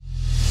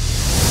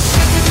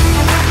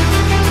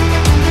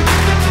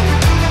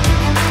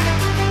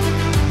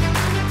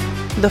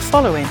The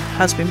following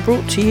has been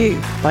brought to you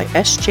by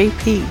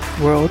SJP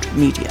World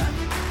Media.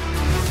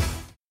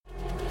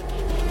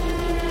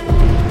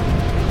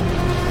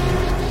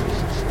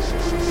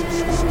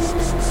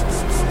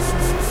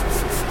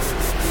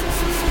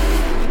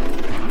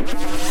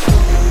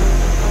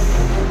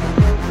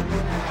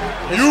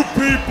 You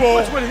people,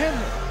 What's with him?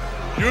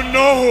 you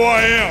know who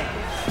I am,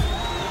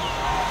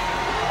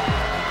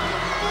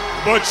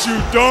 but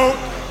you don't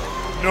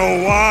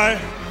know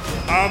why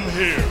I'm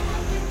here.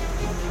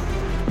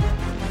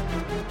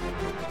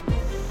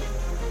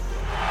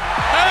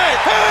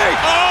 Hey!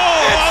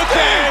 Oh, It's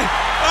okay. Sting!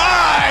 All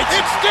right.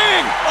 It's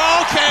Sting!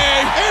 Okay.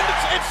 And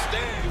it's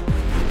Sting!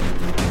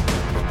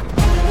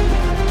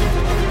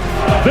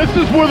 This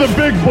is where the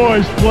big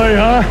boys play,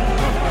 huh?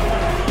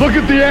 Look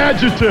at the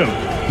adjective.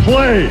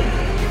 Play.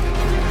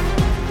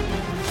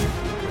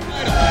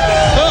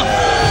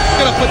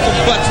 Gonna put some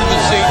butts in the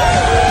seat.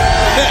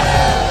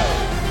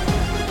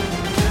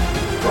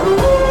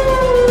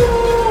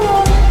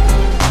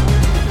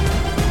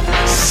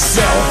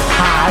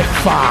 Self-high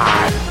five.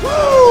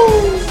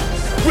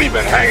 We've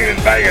been hanging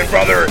and banging,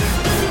 brother.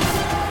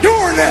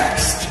 You're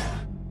next.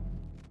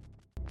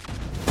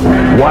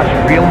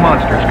 Watch real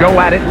monsters go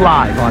at it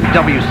live on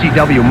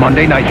WCW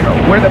Monday Nitro,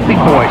 where the big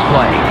boys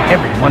play,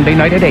 every Monday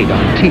night at 8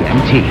 on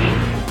TNT.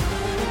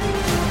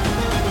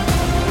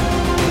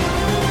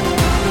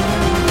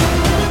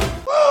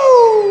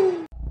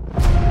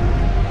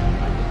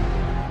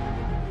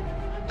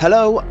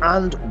 Hello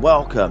and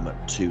welcome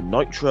to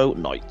Nitro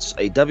Nights,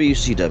 a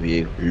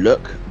WCW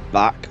Look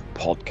Back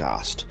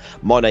podcast.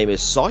 My name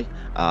is Si.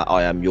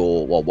 I am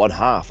one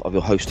half of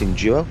your hosting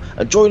duo,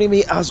 and joining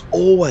me as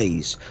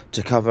always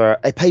to cover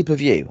a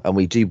pay-per-view, and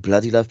we do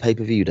bloody love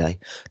pay-per-view day,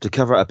 to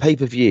cover a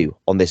pay-per-view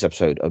on this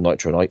episode of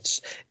Nitro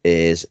Nights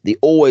is the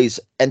always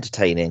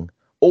entertaining,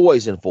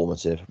 always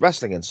informative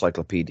wrestling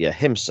encyclopedia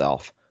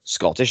himself,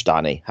 Scottish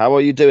Danny. How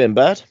are you doing,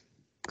 bud?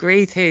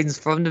 Greetings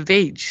from the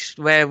beach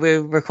where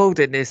we're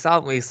recording this,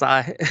 aren't we,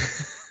 Si?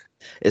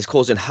 It's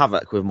causing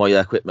havoc with my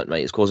equipment,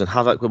 mate. It's causing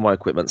havoc with my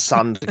equipment.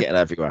 Sand getting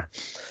everywhere.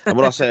 And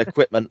when I say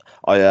equipment,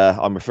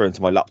 I'm referring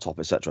to my laptop,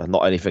 etc.,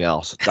 not anything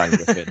else. Dan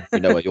Griffin, you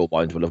know where your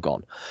mind will have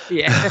gone.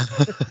 Yeah.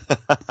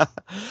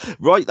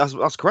 Right,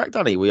 that's correct,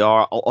 Danny. We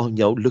are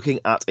looking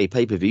at a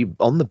pay-per-view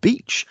on the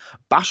beach.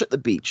 Bash at the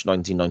Beach,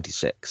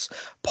 1996.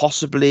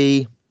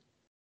 Possibly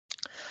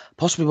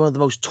one of the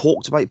most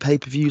talked about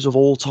pay-per-views of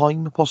all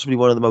time, possibly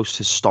one of the most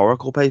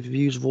historical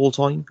pay-per-views of all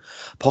time,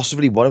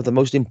 possibly one of the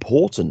most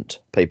important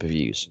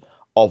pay-per-views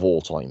of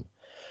all time,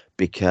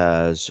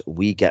 because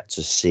we get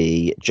to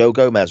see Joe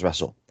Gomez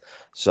wrestle.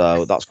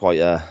 So that's quite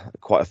a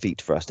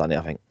feat for us, Danny,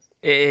 I think.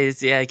 It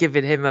is, yeah.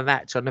 Giving him a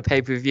match on the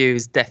pay-per-view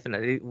is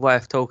definitely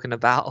worth talking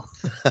about.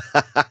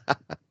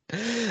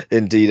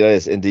 Indeed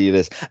it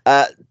is.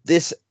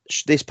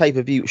 This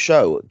pay-per-view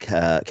show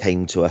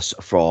came to us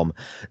from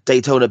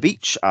Daytona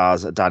Beach,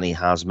 as Danny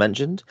has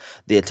mentioned.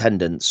 The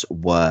attendance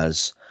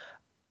was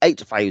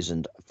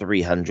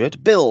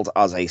 8,300, billed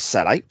as a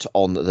sellout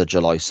on the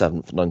July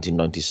 7th,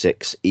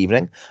 1996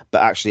 evening,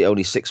 but actually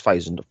only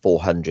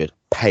 6,400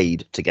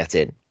 paid to get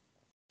in.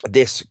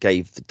 This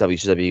gave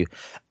WCW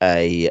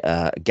a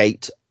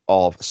gate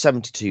of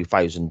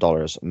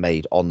 $72,000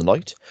 made on the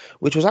night,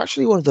 which was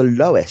actually one of the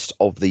lowest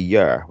of the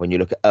year when you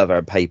look at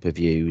other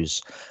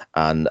pay-per-views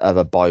and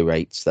other buy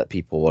rates that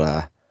people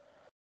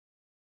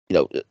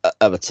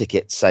other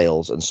ticket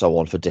sales and so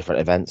on for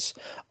different events.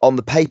 On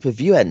the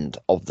pay-per-view end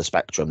of the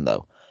spectrum,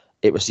 though,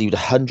 it received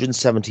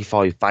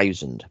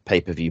 175,000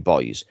 pay-per-view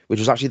buys, which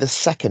was actually the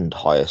second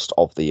highest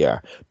of the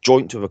year,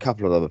 joint with a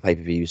couple of other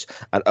pay-per-views,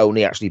 and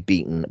only actually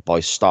beaten by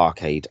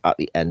Starrcade at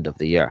the end of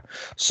the year.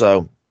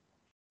 So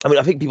I mean,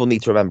 I think people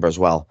need to remember as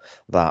well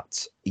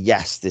that,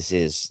 yes, this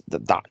is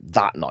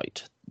that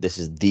night. This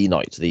is the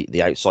night.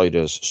 The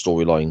Outsiders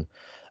storyline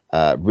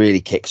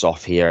really kicks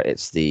off here.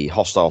 It's the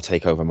Hostile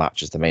Takeover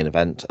match as the main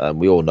event.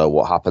 We all know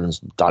what happens.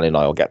 Danny and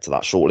I will get to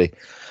that shortly.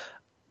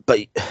 But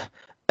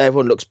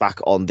everyone looks back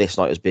on this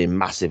night as being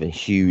massive and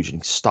huge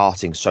and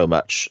starting so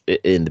much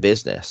in the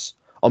business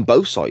on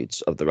both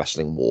sides of the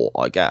wrestling war,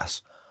 I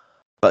guess.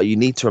 But you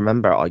need to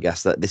remember, I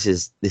guess, that this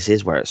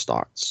is where it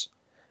starts.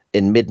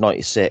 In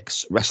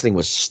mid-96, wrestling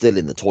was still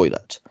in the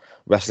toilet.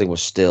 Wrestling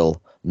was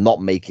still not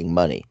making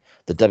money.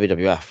 The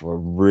WWF were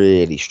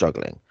really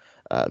struggling.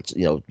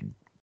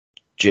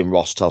 Jim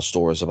Ross tells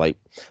stories about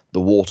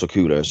the water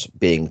coolers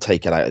being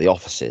taken out of the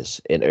offices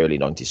in early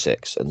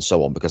 96 and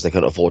so on because they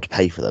couldn't afford to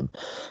pay for them.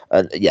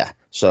 And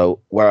so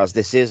whereas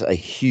this is a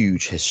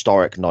huge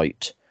historic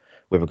night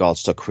with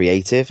regards to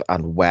creative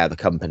and where the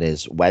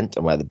companies went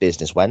and where the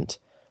business went,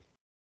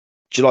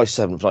 July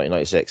 7th,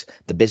 1996,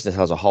 the business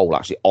as a whole,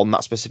 actually, on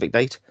that specific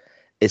date,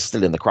 is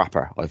still in the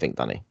crapper, I think,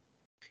 Danny.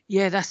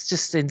 Yeah, that's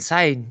just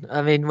insane.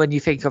 I mean, when you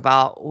think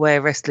about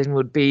where wrestling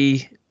would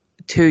be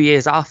 2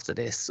 years after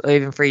this, or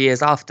even 3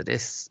 years after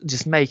this,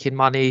 just making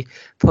money,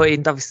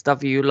 putting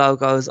WCW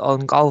logos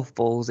on golf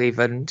balls,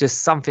 even, just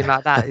something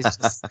like that,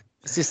 it's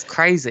just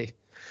crazy.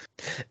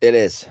 It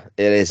is.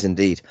 It is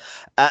indeed.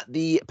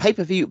 The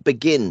pay-per-view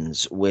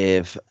begins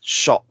with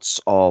shots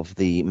of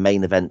the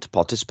main event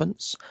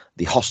participants.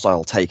 The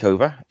hostile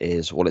takeover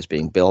is what it's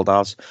being billed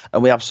as.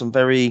 And we have some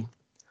very,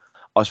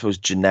 I suppose,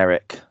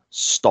 generic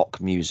stock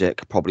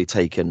music, probably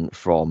taken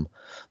from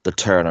the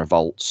Turner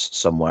Vaults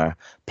somewhere,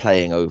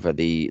 playing over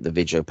the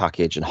video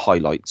package and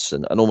highlights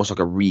and almost like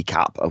a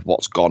recap of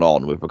what's gone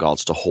on with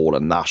regards to Hall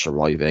and Nash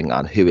arriving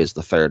and who is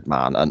the third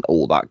man and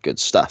all that good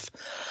stuff.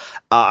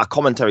 Our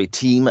commentary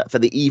team for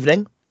the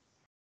evening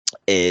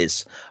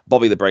is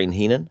Bobby the Brain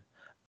Heenan,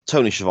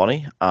 Tony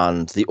Schiavone,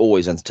 and the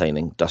always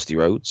entertaining Dusty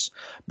Rhodes.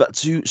 But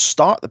to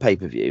start the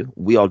pay-per-view,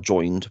 we are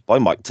joined by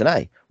Mike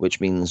Tenay,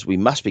 which means we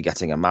must be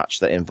getting a match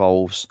that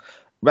involves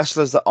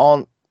wrestlers that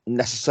aren't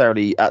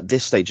necessarily at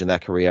this stage in their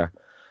career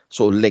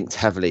sort of linked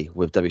heavily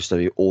with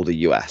WCW or the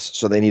US.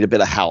 So they need a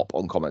bit of help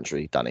on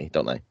commentary, Danny,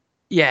 don't they?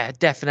 Yeah,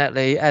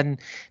 definitely. And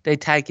they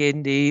tag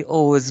in the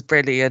always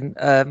brilliant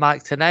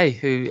Mike Tenay,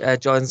 who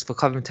joins for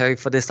commentary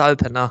for this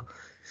opener.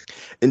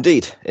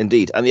 Indeed. And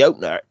the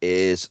opener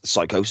is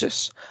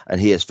Psychosis,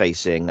 and he is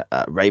facing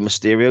Rey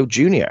Mysterio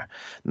Jr.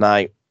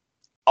 Now,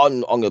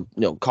 I'm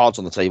gonna, cards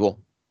on the table.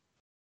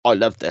 I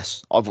loved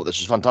this. I thought this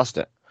was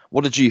fantastic.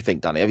 What did you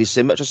think, Danny? Have you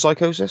seen much of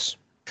Psychosis?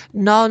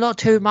 No, not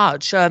too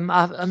much. I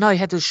know he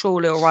had a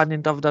short little run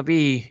in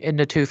WWE in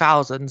the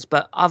 2000s,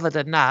 but other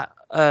than that,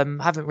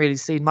 haven't really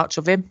seen much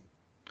of him.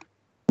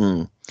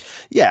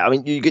 Yeah, I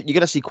mean, you're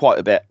going to see quite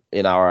a bit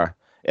in our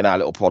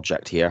little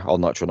project here on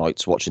Nitro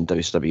Nights, watching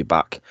WCW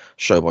back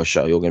show by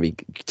show. You're going to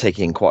be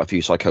taking quite a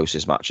few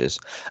Psychosis matches.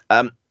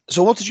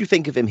 So what did you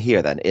think of him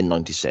here then in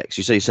 '96?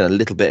 You say you seen a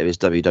little bit of his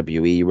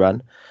WWE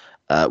run.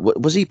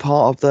 Was he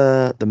part of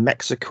the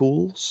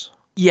Mexicools?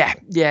 Yeah,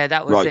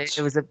 that was right. it.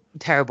 It was a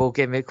terrible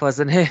gimmick,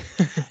 wasn't it?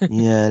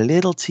 Yeah, a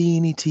little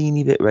teeny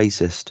bit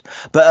racist,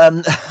 but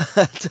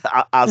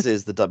as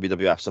is the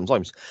WWF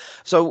sometimes.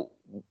 So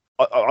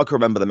I can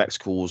remember the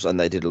Mexicools, and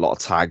they did a lot of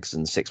tags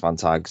and 6-man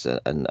tags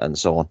and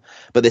so on.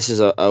 But this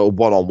is a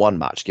one-on-one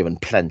match given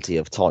plenty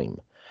of time.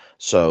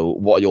 So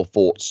what are your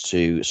thoughts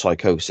to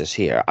Psychosis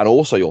here, and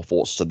also your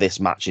thoughts to this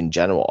match in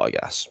general, I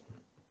guess?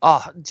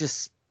 Oh,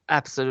 just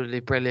absolutely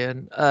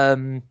brilliant.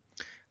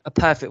 A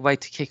perfect way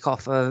to kick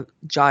off a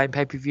giant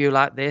pay-per-view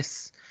like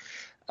this.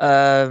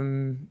 Yeah,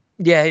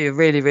 you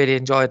really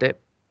enjoyed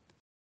it.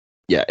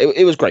 Yeah,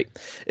 it was great.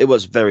 It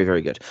was very,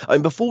 very good. I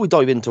mean, before we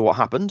dive into what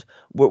happened,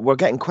 we're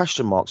getting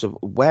question marks of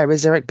where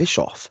is Eric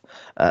Bischoff?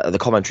 The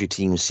commentary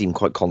team seem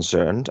quite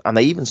concerned, and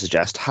they even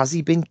suggest, has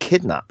he been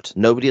kidnapped?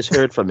 Nobody has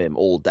heard from him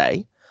all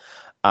day,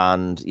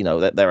 and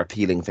they're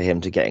appealing for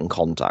him to get in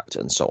contact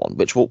and so on,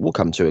 which we'll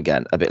come to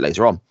again a bit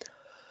later on.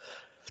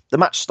 The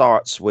match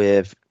starts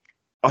with,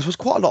 I suppose,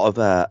 quite a lot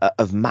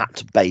of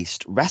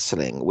mat-based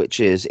wrestling, which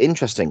is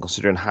interesting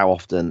considering how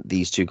often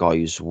these two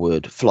guys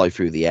would fly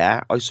through the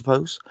air, I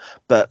suppose.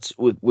 But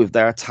with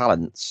their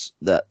talents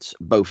that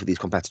both of these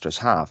competitors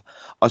have,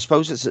 I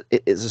suppose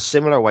it's a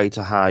similar way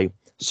to how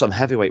some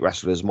heavyweight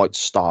wrestlers might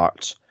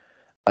start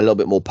a little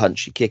bit more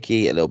punchy,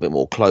 kicky, a little bit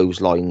more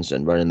clotheslines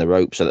and running the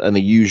ropes and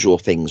the usual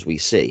things we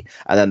see,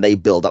 and then they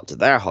build up to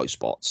their high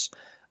spots.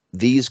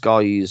 These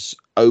guys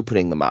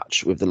opening the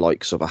match with the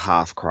likes of a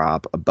half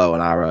crab, a bow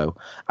and arrow,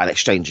 and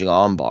exchanging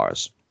arm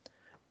bars.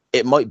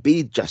 It might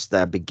be just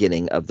their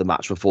beginning of the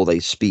match before they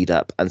speed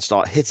up and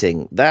start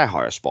hitting their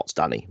higher spots,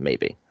 Danny,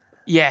 maybe.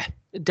 Yeah,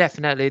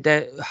 definitely.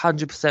 They're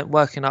 100%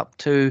 working up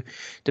to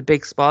the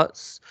big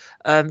spots.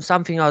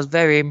 Something I was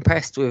very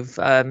impressed with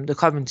the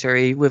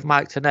commentary with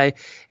Mike Tenay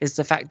is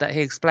the fact that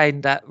he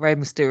explained that Rey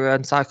Mysterio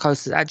and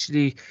Psychosis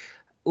actually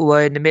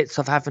were in the midst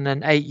of having an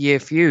 8-year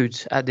feud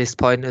at this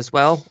point as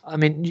well. I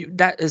mean,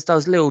 that is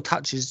those little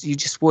touches you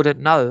just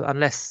wouldn't know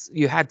unless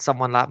you had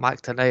someone like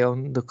Mike Tenay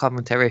on the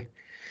commentary.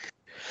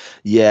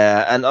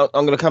 Yeah, and I'm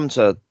going to come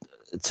to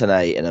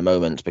Tenay in a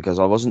moment because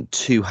I wasn't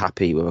too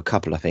happy with a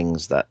couple of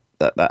things that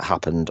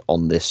happened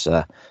on this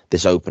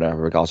opener in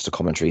regards to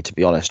commentary, to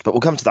be honest. But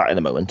we'll come to that in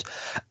a moment.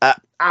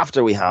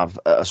 After we have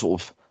a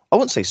sort of, I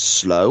wouldn't say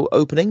slow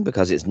opening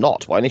because it's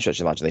not by any stretch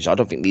of the imagination. I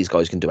don't think these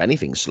guys can do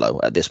anything slow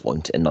at this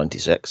point in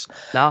 '96.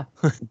 No.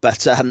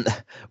 But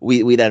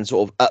we then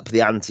sort of up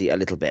the ante a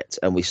little bit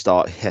and we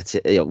start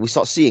we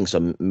start seeing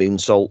some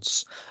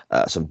moonsaults,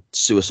 some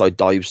suicide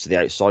dives to the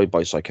outside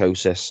by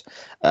Psychosis.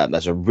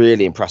 There's a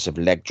really impressive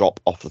leg drop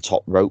off the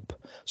top rope.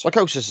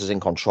 Psychosis is in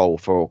control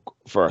for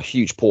a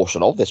huge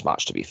portion of this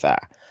match, to be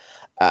fair.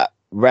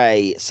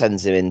 Ray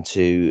sends him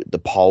into the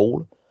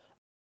pole,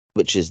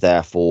 which is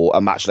there for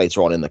a match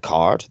later on in the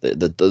card.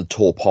 The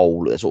tall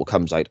pole that sort of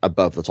comes out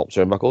above the top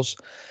turnbuckles.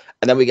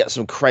 And then we get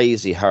some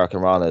crazy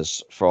Hurricane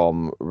Ranas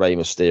from Rey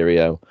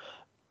Mysterio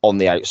on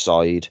the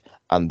outside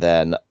and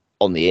then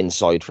on the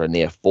inside for a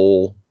near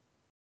fall.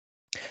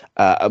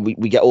 And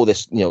we get all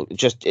this,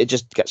 it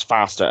just gets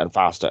faster and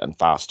faster and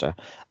faster.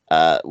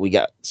 We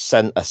get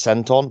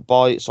sent on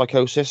by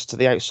Psychosis to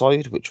the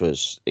outside, which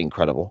was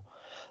incredible.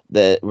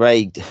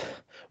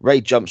 Ray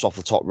jumps off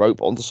the top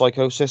rope onto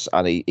Psychosis,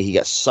 and he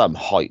gets some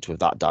height with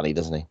that, Danny,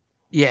 doesn't he?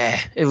 Yeah,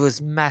 it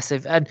was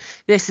massive. And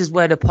this is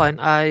where the point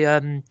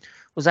I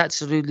was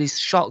absolutely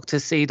shocked to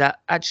see that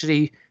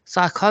actually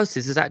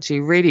Psychosis is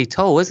actually really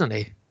tall, isn't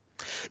he?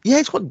 Yeah,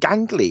 it's quite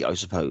gangly, I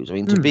suppose. I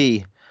mean, to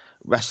be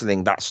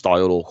wrestling that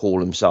style or call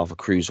himself a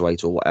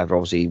cruiserweight or whatever,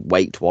 obviously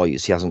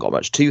weight-wise, he hasn't got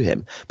much to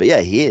him. But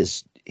yeah, he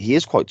is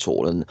quite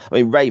tall. And I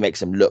mean, Ray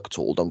makes him look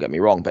tall, don't get me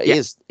wrong, but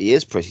he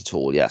is pretty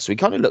tall, yeah. So he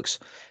kind of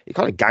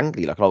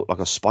gangly, like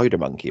a spider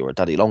monkey or a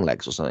daddy long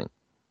legs or something.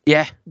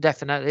 Yeah,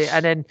 definitely.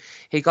 And then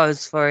he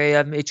goes for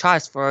he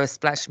tries for a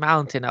Splash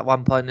Mountain at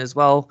one point as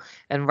well,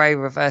 and Ray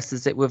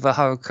reverses it with a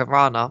Hurricane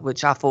Rana,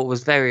 which I thought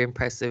was very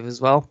impressive as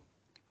well.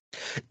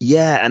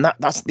 Yeah, and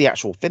that's the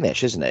actual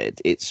finish, isn't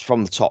it? It's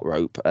from the top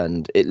rope,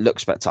 and it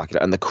looks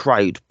spectacular, and the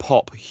crowd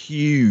pop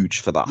huge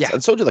for that. Yeah.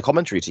 And so do the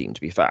commentary team,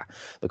 to be fair.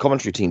 The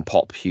commentary team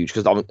pop huge,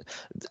 because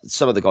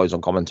some of the guys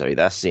on commentary,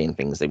 they're seeing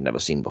things they've never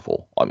seen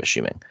before, I'm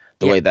assuming,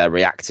 the way they're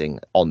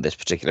reacting on this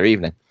particular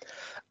evening.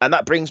 And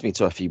that brings me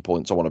to a few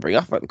points I want to bring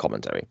up about the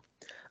commentary.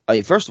 I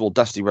mean, first of all,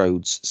 Dusty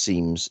Rhodes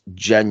seems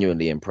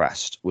genuinely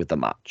impressed with the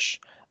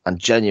match and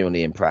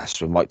genuinely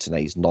impressed with Mike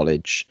Tenay's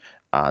knowledge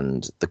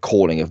and the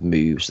calling of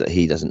moves that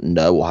he doesn't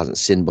know or hasn't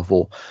seen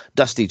before.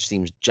 Dusty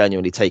seems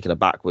genuinely taken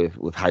aback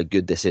with how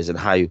good this is and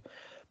how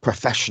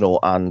professional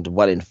and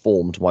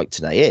well-informed Mike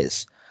Tenay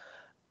is.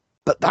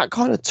 But that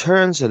kind of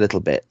turns a little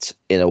bit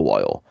in a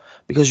while,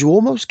 because you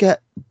almost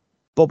get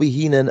Bobby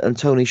Heenan and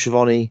Tony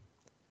Schiavone,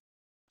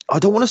 I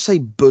don't want to say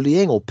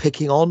bullying or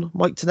picking on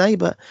Mike Tenay,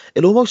 but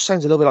it almost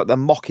sounds a little bit like they're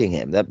mocking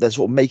him. They're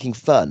sort of making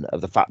fun of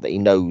the fact that he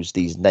knows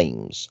these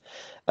names.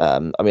 I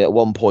mean, at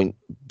one point,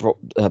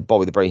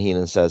 Bobby the Brain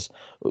Heenan says,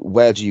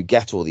 "Where do you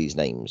get all these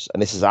names?"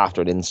 And this is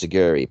after an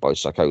Insiguri by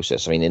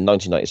Psychosis. I mean, in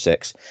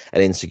 1996,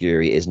 an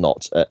Insiguri is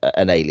not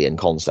an alien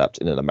concept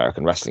in an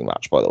American wrestling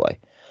match, by the way.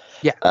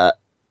 Yeah.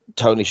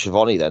 Tony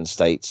Schiavone then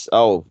states,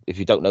 "Oh, if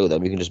you don't know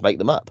them, you can just make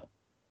them up."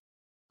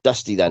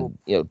 Dusty then,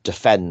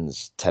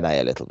 defends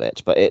Tenay a little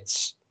bit, but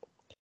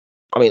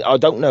I mean, I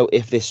don't know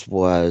if this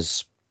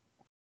was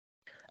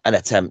an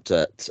attempt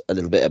at a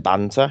little bit of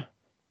banter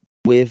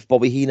with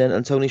Bobby Heenan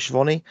and Tony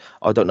Schiavone.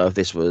 I don't know if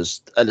this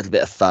was a little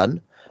bit of fun,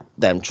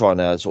 them trying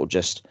to sort of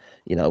just,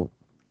 lads,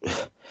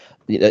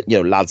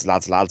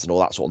 and all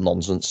that sort of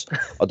nonsense.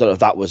 I don't know if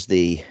that was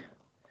the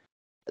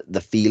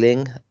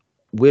feeling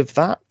with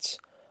that,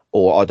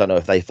 or I don't know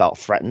if they felt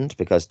threatened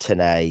because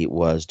Tenay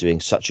was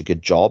doing such a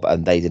good job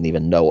and they didn't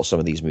even know what some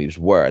of these moves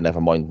were, never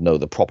mind know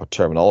the proper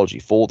terminology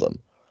for them.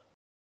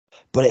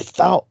 But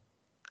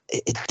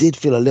it did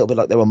feel a little bit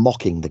like they were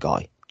mocking the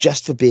guy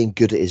just for being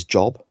good at his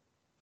job.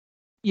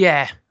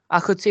 Yeah, I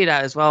could see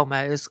that as well,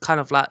 mate. It's kind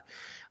of like,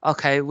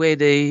 okay, we're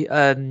the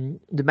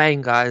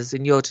main guys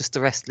and you're just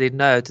a wrestling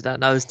nerd that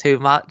knows too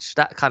much,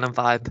 that kind of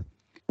vibe.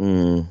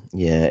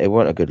 Yeah, it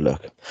weren't a good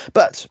look.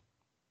 But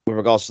with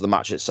regards to the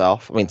match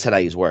itself, I mean,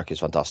 Tenay's work is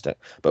fantastic,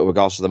 but with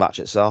regards to the match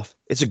itself,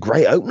 it's a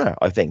great opener,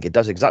 I think. It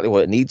does exactly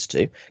what it needs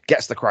to.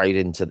 Gets the crowd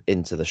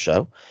into the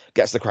show,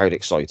 gets the crowd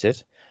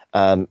excited.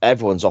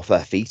 Everyone's off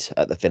their feet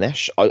at the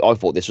finish. I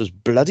thought this was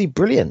bloody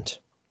brilliant.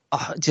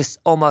 Just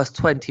almost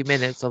 20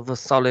 minutes of a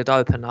solid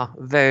opener.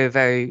 Very,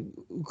 very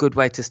good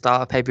way to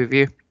start a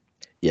pay-per-view.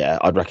 Yeah,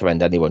 I'd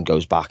recommend anyone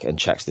goes back and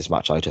checks this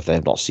match out if they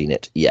have not seen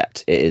it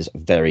yet. It is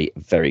very,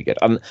 very good.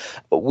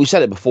 We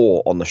said it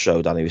before on the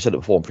show, Danny. We said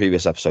it before in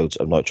previous episodes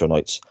of Nitro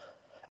Nights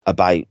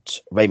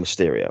about Rey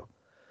Mysterio,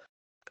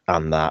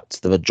 and that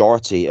the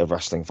majority of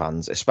wrestling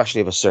fans, especially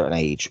of a certain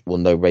age, will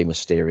know Rey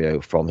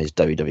Mysterio from his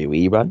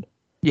WWE run.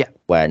 Yeah,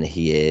 when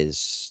he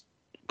is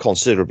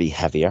considerably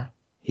heavier.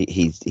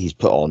 He's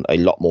put on a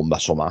lot more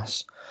muscle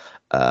mass.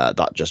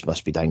 That just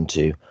must be down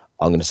to,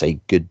 I'm going to say,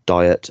 good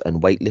diet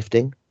and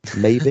weightlifting,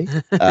 maybe.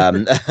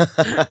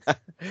 But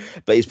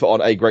he's put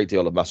on a great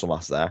deal of muscle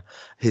mass there.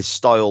 His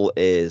style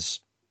is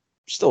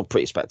still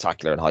pretty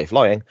spectacular and high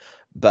flying,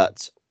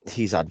 but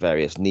he's had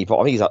various knee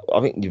problems. I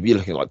think you're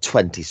looking at like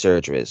 20 knee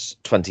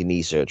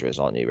surgeries,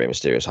 aren't you? Rey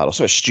Mysterio's had, or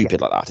something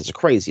stupid like that. It's a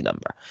crazy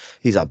number.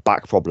 He's had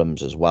back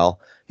problems as well.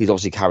 He's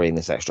obviously carrying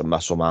this extra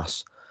muscle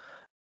mass.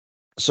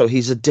 So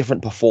he's a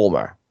different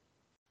performer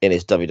in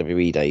his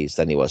WWE days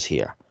than he was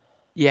here.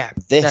 Yeah.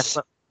 This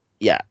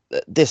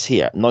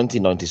here,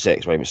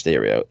 1996 Rey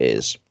Mysterio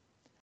is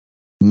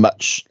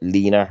much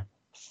leaner,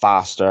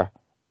 faster.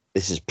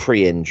 This is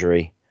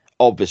pre-injury.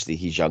 Obviously,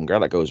 he's younger.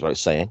 That goes without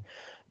saying.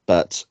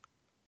 But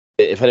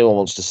if anyone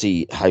wants to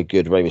see how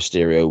good Rey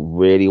Mysterio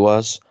really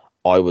was,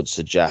 I would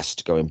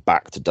suggest going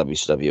back to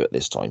WCW at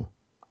this time.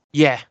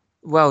 Yeah,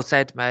 well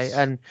said, mate.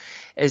 And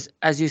as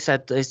you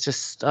said, it's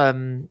just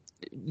because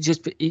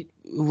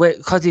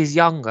he's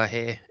younger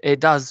here, it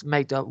does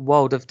make a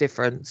world of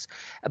difference.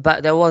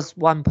 But there was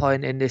one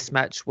point in this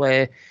match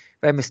where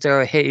Rey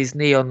Mysterio hit his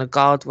knee on the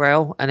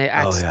guardrail, and it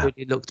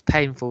absolutely looked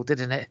painful,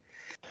 didn't it?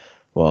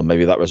 Well,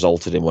 maybe that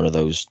resulted in one of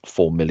those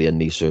 4 million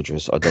knee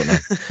surgeries. I don't know,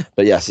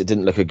 but yes, it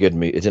didn't look a good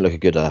move. It didn't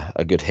look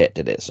a good hit,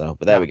 did it? So,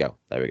 but there we go.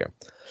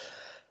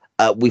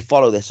 We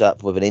follow this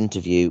up with an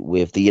interview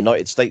with the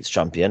United States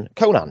champion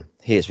Conan.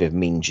 Here's with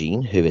Mean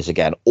Gene, who is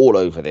again all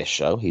over this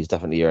show. He's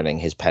definitely earning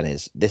his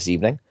pennies this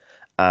evening.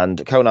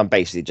 And Conan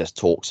basically just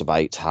talks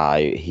about how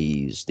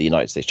he's the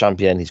United States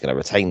champion. He's going to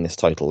retain this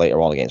title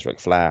later on against Ric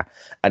Flair.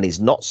 And he's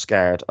not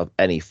scared of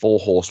any Four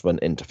Horsemen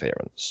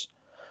interference.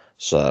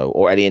 So,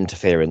 or any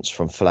interference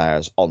from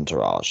Flair's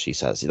entourage, he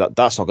says.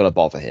 That's not going to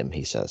bother him,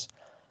 he says.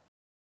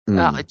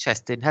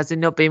 Interesting. Has he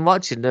not been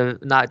watching the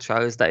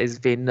Nitros that he's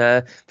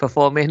been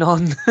performing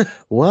on?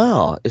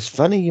 Well, it's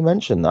funny you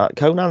mentioned that.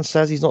 Conan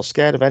says he's not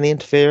scared of any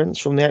interference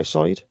from the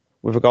outside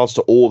with regards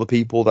to all the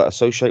people that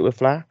associate with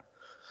Flair.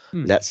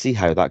 Let's see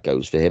how that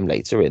goes for him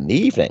later in the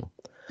evening.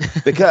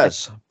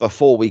 Because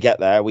before we get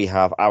there, we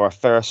have our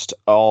first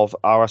of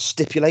our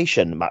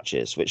stipulation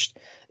matches, which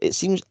it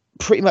seems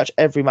pretty much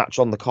every match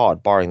on the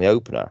card, barring the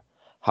opener,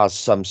 has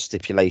some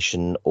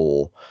stipulation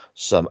or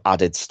some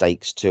added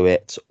stakes to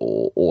it,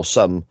 or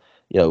some,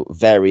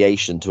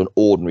 variation to an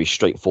ordinary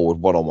straightforward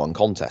one-on-one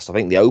contest. I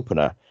think the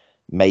opener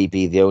may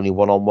be the only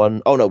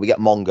one-on-one. Oh no, we get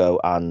Mongo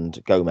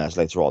and Gomez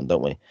later on,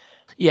 don't we?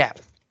 Yeah.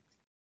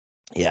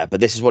 Yeah, but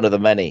this is one of the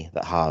many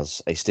that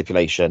has a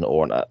stipulation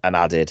or an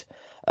added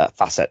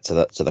facet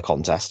to the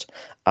contest,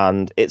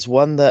 and it's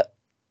one that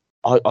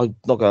I'm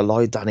not going to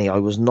lie, Danny, I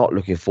was not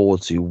looking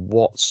forward to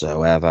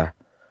whatsoever.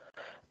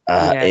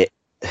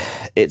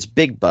 It's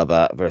Big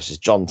Bubba versus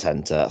John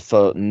Tenta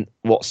for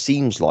what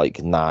seems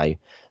like now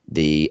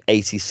the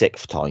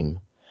 86th time,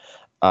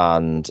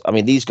 and I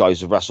mean these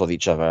guys have wrestled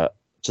each other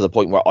to the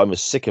point where I'm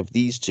as sick of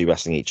these two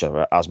wrestling each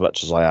other as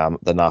much as I am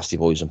the Nasty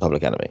Boys and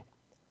Public Enemy.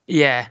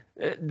 Yeah,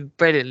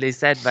 brilliantly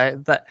said, mate.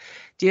 But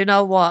do you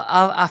know what?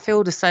 I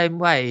feel the same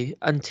way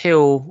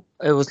until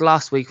it was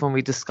last week when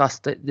we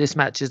discussed that this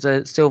match is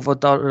a silver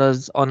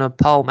dollars on a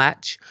pole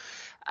match.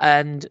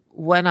 And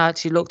when I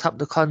actually looked up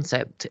the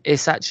concept,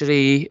 it's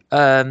actually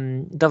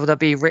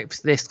WWE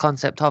ripped this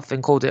concept off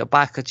and called it a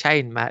biker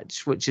chain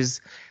match, which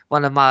is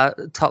one of my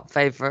top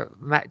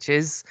favorite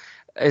matches.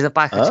 Is a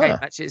biker chain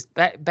match. It's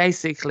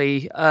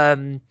basically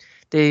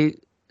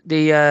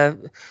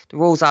the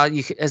rules are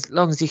as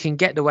long as you can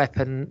get the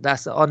weapon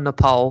that's on the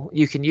pole,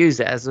 you can use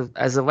it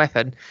as a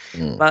weapon.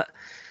 But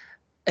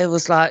it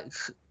was like,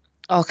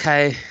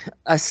 okay,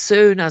 as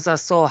soon as I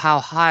saw how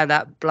high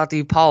that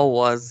bloody pole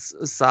was,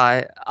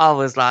 so I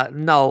was like,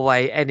 no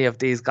way any of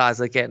these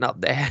guys are getting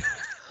up there.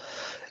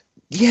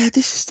 Yeah,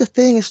 this is the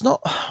thing. It's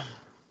not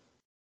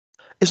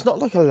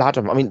like a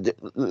ladder. I mean,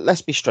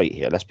 let's be straight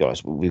here. Let's be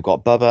honest. We've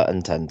got Bubba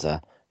and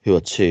Tenta, who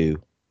are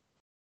two,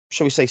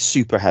 shall we say,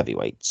 super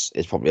heavyweights,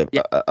 is probably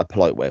a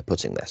polite way of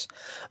putting this.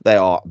 They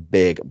are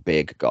big,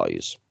 big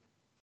guys.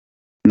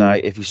 Now,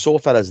 if you saw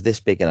fellas this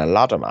big in a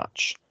ladder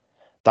match,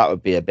 that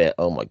would be a bit,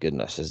 oh my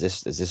goodness, is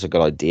this a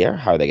good idea?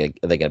 How are they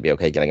going to be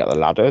okay getting up the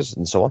ladders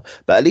and so on?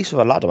 But at least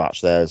with a ladder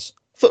match, there's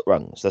foot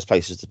rungs, there's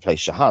places to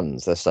place your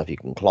hands, there's stuff you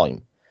can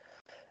climb.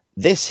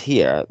 This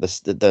here,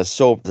 the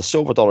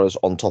silver dollars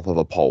on top of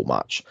a pole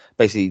match.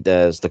 Basically,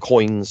 there's the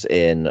coins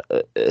in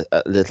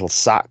a little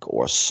sack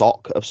or a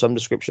sock of some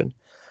description,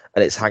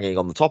 and it's hanging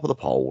on the top of the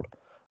pole,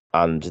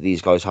 and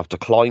these guys have to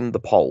climb the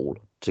pole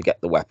to get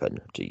the weapon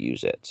to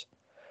use it.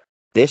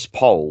 This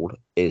pole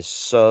is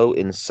so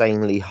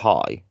insanely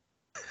high.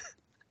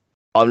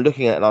 I'm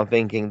looking at it and I'm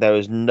thinking there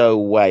is no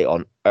way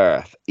on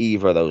earth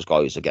either of those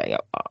guys are getting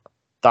up that.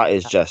 That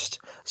is just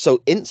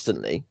so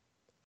instantly.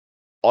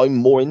 I'm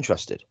more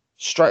interested.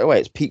 Straight away,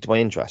 it's piqued my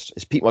interest.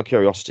 It's piqued my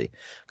curiosity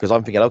because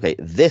I'm thinking, okay,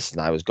 this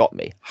now has got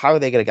me. How are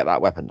they going to get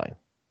that weapon down?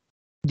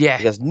 Yeah.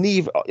 Because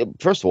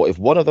first of all, if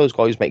one of those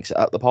guys makes it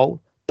up the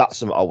pole, that's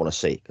something I want to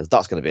see because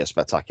that's going to be a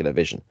spectacular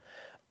vision.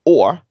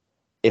 Or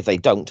if they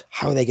don't,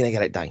 how are they going to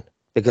get it down?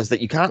 Because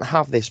that you can't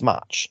have this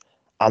match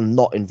and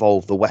not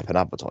involve the weapon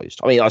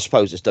advertised. I mean, I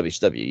suppose it's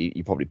WCW.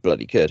 You probably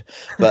bloody could,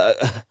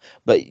 but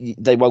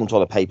they won't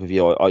on a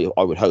pay-per-view.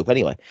 I would hope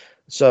anyway.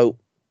 So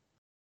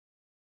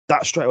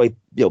that straight away,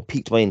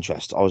 piqued my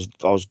interest. I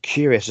was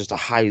curious as to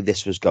how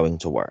this was going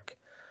to work,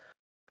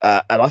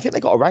 and I think they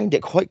got around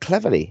it quite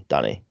cleverly,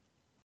 Danny.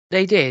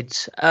 They did,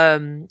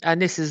 and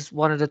this is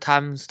one of the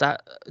times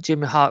that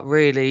Jimmy Hart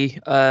really,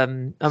 I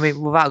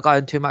mean, without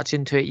going too much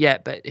into it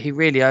yet, but he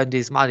really earned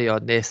his money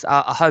on this.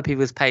 I hope he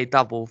was paid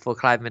double for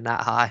climbing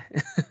that high.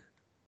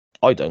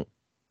 I don't.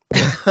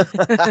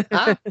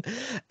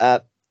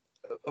 At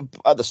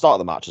the start of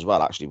the match as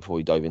well, actually, before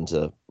we dive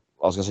into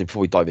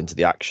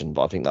the action,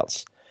 but I think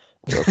that's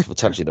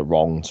potentially the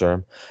wrong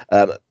term.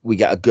 We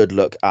get a good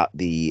look at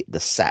the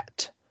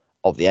set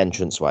of the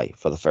entranceway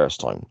for the first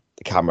time.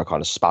 The camera kind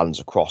of spans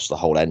across the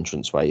whole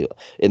entranceway.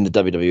 In the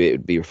WWE, it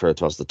would be referred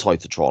to as the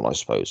Titatron, I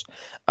suppose.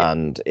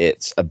 And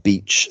it's a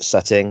beach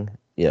setting,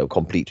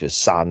 complete with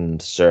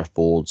sand,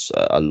 surfboards,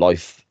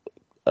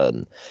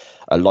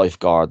 a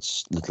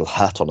lifeguard's little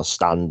hut on a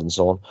stand, and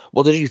so on.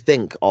 What did you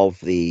think of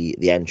the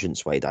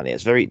entranceway, Danny?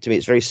 To me,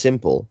 it's very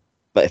simple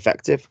but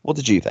effective. What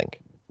did you think?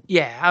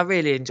 Yeah, I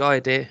really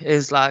enjoyed it. It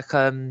was like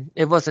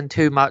it wasn't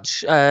too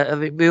much. I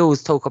mean, we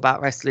always talk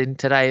about wrestling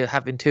today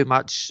having too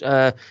much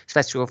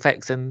special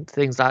effects and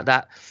things like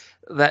that.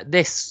 But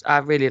this I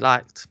really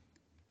liked.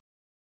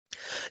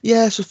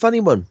 Yeah, it's a funny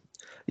one.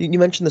 You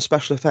mentioned the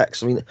special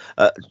effects. I mean,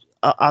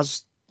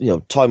 as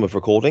time of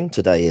recording,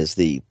 today is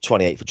the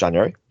 28th of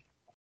January.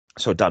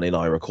 So Danny and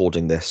I are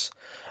recording this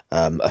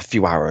a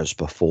few hours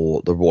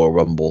before the Royal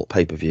Rumble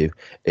pay-per-view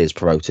is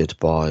promoted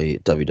by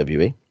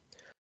WWE.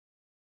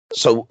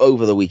 So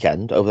over the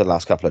weekend, over the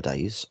last couple of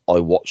days, I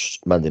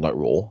watched Monday Night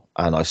Raw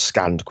and I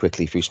scanned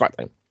quickly through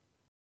SmackDown.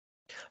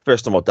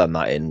 First time I've done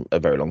that in a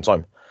very long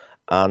time.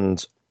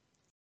 And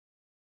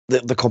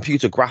the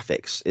computer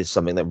graphics is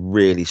something that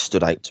really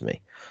stood out to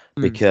me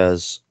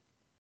because,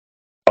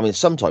 I mean,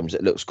 sometimes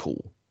it looks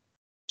cool.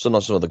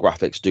 Sometimes some of the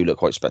graphics do look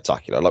quite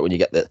spectacular. Like when you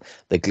get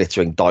the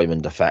glittering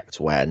diamond effect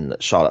when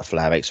Charlotte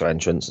Flair makes her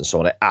entrance and so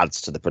on, it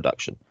adds to the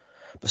production.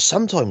 But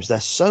sometimes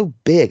they're so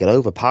big and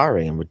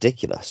overpowering and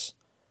ridiculous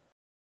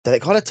that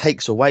it kind of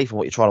takes away from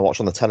what you're trying to watch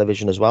on the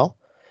television as well.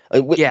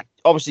 Yeah.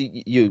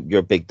 Obviously, you're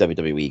a big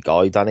WWE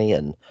guy, Danny,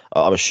 and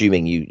I'm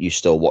assuming you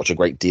still watch a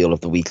great deal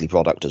of the weekly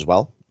product as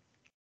well.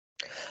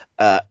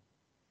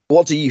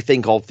 What do you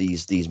think of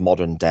these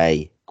modern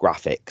day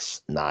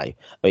graphics now? I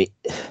mean,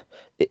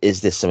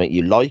 is this something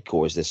you like,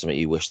 or is this something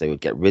you wish they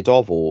would get rid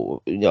of,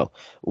 or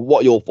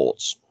what are your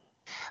thoughts?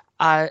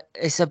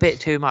 It's a bit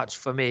too much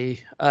for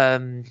me.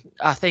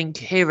 I think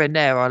here and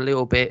there are a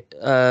little bit,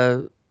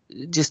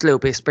 just a little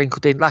bit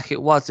sprinkled in, like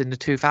it was in the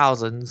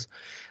 2000s.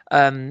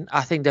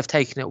 I think they've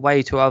taken it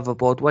way too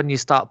overboard. When you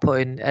start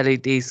putting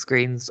LED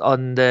screens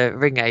on the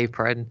ring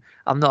apron,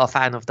 I'm not a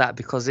fan of that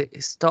because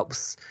it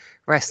stops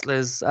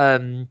wrestlers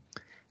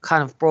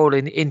kind of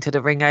brawling into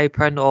the ring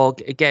apron or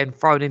getting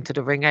thrown into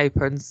the ring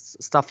aprons,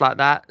 stuff like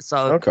that.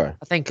 So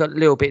I think a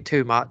little bit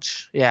too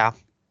much. Yeah.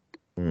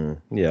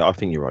 Yeah, I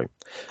think you're right.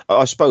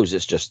 I suppose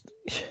it's just,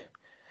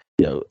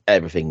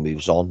 everything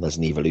moves on. There's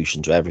an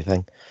evolution to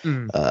everything.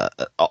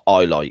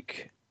 I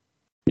like,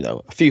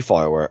 a few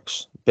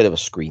fireworks, a bit of a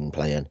screen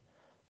playing.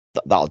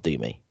 That'll do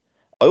me.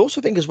 I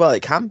also think as well,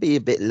 it can be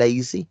a bit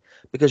lazy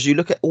because you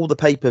look at all the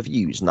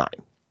pay-per-views now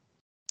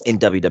in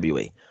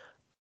WWE.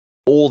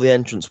 All the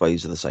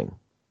entranceways are the same.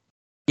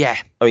 Yeah.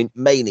 I mean,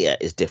 Mania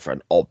is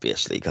different,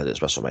 obviously, because it's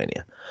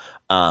WrestleMania.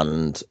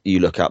 And you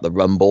look at the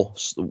Rumble,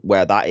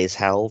 where that is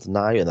held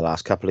now in the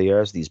last couple of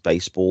years, these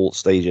baseball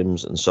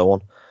stadiums and so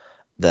on.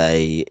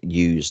 They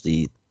use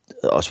the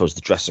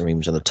dressing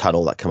rooms and the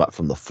tunnel that come up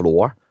from the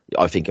floor.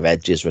 I think of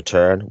Edge's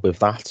return with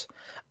that.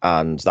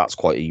 And that's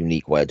quite a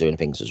unique way of doing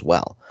things as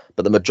well.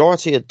 But the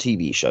majority of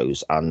TV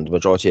shows and the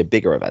majority of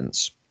bigger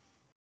events,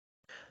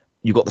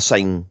 you've got the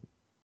same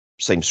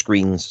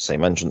screens,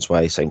 same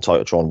entranceway, same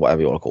Titantron,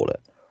 whatever you want to call it.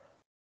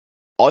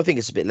 I think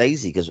it's a bit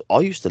lazy because I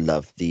used to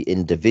love the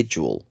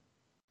individual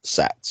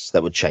sets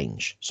that would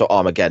change. So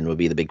Armageddon would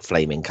be the big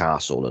flaming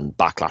castle and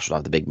Backlash would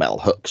have the big metal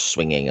hooks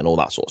swinging and all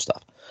that sort of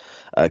stuff.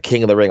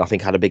 King of the Ring, I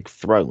think, had a big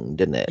throne,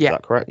 didn't it? Yeah. Is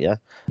that correct? Yeah.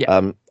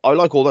 Yeah. I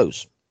like all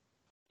those.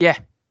 Yeah.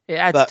 It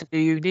adds to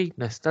the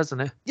uniqueness, doesn't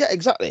it? Yeah,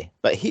 exactly.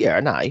 But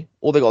here now,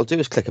 all they got to do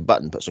is click a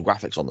button, put some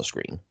graphics on the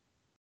screen.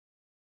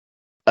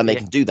 And they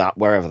can do that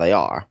wherever they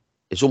are.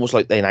 It's almost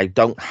like they now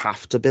don't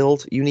have to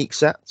build unique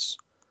sets.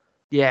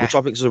 Yeah. Which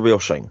I think is a real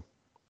shame.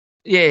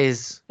 It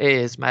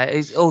is, mate.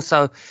 It's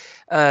also,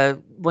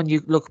 when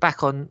you look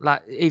back on,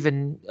 like,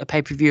 even a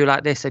pay-per-view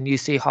like this and you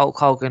see Hulk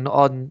Hogan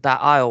on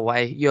that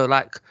aisleway, you're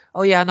like,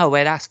 oh, yeah, I know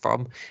where that's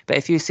from. But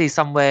if you see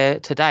somewhere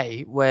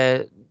today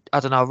where, I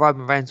don't know,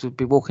 Roman Reigns would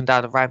be walking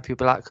down the ramp, you'd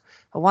be like,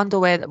 I wonder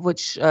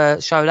which show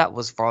that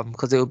was from,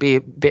 because it would be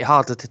a bit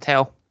harder to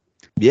tell.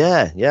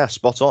 Yeah,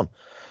 spot on.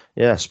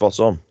 Yeah, spot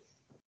on.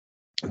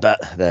 But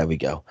there we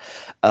go.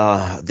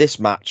 This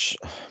match,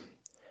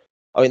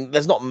 I mean,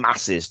 there's not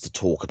masses to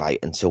talk about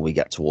until we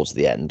get towards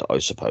the end, I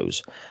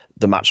suppose.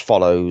 The match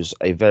follows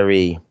a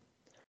very,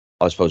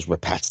 I suppose,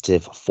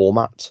 repetitive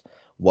format.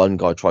 One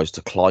guy tries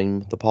to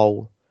climb the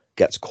pole,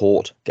 gets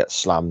caught, gets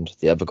slammed.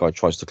 The other guy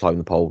tries to climb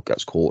the pole,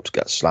 gets caught,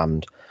 gets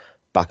slammed.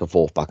 Back and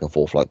forth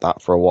like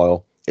that for a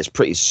while. It's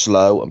pretty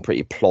slow and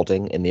pretty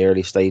plodding in the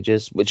early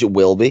stages, which it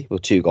will be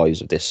with two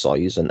guys of this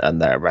size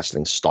and their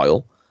wrestling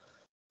style.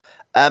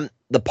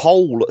 The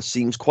pole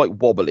seems quite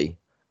wobbly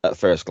at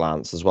first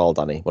glance as well,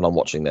 Danny, when I'm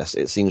watching this.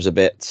 It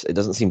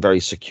doesn't seem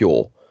very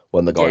secure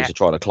when the guys are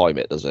trying to climb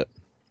it, does it?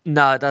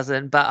 No, it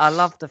doesn't. But I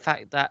love the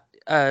fact that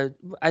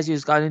as you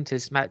was going into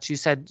this match, you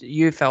said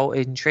you felt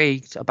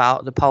intrigued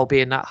about the pole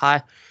being that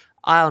high.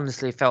 I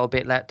honestly felt a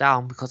bit let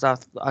down because I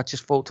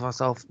just thought to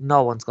myself,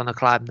 no one's going to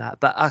climb that.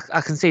 But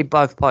I can see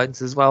both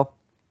points as well.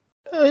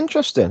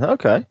 Interesting.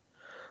 Okay.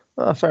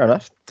 Fair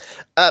enough.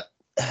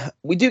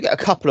 We do get a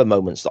couple of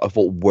moments that I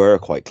thought were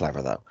quite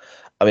clever, though.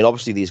 I mean,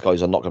 obviously, these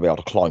guys are not going to be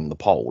able to climb the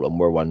pole, and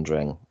we're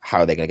wondering how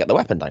are they going to get the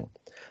weapon down.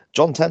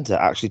 John Tenta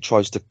actually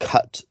tries to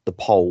cut the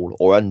pole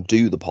or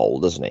undo the pole,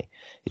 doesn't he?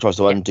 He tries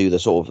to undo the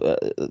sort of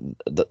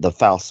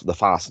the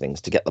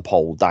fastenings to get the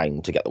pole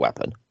down to get the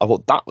weapon. I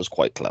thought that was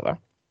quite clever.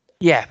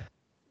 Yeah.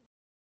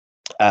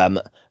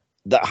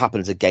 That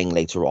happens again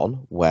later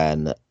on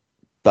when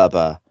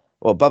Bubba,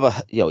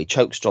 he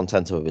chokes John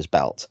Tenta with his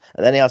belt,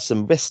 and then he has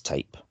some wrist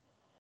tape,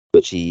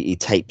 which he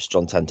tapes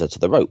John Tenta to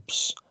the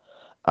ropes.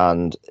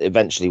 And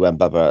eventually when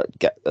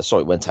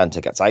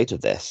Tenta gets out of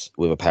this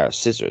with a pair of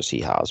scissors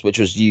he has, which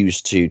was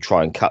used to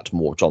try and cut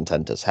more John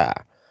Tenta's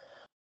hair,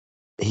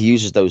 he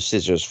uses those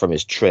scissors from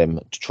his trim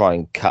to try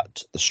and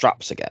cut the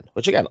straps again,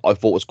 which again I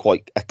thought was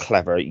quite a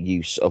clever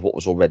use of what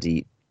was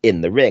already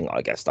in the ring,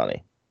 I guess,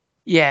 Danny.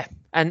 Yeah,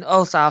 and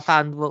also I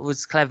found what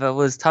was clever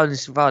was Tony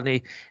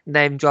Schiavone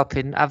name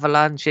dropping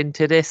Avalanche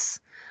into this.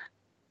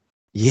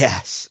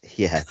 Yes,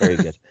 yeah, very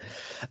good.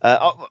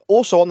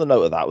 Also on the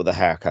note of that, with the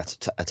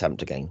haircut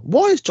attempt again,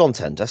 why has John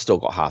Tenta still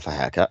got half a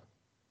haircut?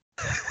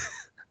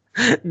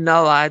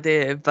 No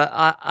idea, but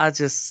I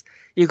just,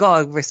 you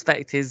gotta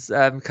respect his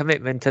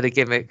commitment to the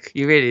gimmick.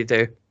 You really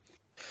do.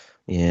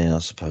 Yeah, I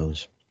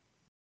suppose.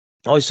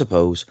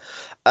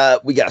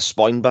 We get a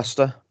spine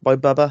buster by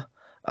Bubba,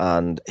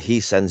 and he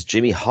sends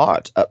Jimmy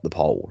Hart up the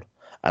pole.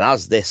 And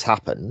as this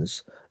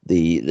happens,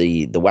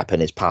 the weapon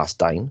is passed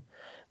down.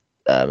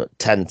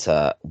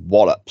 Tenta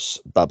wallops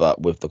Bubba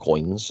with the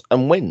coins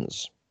and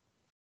wins.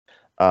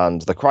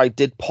 And the crowd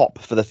did pop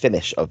for the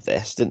finish of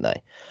this, didn't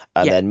they?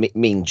 And then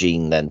Mean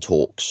Gene then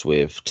talks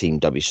with Team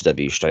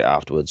WCW straight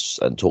afterwards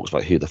and talks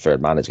about who the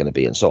third man is going to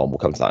be and so on. We'll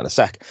come to that in a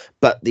sec.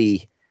 But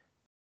the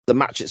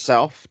match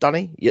itself,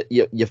 Danny,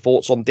 your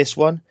thoughts on this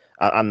one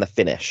and the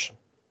finish?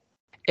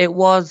 It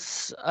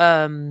was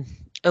a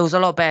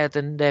lot better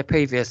than their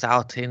previous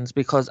outings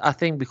because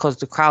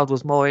the crowd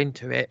was more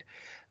into it,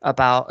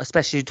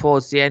 especially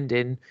towards the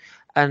ending.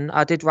 And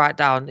I did write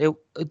down,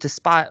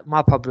 despite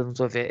my problems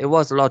with it, it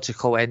was a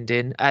logical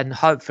ending, and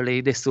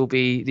hopefully this will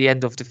be the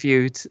end of the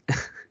feud.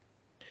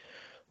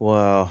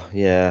 Well,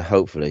 yeah,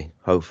 hopefully.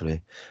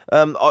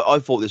 I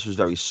thought this was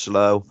very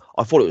slow.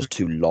 I thought it was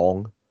too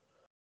long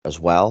as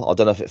well. I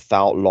don't know if it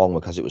felt long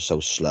because it was so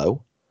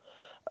slow.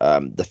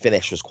 The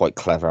finish was quite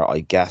clever, I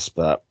guess,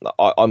 but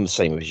I'm the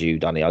same as you,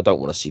 Danny. I don't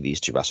want to see these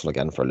two wrestle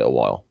again for a little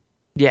while.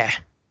 Yeah.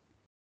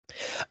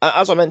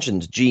 As I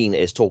mentioned, Gene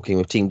is talking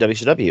with Team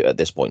WCW at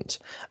this point,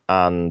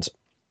 and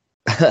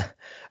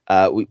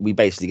we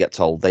basically get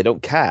told they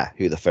don't care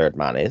who the third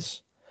man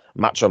is.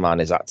 Macho Man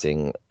is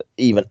acting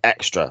even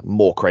extra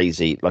more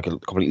crazy, like a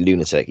complete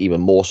lunatic, even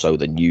more so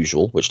than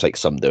usual, which takes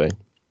some doing.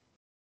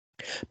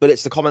 But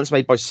it's the comments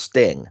made by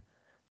Sting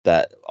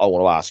that I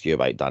want to ask you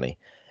about, Danny.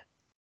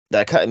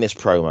 They're cutting this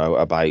promo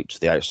about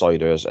the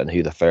Outsiders and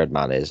who the third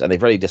man is, and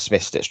they've already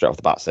dismissed it straight off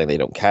the bat, saying they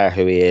don't care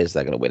who he is,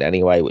 they're going to win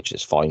anyway, which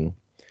is fine.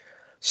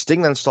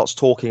 Sting then starts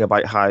talking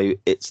about how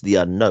it's the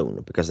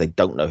unknown because they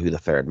don't know who the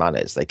third man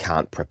is. They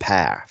can't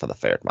prepare for the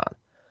third man.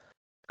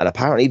 And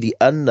apparently the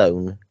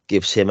unknown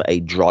gives him a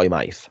dry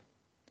mouth.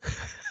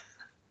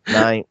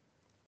 Now,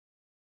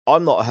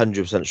 I'm not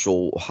 100%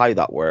 sure how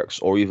that works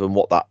or even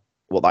what that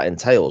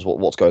entails,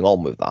 what's going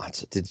on with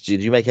that. Did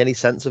you make any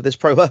sense of this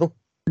promo?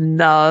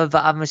 No,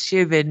 but I'm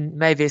assuming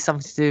maybe it's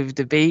something to do with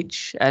the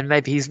beach, and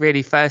maybe he's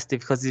really thirsty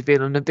because he's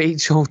been on the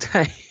beach all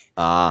day.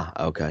 Ah,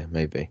 okay,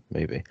 maybe.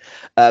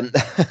 The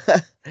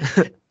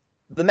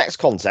next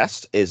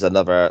contest is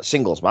another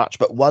singles match,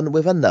 but one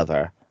with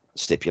another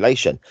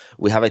stipulation.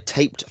 We have a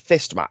taped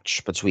fist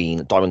match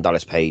between Diamond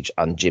Dallas Page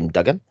and Jim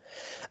Duggan.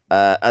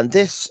 And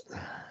this,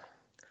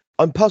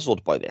 I'm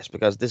puzzled by this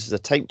because this is a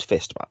taped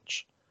fist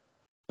match,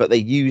 but they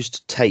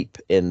used tape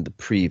in the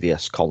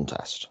previous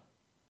contest.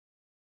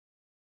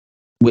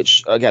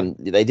 Which, again,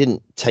 they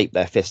didn't tape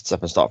their fists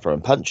up and start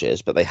throwing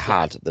punches, but they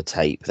had the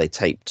tape. They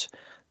taped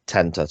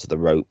Tenta to the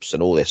ropes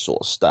and all this sort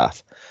of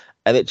stuff.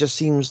 And it just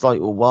seems like,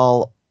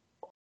 well,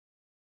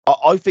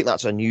 I think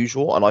that's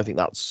unusual, and I think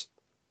that's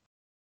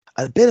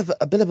a bit of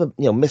a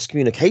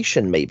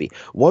miscommunication, maybe.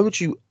 Why would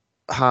you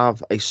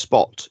have a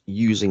spot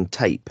using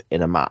tape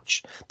in a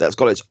match that's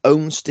got its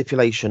own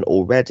stipulation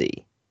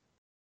already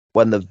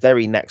when the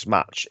very next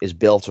match is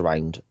built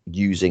around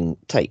using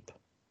tape?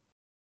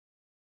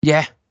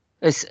 Yeah.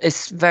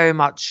 It's very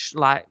much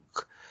like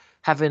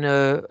having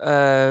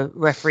a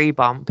referee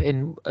bump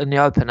in the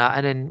opener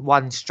and then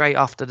one straight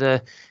after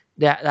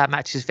that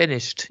match is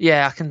finished.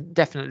 Yeah, I can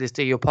definitely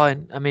see your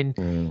point. I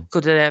mean,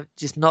 could they have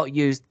just not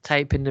used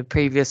tape in the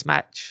previous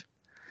match?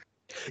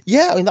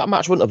 Yeah, I mean, that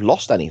match wouldn't have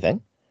lost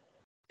anything.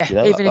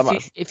 Yeah, even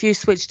if you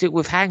switched it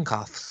with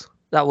handcuffs,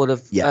 that would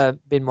have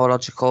been more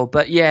logical.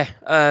 But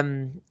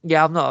I'm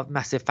not a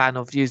massive fan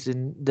of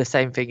using the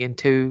same thing in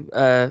two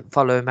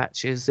following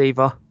matches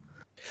either.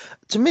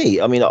 To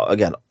me, I mean,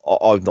 again,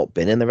 I've not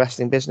been in the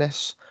wrestling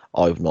business.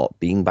 I've not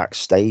been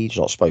backstage,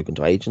 not spoken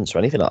to agents or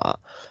anything like that.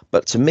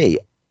 But to me,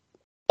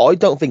 I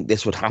don't think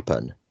this would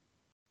happen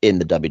in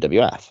the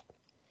WWF.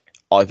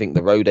 I think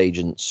the road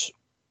agents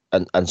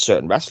and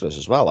certain wrestlers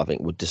as well, I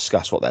think, would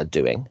discuss what they're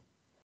doing.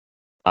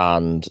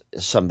 And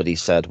somebody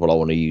said, well, I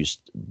want to use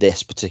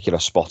this particular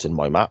spot in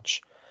my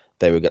match.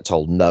 They would get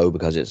told no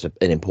because it's an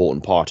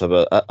important part of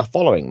a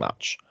following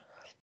match.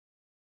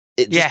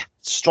 It just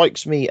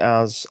strikes me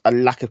as a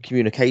lack of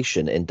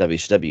communication in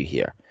WCW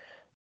here.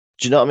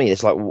 Do you know what I mean?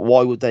 It's like,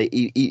 why would they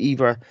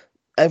either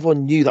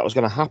everyone knew that was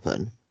going to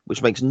happen,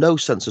 which makes no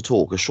sense at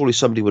all, because surely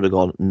somebody would have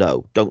gone,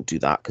 no, don't do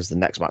that because the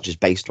next match is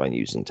based around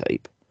using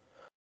tape.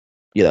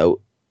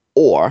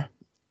 Or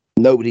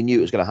nobody knew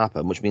it was going to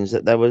happen, which means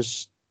that there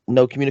was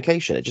no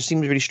communication. It just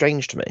seems really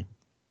strange to me.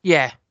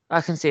 Yeah,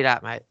 I can see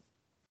that, mate.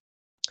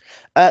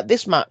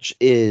 This match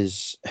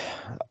is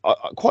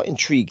quite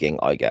intriguing,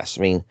 I guess.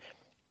 I mean,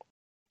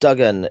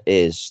 Duggan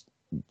does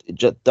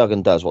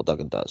what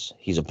Duggan does.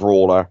 He's a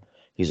brawler.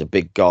 He's a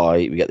big guy.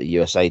 We get the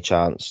USA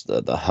chants,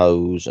 the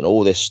hose, and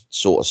all this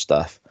sort of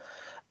stuff.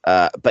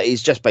 But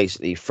he's just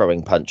basically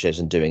throwing punches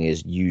and doing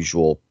his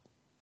usual.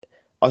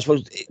 I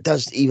suppose it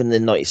does, even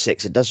in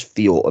 '96, it does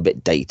feel a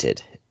bit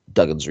dated,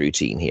 Duggan's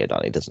routine here,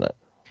 Danny, doesn't it?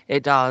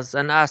 It does,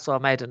 and that's what I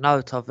made a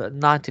note of.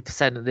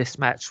 90% of this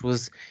match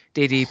was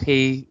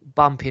DDP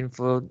bumping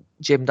for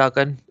Jim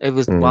Duggan. It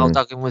was while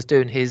Duggan was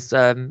doing his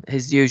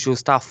usual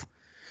stuff.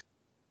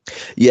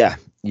 Yeah,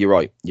 you're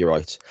right.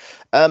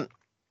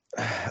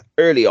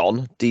 Early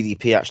on,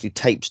 DDP actually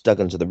tapes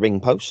Duggan to the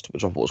ring post,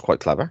 which I thought was quite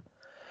clever.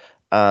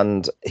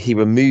 And he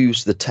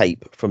removes the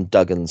tape from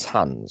Duggan's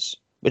hands,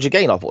 which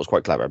again I thought was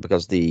quite clever,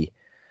 because the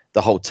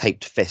whole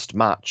taped fist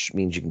match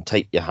means you can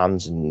tape your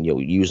hands and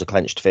you'll use a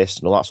clenched fist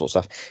and all that sort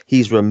of stuff.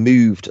 He's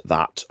removed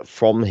that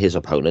from his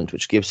opponent,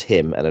 which gives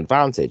him an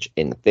advantage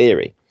in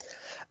theory.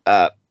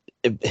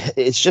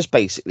 It's just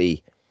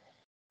basically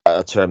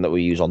a term that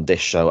we use on this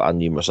show and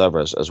numerous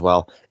others as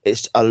well.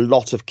 It's a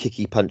lot of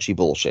kicky punchy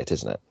bullshit,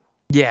 isn't it?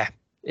 Yeah,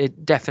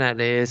 it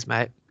definitely is,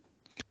 mate.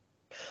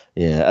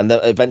 Yeah, and then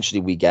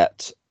eventually we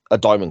get a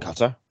diamond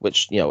cutter,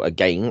 which,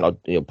 again,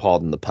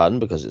 pardon the pun,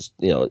 because it's,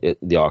 the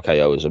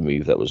RKO is a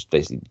move that was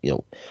basically,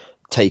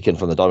 taken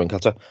from the diamond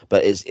cutter,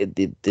 but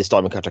this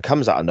diamond cutter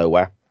comes out of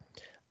nowhere,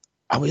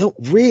 and we don't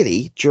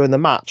really, during the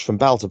match from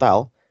bell to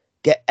bell,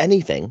 get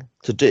anything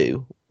to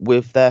do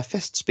with their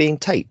fists being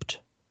taped.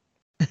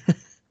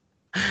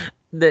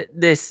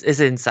 This is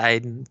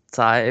insane,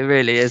 Si. It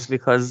really is,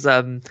 because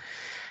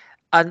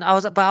and I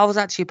was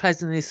actually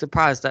pleasantly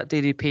surprised that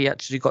DDP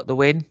actually got the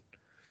win.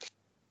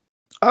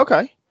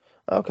 Okay,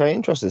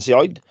 interesting. See,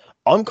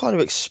 I'm kind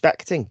of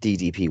expecting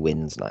DDP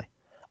wins now.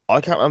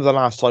 I can't remember the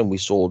last time we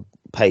saw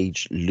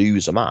Page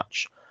lose a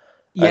match.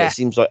 Yeah, and it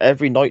seems like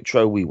every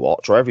Nitro we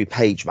watch, or every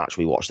Page match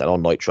we watch, then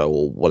on Nitro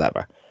or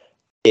whatever,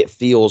 it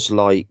feels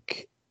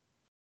like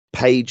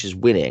Page is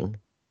winning,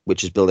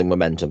 which is building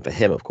momentum for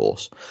him, of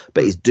course,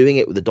 but he's doing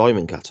it with the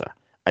diamond cutter,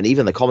 and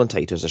even the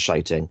commentators are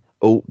shouting,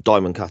 "Oh,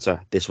 diamond cutter,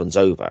 this one's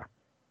over."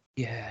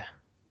 Yeah,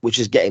 which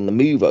is getting the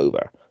move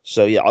over.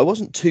 So yeah, I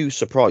wasn't too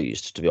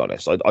surprised, to be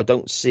honest. I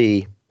don't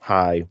see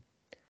how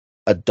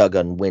a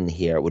Duggan win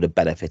here would have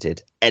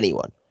benefited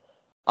anyone.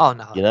 Oh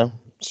no,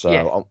 So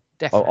yeah,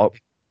 definitely.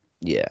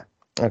 Yeah.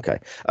 Okay.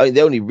 I mean,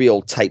 the only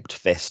real taped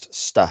fist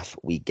stuff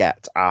we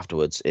get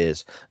afterwards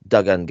is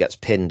Duggan gets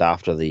pinned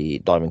after the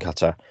diamond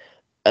cutter,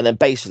 and then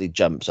basically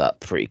jumps up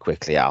pretty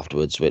quickly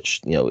afterwards,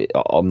 which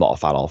I'm not a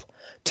fan of.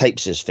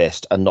 Tapes his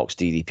fist and knocks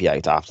DDP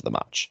out after the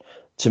match.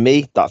 To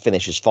me, that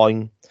finish is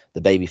fine. The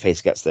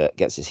babyface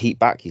gets his heat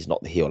back. He's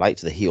knocked the heel out.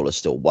 The heel has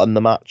still won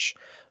the match.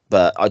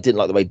 But I didn't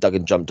like the way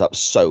Duggan jumped up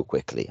so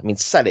quickly. I mean,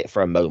 sell it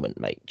for a moment,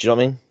 mate. Do you know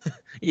what I mean?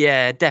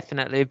 Yeah,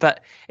 definitely.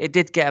 But it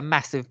did get a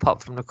massive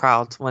pop from the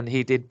crowd when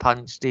he did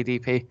punch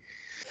DDP.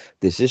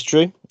 This is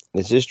true.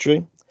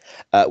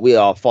 We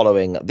are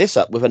following this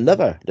up with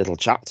another little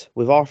chat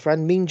with our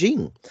friend Mean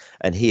Gene.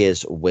 And he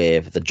is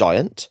with the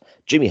Giant,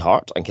 Jimmy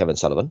Hart, and Kevin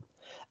Sullivan.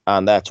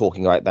 And they're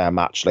talking about their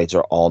match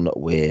later on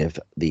with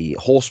the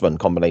Horseman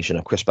combination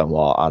of Chris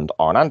Benoit and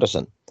Arn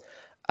Anderson.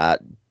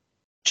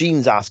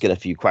 Gene's asking a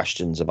few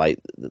questions about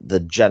the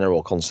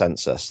general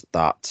consensus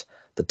that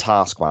the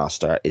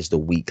Taskmaster is the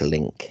weak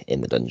link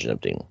in the Dungeon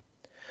of Doom.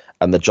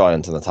 And the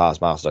Giant and the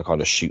Taskmaster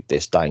kind of shoot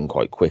this down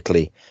quite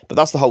quickly. But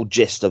that's the whole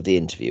gist of the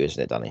interview,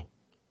 isn't it, Danny?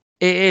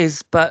 It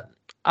is, but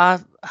I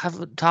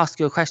have to ask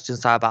you a question,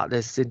 Si, about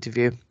this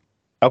interview.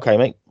 Okay,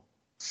 mate.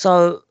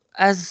 So,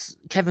 as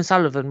Kevin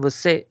Sullivan was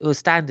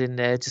standing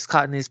there just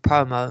cutting his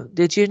promo,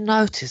 did you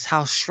notice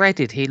how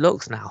shredded he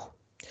looks now?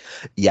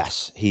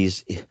 Yes,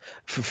 he's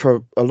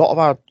for a lot of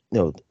our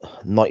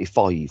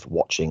 95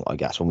 watching, I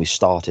guess, when we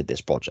started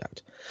this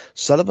project,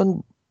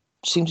 Sullivan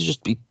seemed to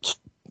just be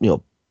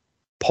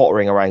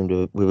pottering around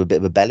with a bit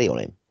of a belly on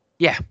him.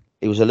 Yeah,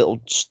 he was a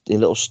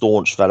little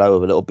staunch fellow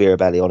with a little beer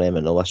belly on him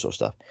and all that sort of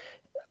stuff.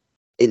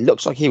 It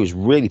looks like he was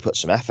really put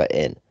some effort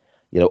in,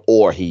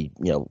 or he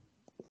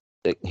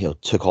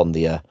took on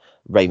the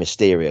Rey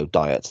Mysterio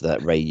diet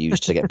that Rey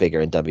used to get bigger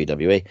in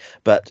WWE.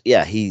 But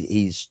yeah,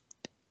 he's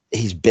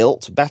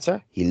built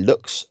better. He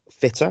looks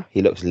fitter.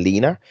 He looks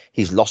leaner.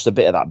 He's lost a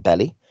bit of that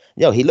belly.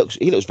 He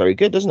looks very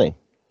good, doesn't he?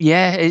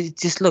 Yeah, it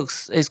just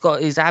looks. He's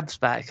got his abs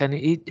back, and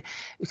he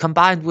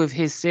combined with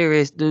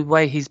the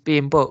way he's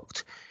being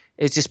booked,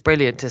 it's just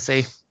brilliant to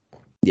see.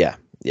 Yeah,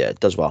 it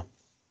does well.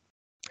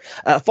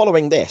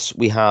 Following this,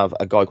 we have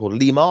a guy called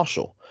Lee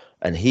Marshall,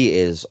 and he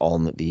is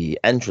on the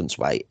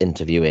entranceway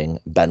interviewing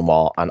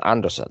Benoit and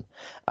Anderson,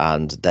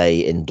 and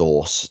they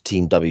endorse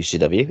Team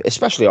WCW,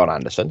 especially on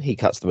Anderson. He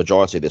cuts the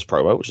majority of this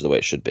promo, which is the way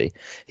it should be.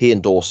 He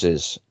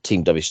endorses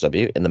Team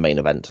WCW in the main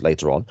event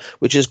later on,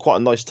 which is quite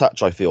a nice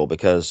touch, I feel,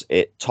 because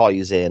it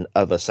ties in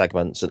other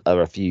segments and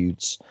other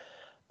feuds,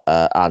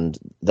 and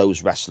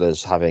those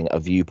wrestlers having a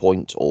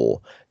viewpoint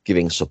or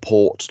giving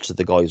support to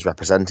the guys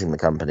representing the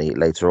company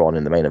later on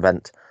in the main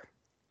event.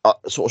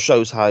 sort of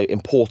shows how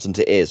important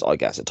it is, I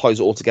guess. It ties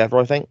it all together,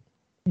 I think.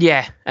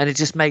 Yeah, and it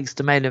just makes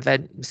the main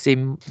event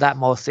seem that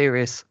more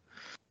serious.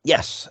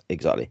 Yes,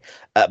 exactly.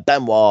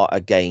 Benoit,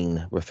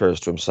 again, refers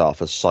to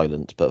himself as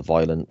silent but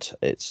violent.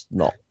 It's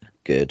not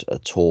good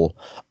at all.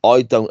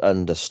 I don't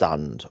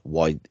understand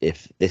why,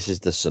 if this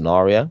is the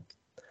scenario,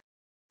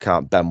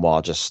 can't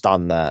Benoit just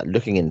stand there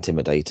looking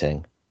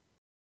intimidating,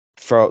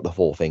 throw out the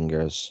four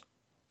fingers,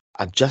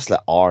 and just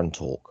let Arn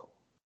talk?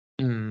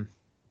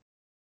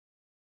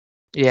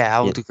 Yeah,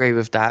 I would agree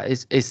with that.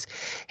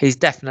 He's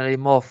definitely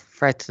more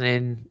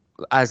threatening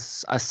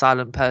as a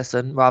silent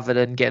person rather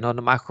than getting on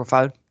the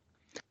microphone.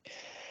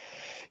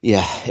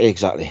 Yeah,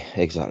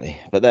 exactly.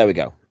 But there we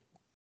go.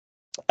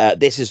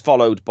 This is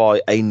followed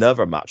by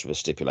another match with a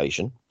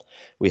stipulation.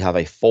 We have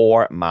a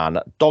 4-man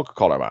dog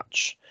collar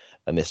match,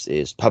 and this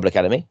is Public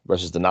Enemy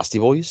versus the Nasty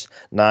Boys.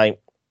 Now,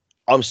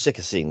 I'm sick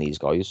of seeing these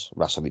guys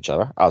wrestle each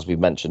other, as we've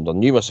mentioned on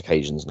numerous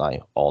occasions now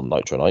on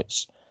Nitro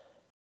Nights.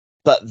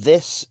 But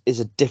this is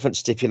a different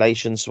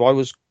stipulation, so I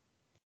was,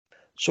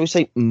 shall we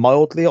say,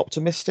 mildly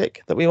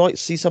optimistic that we might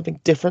see something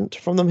different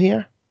from them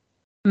here.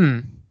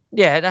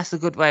 Yeah, that's a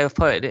good way of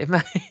putting it.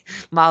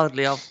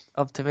 Mildly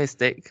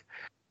optimistic.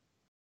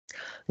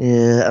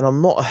 Yeah, and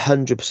I'm not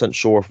 100%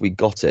 sure if we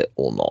got it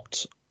or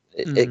not.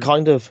 It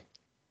kind of...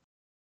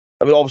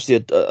 I mean, obviously,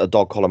 a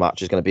dog collar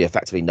match is going to be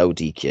effectively no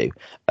DQ,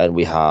 and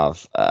we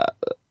have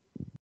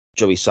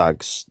Joey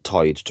Sags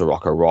tied to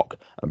Rocco Rock,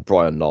 and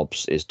Brian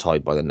Knobbs is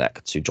tied by the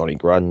neck to Johnny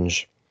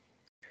Grunge.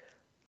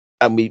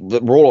 And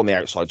we're all on the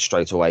outside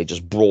straight away,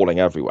 just brawling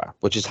everywhere,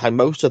 which is how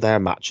most of their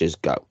matches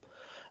go.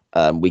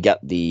 We get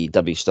the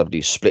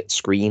WCW split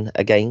screen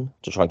again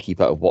to try and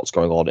keep out of what's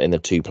going on in the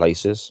two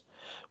places,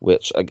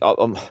 which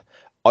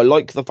I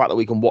like the fact that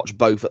we can watch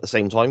both at the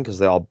same time because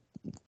they are,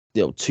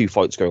 two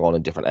fights going on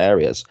in different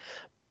areas.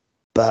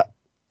 But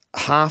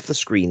half the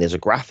screen is a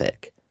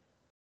graphic.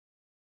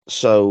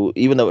 So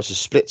even though it's a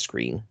split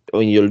screen, I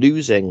mean, you're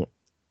losing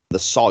the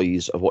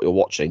size of what you're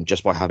watching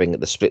just by having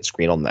the split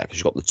screen on there because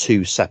you've got the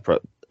two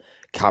separate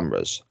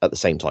cameras at the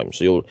same time.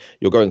 So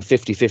you're going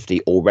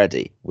 50-50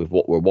 already with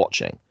what we're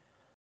watching.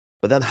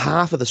 But then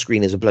half of the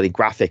screen is a bloody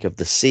graphic of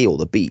the sea or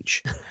the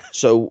beach.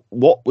 So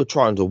what we're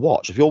trying to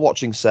watch, if you're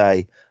watching,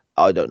 say,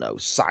 I don't know,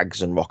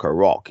 Sags and Rocco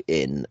Rock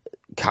in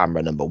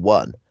camera number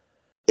 1,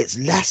 it's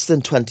less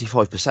than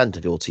 25%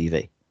 of your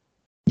TV.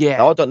 Yeah.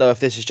 Now, I don't know if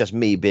this is just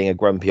me being a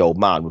grumpy old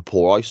man with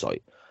poor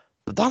eyesight,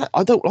 but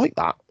I don't like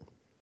that.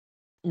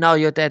 No,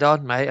 you're dead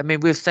on, mate. I mean,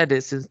 we've said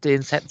it since the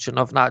inception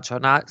of Nitro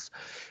Nights.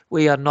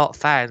 We are not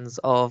fans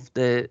of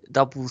the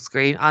double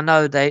screen. I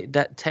know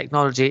that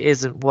technology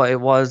isn't what it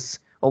was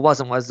or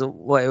wasn't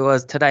what it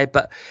was today,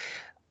 but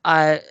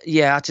I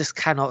just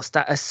cannot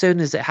stand. As soon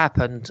as it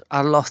happened,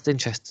 I lost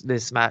interest in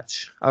this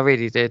match. I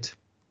really did.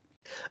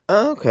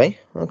 Okay,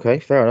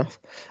 fair enough.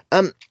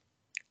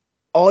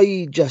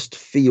 I just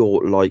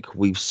feel like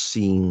we've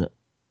seen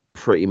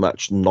pretty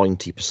much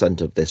 90%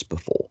 of this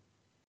before.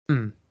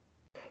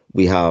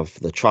 We have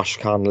the trash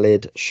can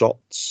lid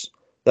shots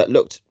that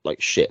looked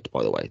like shit,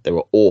 by the way. They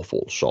were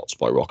awful shots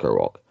by Rocco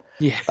Rock.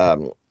 Yeah.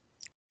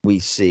 We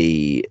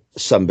see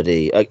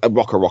somebody,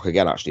 Rocco Rock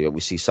again, actually, but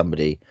we see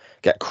somebody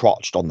get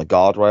crotched on the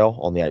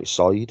guardrail on the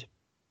outside.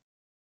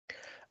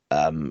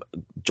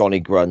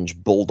 Johnny Grunge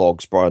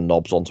bulldogs Brian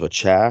Knobbs onto a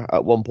chair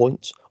at one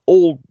point.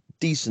 All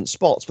decent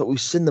spots, but we've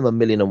seen them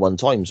 1,000,001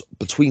 times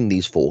between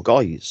these four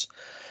guys.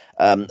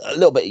 A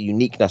little bit of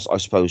uniqueness, I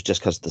suppose, just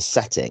because of the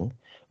setting.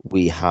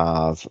 We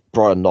have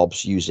Brian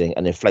Knobbs using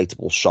an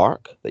inflatable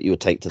shark that you would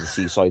take to the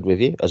seaside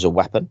with you as a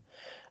weapon,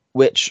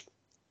 which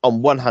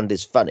on one hand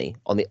is funny.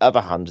 On the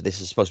other hand,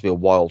 this is supposed to be a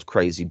wild,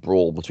 crazy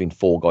brawl between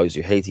four guys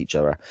who hate each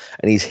other,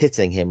 and he's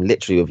hitting him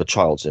literally with a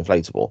child's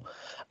inflatable.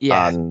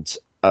 Yeah. And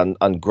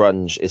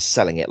Grunge is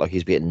selling it like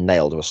he's being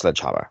nailed with a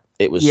sledgehammer.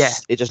 It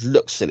just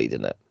looked silly,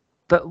 didn't it?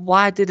 But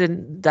why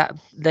didn't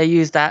they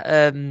use that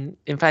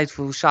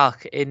inflatable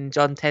shark in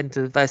John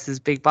Tenta versus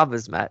Big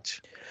Brothers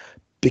match?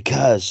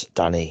 Because,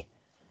 Danny,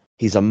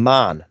 he's a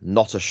man,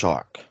 not a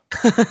shark.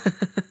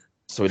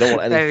 So we don't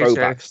want any Very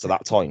throwbacks to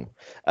that time.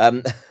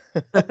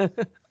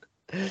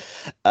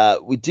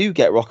 We do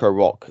get Rocco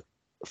Rock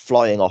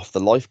flying off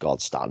the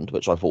lifeguard stand,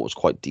 which I thought was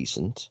quite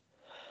decent.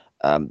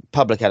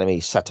 Public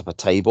Enemy set up a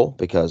table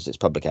because it's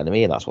Public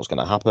Enemy and that's what's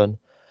going to happen.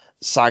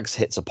 Sags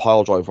hits a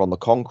pile driver on the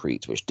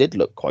concrete, which did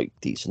look quite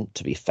decent,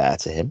 to be fair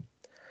to him.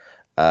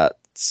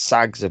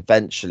 Sags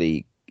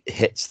eventually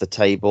hits the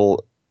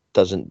table,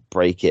 doesn't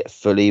break it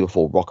fully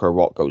before Rocco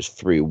Rock goes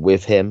through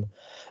with him.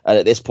 And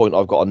at this point,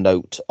 I've got a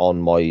note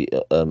on my,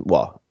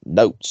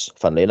 notes,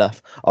 funnily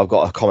enough. I've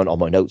got a comment on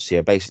my notes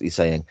here basically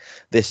saying,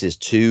 this is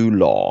too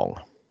long.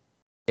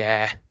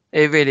 Yeah,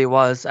 it really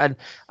was. And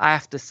I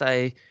have to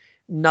say,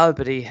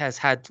 nobody has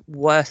had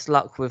worse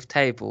luck with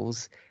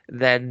tables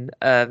than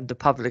the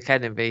Public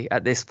Enemy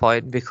at this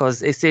point,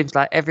 because it seems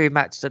like every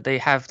match that they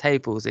have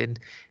tables in,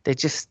 they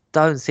just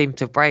don't seem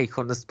to break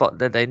on the spot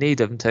that they need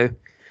them to.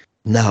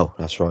 No,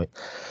 that's right.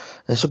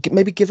 So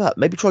maybe give up.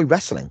 Maybe try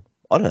wrestling.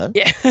 I don't know.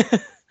 Yeah.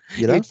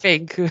 You know, You'd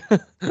think.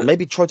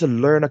 maybe try to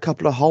learn a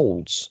couple of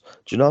holds.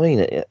 Do you know what I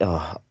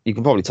mean? You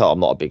can probably tell I'm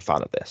not a big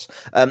fan of this.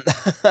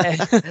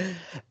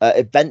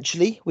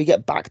 Eventually, we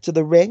get back to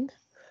the ring.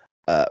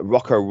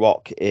 Rocco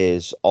Rock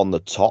is on the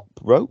top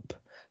rope.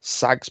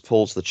 Sags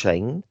pulls the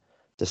chain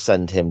to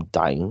send him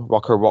down.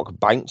 Rocco Rock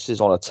bounces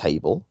on a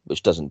table,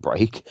 which doesn't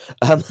break.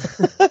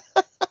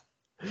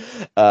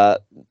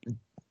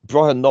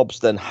 Brian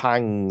Knobbs then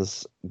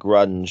hangs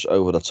Grunge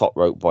over the top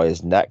rope by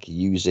his neck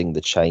using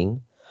the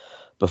chain,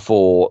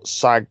 before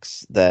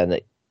Sags then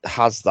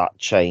has that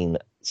chain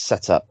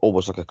set up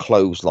almost like a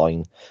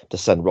clothesline to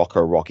send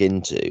Rocco Rock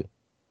into.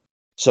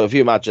 So if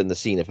you imagine the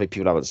scene, if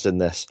people haven't seen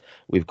this,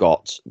 we've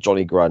got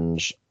Johnny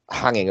Grunge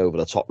hanging over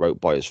the top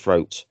rope by his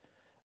throat,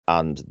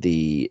 and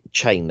the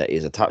chain that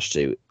is attached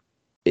to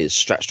is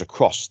stretched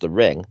across the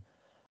ring,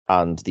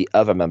 and the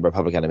other member of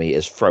Public Enemy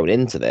is thrown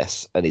into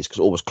this, and he's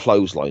almost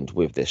clotheslined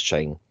with this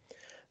chain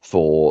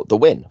for the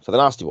win for the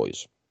Nasty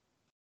Boys.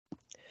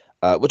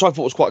 Which I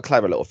thought was quite a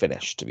clever little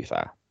finish, to be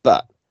fair.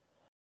 But,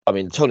 I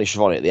mean, Tony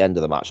Schiavone at the end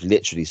of the match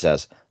literally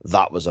says,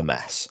 that was a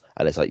mess.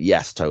 And it's like,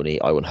 yes,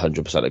 Tony, I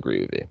 100%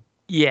 agree with you.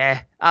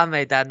 Yeah, I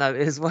made that note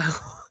as well.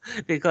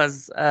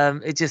 Because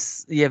it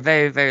just,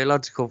 very, very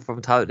logical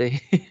from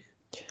Tony.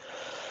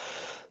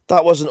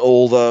 That wasn't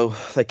all, though.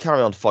 They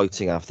carry on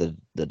fighting after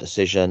the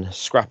decision,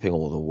 scrapping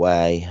all the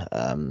way,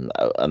 and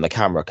the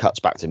camera cuts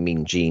back to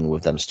Mean Gene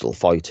with them still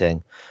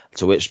fighting.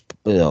 To which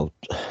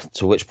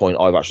point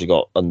I've actually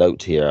got a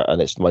note here,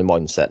 and it's my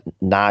mindset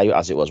now,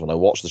 as it was when I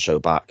watched the show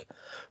back.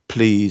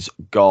 Please,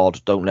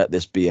 God, don't let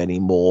this be any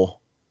more.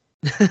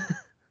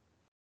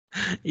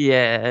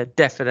 Yeah,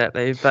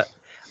 definitely. But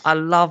I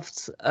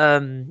loved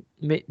from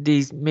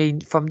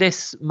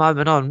this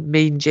moment on.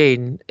 Mean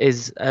Gene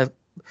is a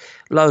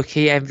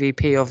low-key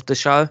MVP of the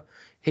show.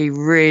 He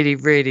really,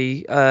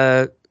 really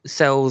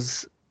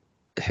sells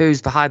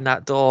who's behind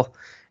that door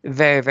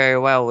very, very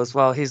well as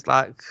well. He's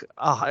like,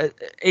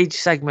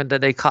 each segment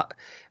that they cut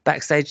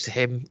backstage to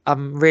him,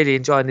 I'm really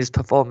enjoying his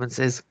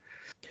performances.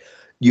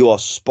 You are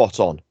spot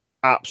on.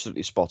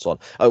 Absolutely spot on.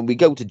 And we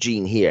go to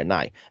Gene here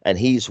now, and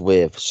he's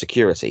with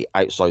security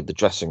outside the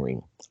dressing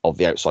room of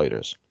the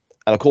Outsiders.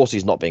 And of course,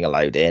 he's not being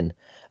allowed in.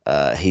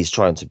 He's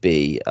trying to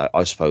be,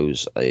 I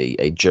suppose,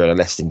 a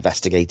journalist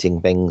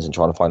investigating things and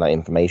trying to find out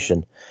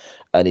information.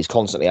 And he's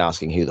constantly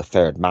asking who the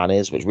third man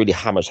is, which really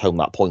hammers home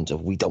that point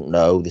of we don't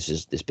know. This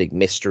is this big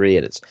mystery.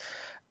 And it's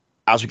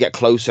as we get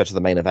closer to the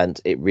main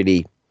event, it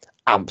really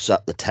amps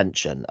up the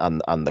tension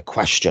and the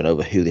question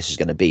over who this is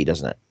going to be,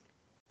 doesn't it?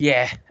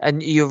 Yeah,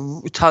 and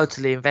you're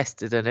totally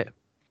invested in it.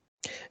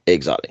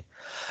 Exactly.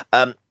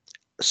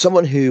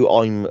 Someone who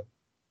I'm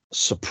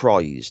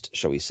surprised,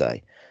 shall we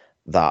say,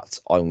 that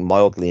I'm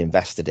mildly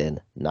invested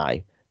in now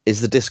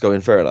is the Disco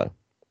Inferno.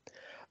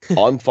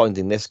 I'm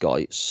finding this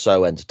guy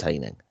so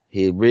entertaining.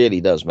 He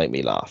really does make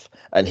me laugh.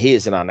 And he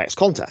is in our next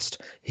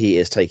contest. He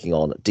is taking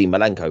on Dean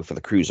Malenko for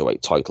the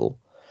Cruiserweight title.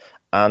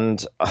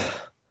 And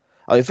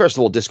I mean, first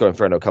of all, Disco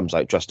Inferno comes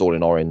out dressed all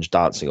in orange,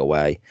 dancing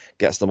away,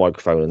 gets the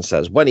microphone and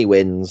says, when he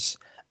wins,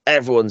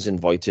 everyone's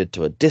invited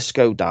to a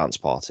disco dance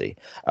party.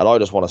 And I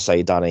just want to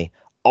say, Danny,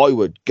 I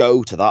would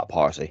go to that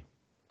party.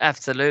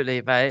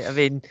 Absolutely, mate. I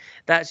mean,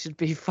 that should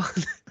be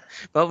fun.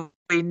 But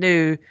we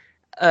knew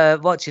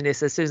watching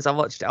this, as soon as I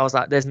watched it, I was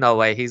like, there's no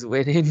way he's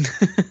winning.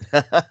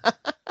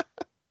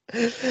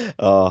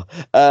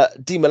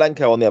 Dean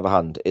Malenko, on the other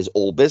hand, is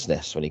all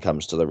business when he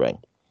comes to the ring.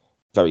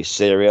 Very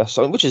serious,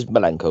 which is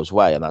Malenko's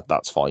way, and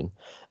that's fine.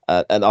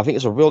 And I think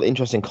it's a real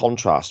interesting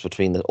contrast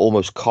between the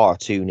almost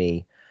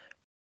cartoony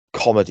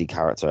comedy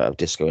character of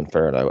Disco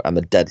Inferno and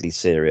the deadly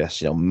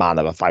serious, man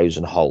of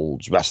 1,000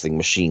 holds wrestling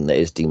machine that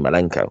is Dean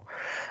Malenko.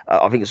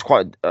 I think it's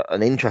quite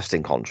an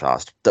interesting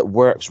contrast that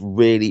works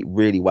really,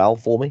 really well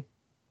for me.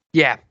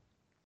 Yeah.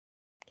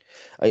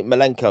 I mean,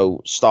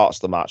 Malenko starts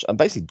the match and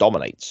basically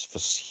dominates for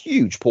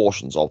huge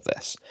portions of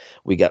this.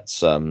 We get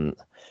some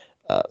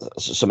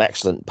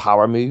excellent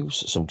power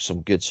moves,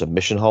 some good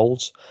submission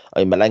holds.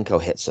 I mean, Malenko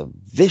hits a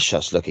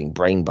vicious-looking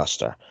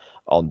brainbuster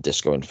on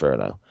Disco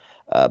Inferno.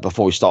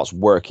 Before he starts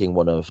working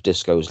one of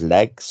Disco's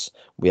legs,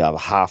 we have a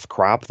half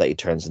crab that he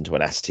turns into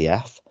an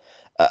STF.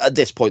 At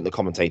this point, the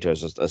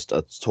commentators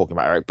are talking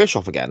about Eric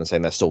Bischoff again and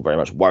saying they're still very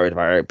much worried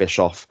about Eric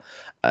Bischoff.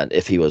 And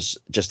if he was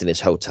just in his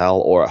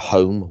hotel or at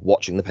home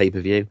watching the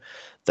pay-per-view,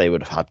 they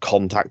would have had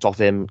contact of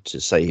him to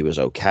say he was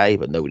okay,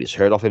 but nobody's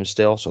heard of him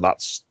still. So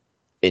that's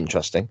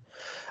interesting.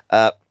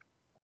 The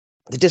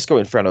Disco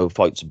Inferno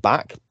fights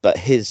back, but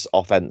his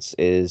offense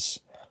is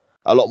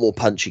a lot more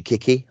punchy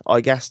kicky,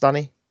 I guess,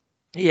 Danny.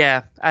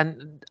 Yeah,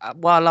 and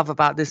what I love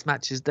about this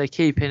match is they're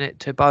keeping it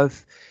to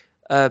both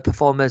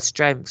performers'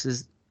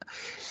 strengths.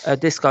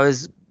 Disco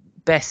is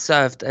best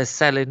served as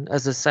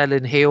a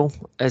selling heel,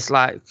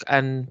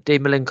 and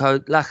Dean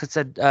Malenko, like I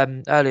said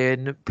earlier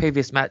in the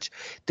previous match,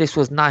 this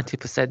was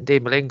 90%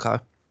 Dean Malenko.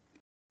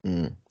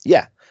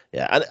 Yeah,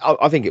 and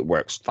I think it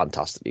works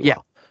fantastically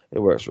well. It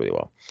works really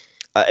well.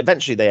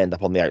 Eventually, they end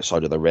up on the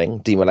outside of the ring.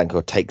 Dean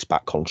Malenko takes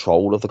back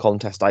control of the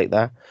contest out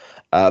there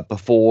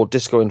before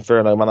Disco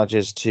Inferno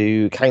manages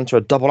to counter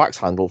a double axe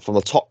handle from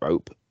the top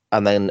rope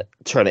and then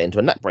turn it into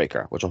a neck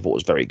breaker, which I thought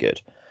was very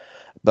good.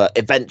 But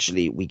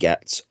eventually, we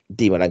get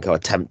Dean Malenko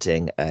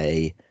attempting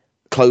a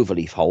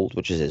cloverleaf hold,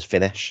 which is his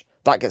finish.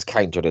 That gets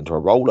countered into a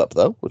roll-up,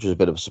 though, which was a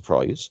bit of a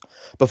surprise,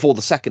 before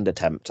the second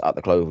attempt at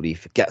the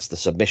cloverleaf gets the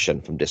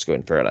submission from Disco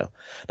Inferno.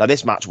 Now,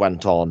 this match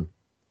went on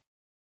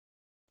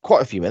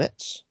quite a few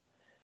minutes.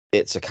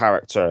 It's a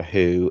character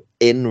who,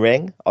 in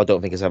ring, I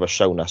don't think has ever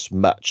shown us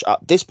much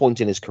at this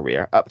point in his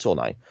career, up till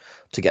now,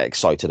 to get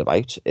excited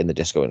about in the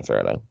Disco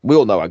Inferno. We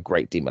all know how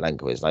great Dean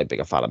Malenko is, and how big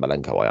a fan of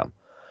Malenko I am.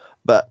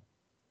 But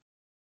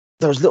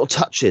there was little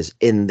touches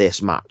in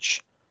this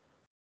match.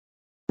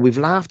 We've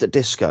laughed at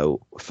Disco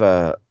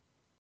for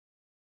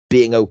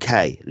being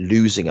okay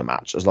losing a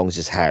match as long as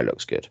his hair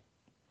looks good.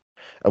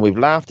 And we've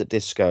laughed at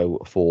Disco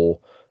for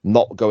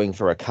not going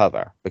for a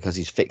cover because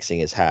he's fixing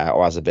his hair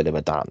or has a bit of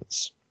a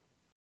dance.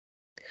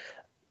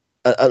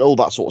 And all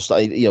that sort of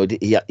stuff. You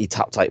know, he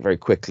tapped out very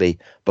quickly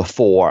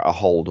before a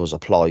hold was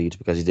applied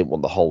because he didn't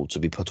want the hold to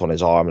be put on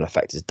his arm and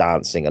affect his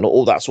dancing and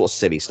all that sort of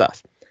silly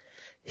stuff.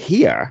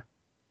 Here,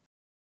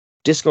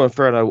 Disco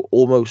Inferno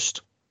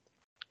almost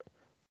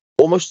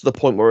to the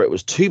point where it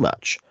was too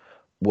much,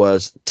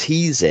 was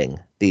teasing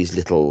these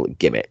little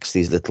gimmicks,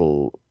 these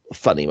little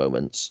funny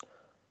moments,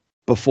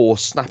 before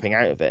snapping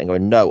out of it and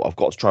going, no, I've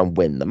got to try and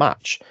win the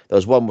match. There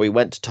was one where he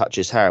went to touch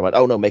his hair and went,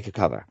 oh no, make a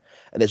cover.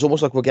 And it's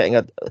almost like we're getting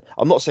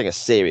I'm not saying a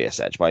serious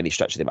edge by any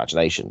stretch of the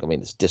imagination. I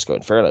mean, it's Disco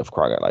Inferno, for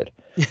crying out loud.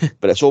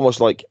 But it's almost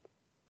like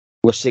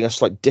we're seeing a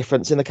slight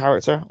difference in the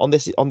character on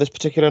this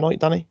particular night,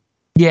 Danny.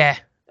 Yeah,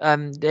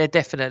 they're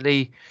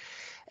definitely.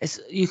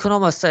 You can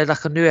almost say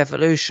like a new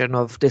evolution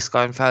of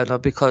Disco Inferno,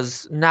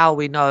 because now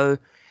we know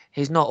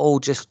he's not all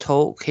just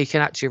talk. He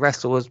can actually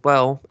wrestle as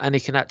well, and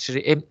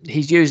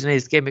he's using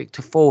his gimmick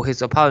to fool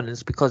his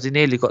opponents, because he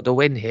nearly got the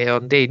win here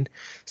on Dean.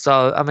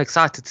 So I'm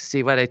excited to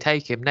see where they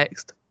take him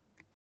next.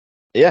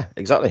 Yeah,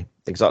 exactly.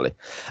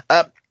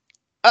 Up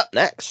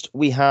next,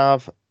 we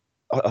have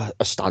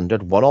a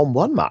standard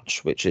one-on-one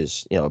match, which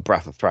is, a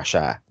breath of fresh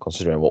air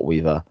considering what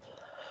we've had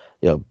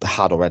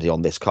already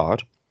on this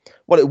card.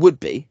 Well, it would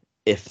be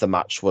if the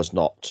match was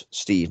not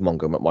Steve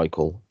Mongo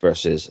McMichael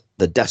versus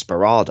the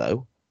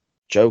Desperado,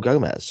 Joe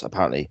Gomez.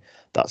 Apparently,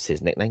 that's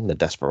his nickname, the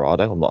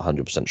Desperado. I'm not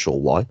 100% sure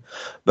why.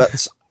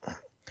 But,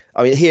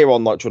 I mean, here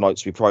on Nitro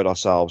Nights, we pride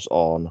ourselves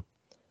on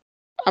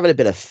having a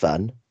bit of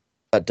fun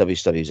at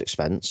WCW's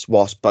expense,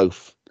 whilst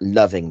both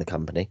loving the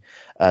company.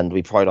 And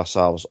we pride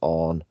ourselves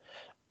on,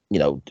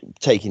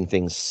 taking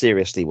things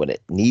seriously when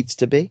it needs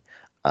to be,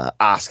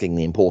 asking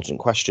the important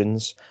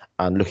questions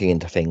and looking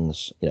into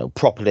things,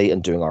 properly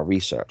and doing our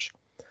research.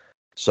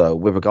 So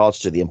with regards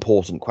to the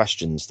important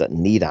questions that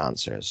need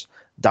answers,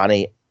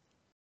 Danny,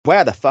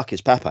 where the fuck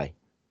is Pepe?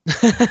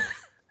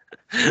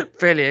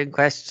 Brilliant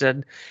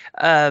question.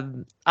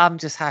 I'm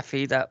just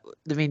happy that,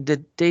 the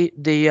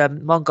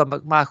Mongo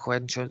McMichael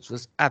entrance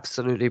was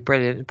absolutely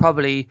brilliant.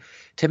 Probably,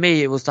 to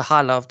me, it was the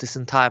highlight of this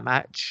entire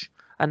match.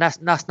 And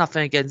that's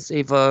nothing against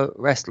either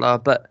wrestler,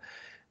 but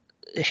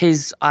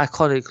his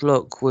iconic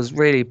look was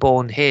really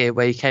born here,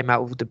 where he came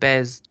out with the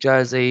Bears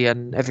jersey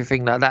and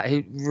everything like that.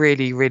 He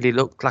really, really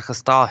looked like a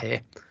star here.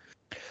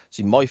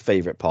 See, my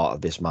favourite part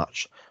of this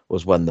match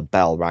was when the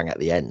bell rang at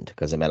the end,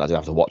 because it meant I didn't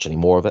have to watch any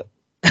more of it.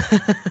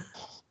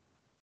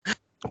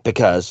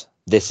 Because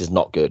this is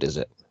not good, is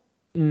it?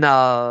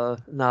 No.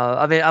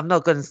 I mean, I'm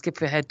not going to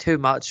skip ahead too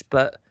much,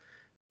 but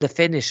the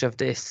finish of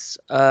this,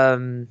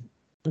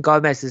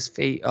 Gomez's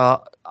feet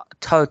are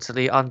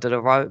totally under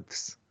the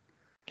ropes.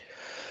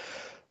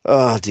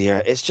 Oh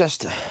dear, it's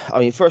just,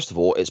 first of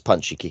all, it's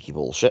punchy kicky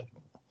bullshit,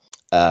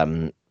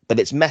 but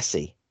it's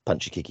messy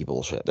punchy kicky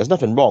bullshit. There's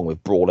nothing wrong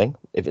with brawling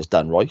if it's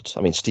done right.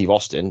 I mean, Steve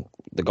Austin,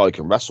 the guy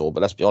can wrestle,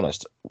 but let's be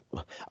honest,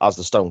 as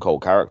the Stone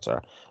Cold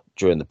character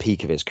during the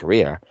peak of his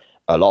career,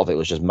 a lot of it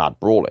was just mad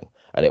brawling,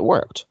 and it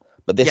worked.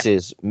 But this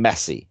is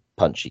messy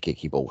punchy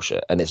kicky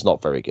bullshit, and it's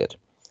not very good.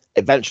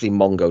 Eventually,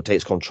 Mongo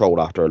takes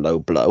control after a low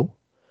blow.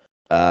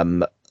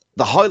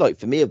 The highlight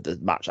for me of the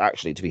match,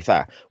 actually, to be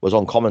fair, was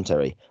on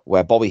commentary,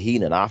 where Bobby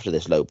Heenan, after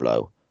this low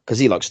blow, because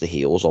he likes the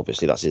heels,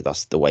 obviously,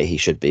 that's the way he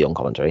should be on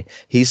commentary,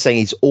 he's saying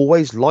he's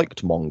always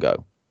liked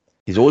Mongo.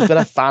 He's always been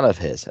a fan of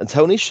his. And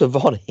Tony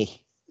Schiavone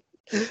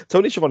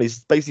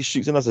basically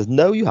shoots in and says,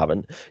 no, you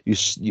haven't.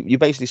 You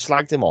basically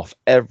slagged him off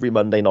every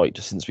Monday night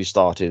since we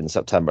started in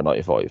September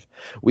 95.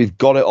 We've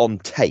got it on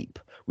tape.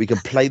 We can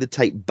play the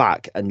tape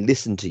back and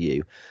listen to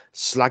you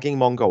slagging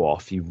Mongo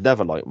off. You've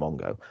never liked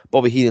Mongo.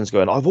 Bobby Heenan's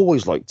going, I've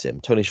always liked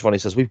him. Tony Schiavone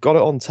says, we've got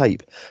it on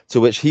tape.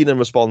 To which Heenan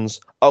responds,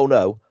 oh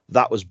no,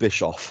 that was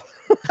Bischoff.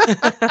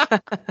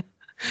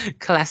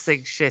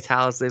 Classic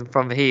shithousing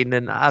from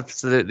Heenan.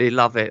 Absolutely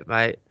love it,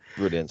 mate.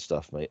 Brilliant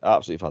stuff, mate.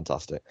 Absolutely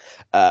fantastic.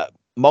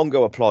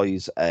 Mongo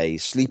applies a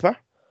sleeper,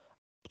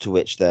 to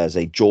which there's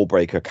a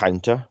jawbreaker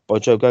counter by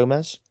Joe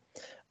Gomez.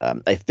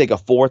 A figure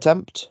four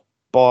attempt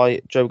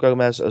by Joe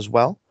Gomez as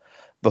well,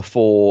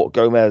 before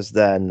Gomez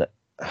then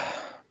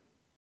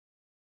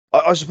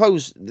I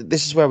suppose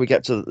this is where we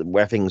get to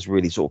where things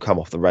really sort of come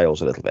off the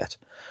rails a little bit.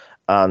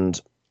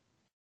 And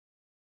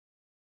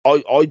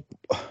I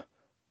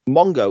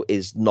Mongo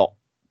is not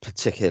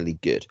particularly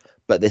good,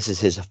 but this is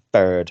his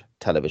third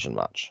television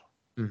match.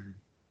 Mm-hmm.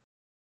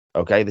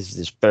 Okay, this is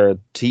his third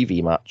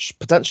TV match,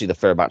 potentially the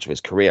third match of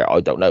his career. I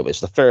don't know.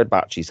 It's the third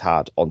match he's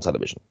had on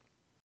television.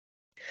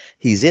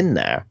 He's in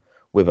there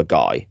with a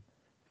guy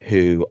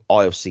who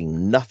I have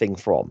seen nothing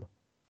from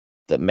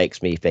that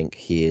makes me think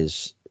he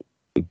is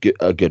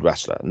a good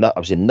wrestler. No,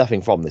 I've seen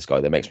nothing from this guy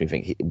that makes me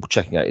think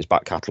checking out his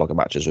back catalogue of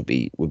matches would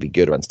be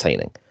good or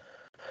entertaining.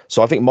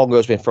 So I think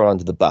Mongo's been thrown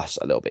under the bus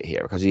a little bit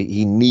here because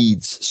he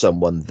needs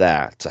someone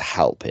there to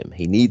help him.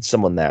 He needs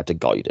someone there to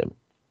guide him.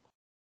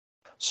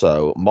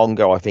 So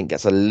Mongo, I think,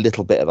 gets a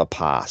little bit of a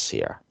pass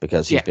here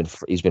because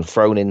he's been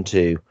thrown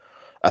into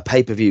a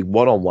pay-per-view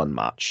one-on-one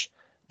match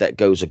that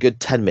goes a good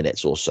 10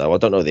 minutes or so. I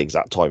don't know the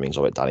exact timings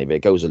of it, Danny, but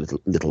it goes a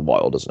little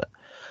while, doesn't it?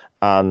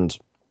 And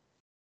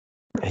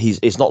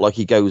it's not like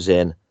he goes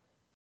in,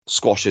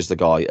 squashes the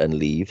guy and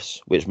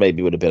leaves, which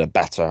maybe would have been a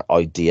better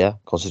idea,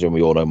 considering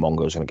we all know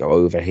Mongo's going to go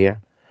over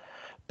here.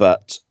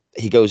 But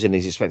he goes in,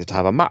 he's expected to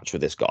have a match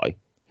with this guy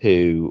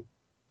who,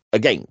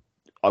 again,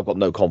 I've got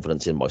no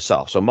confidence in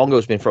myself. So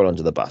Mongo's been thrown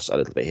under the bus a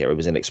little bit here. He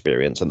was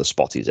inexperienced and the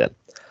spot he's in.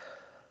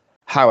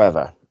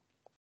 However,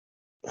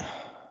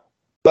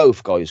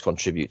 both guys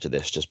contribute to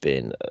this just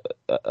being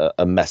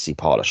a messy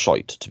pile of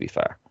shite, to be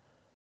fair.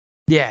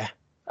 Yeah.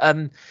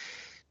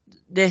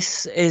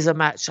 This is a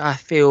match I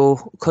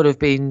feel could have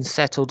been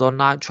settled on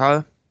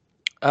Nitro.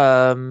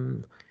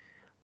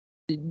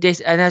 This,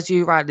 and as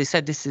you rightly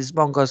said, this is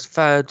Mongo's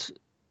third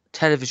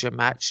television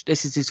match.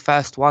 This is his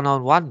first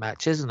one-on-one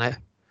match, isn't it?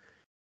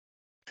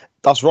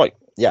 That's right.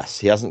 Yes,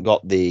 he hasn't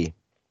got the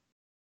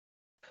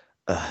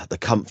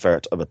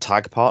comfort of a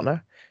tag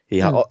partner. He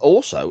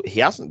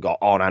hasn't got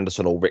Arn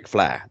Anderson or Ric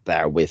Flair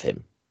there with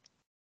him.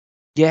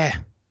 Yeah,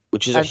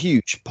 which is a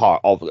huge part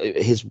of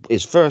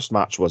his first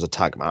match was a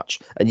tag match,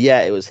 and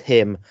it was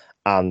him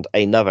and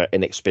another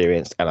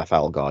inexperienced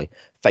NFL guy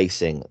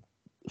facing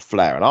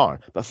Flair and Arn.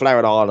 But Flair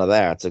and Arn are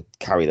there to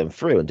carry them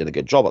through and did a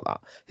good job at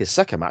that. His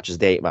second match is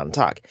the 8-man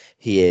tag.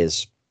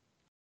 He's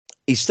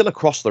still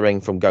across the ring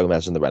from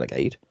Gomez and the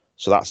Renegade.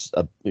 So that's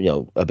a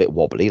bit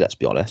wobbly, let's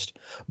be honest.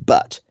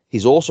 But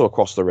he's also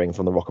across the ring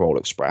from the Rock and Roll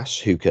Express,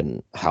 who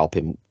can help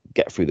him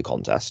get through the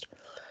contest.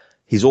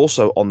 He's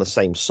also on the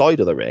same side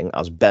of the ring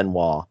as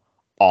Benoit,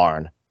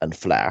 Arn, and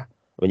Flair.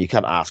 I mean, you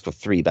can't ask for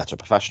three better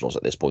professionals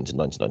at this point in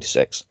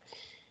 1996.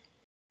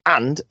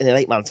 And in an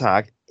 8-man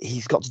tag,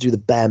 he's got to do the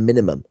bare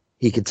minimum.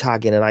 He can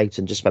tag in and out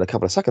and just spend a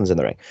couple of seconds in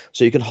the ring,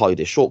 so you can hide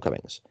his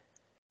shortcomings.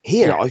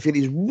 Here, I feel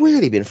he's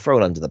really been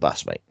thrown under the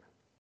bus, mate.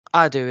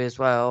 I do as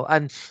well.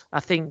 And I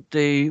think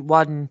the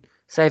one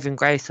saving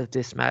grace of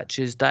this match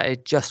is that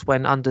it just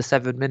went under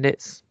 7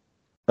 minutes.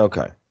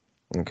 Okay.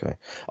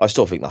 I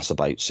still think that's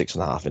about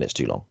 6.5 minutes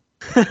too long.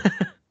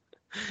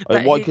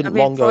 Why couldn't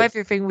Mongo... For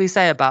everything we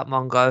say about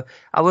Mongo,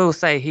 I will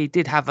say he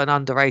did have an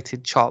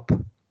underrated chop.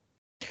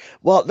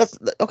 Well, that's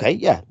okay.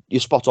 Yeah, you're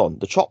spot on.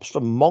 The chops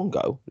from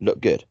Mongo look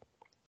good.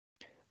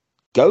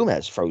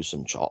 Gomez throws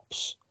some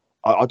chops.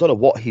 I don't know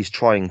what he's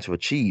trying to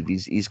achieve.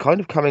 He's kind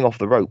of coming off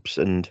the ropes,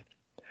 and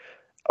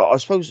I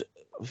suppose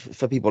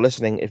for people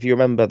listening, if you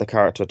remember the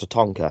character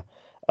Tatanka,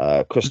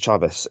 Chris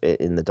Chavis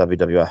in the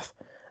WWF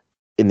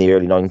in the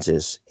early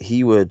 90s,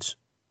 he would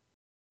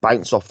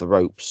bounce off the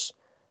ropes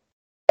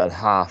and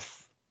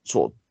half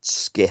sort of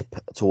skip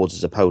towards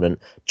his opponent,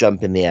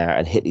 jump in the air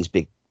and hit these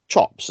big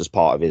chops as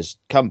part of his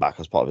comeback,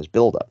 as part of his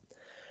build-up.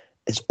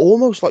 It's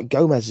almost like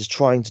Gomez is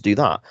trying to do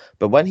that,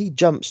 but when he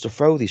jumps to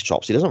throw these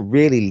chops, he doesn't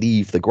really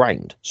leave the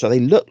ground, so they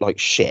look like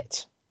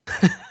shit.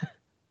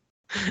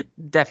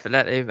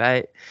 Definitely,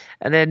 mate.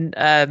 And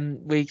then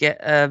we get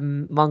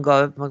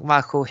Mongo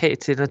McMichael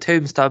hit in a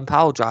tombstone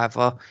pile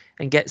driver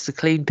and gets a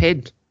clean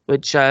pin.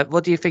 Which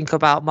what do you think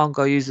about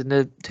Mongo using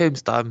the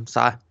tombstone,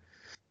 Si?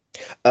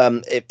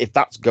 If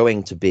that's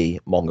going to be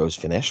Mongo's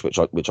finish, which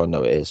I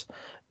know it is,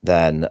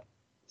 then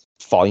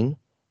fine.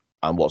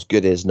 And what's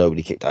good is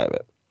nobody kicked out of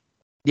it.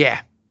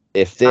 Yeah.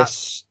 If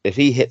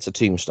he hits a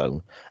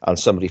tombstone and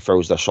somebody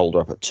throws their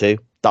shoulder up at 2,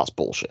 that's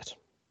bullshit.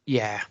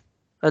 Yeah.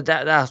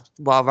 That's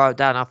what I wrote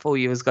down. I thought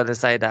you was going to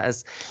say that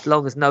as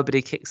long as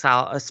nobody kicks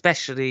out,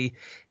 especially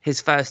his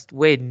first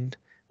win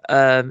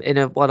in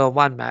a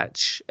one-on-one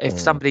match. If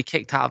somebody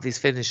kicked out of his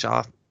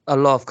finisher, a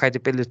lot of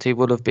credibility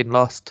would have been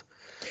lost.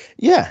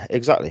 Yeah,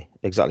 exactly.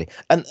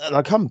 And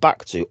I come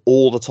back to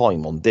all the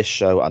time on this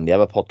show and the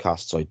other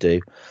podcasts I do,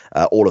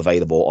 all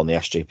available on the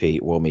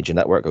SJP World Media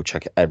Network. Go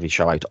check every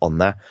show out on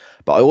there.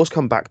 But I always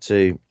come back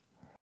to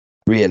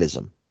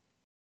realism.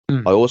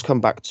 I always come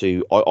back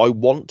to I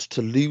want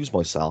to lose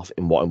myself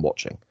in what I'm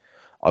watching.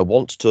 I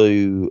want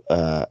to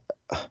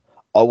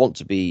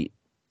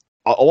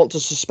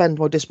suspend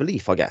my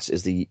disbelief, I guess,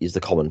 is the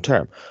common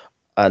term.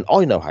 And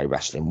I know how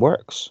wrestling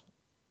works.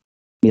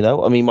 You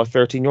know, I mean, my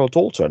 13-year-old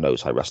daughter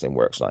knows how wrestling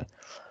works now.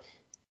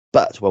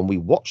 But when we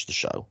watch the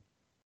show,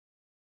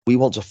 we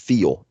want to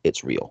feel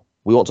it's real.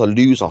 We want to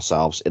lose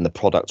ourselves in the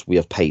product we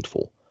have paid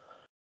for.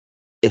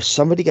 if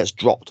somebody gets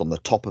dropped on the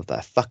top of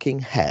their fucking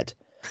head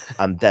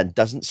and then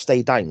doesn't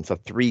stay down for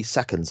 3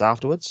 seconds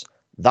afterwards,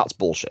 that's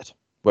bullshit.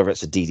 Whether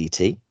it's a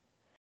DDT,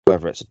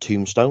 whether it's a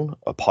tombstone,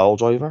 a pile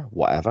driver,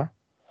 whatever.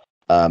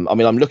 I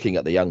mean, I'm looking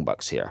at the Young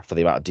Bucks here for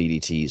the amount of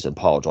DDTs and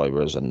pile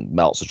drivers and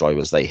Meltzer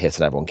drivers they hit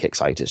and everyone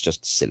kicks out. It's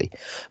just silly.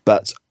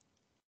 But,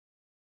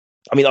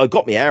 I mean, I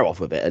got my air off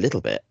with it a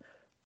little bit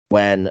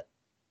when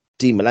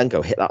Dean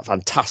Malenko hit that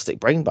fantastic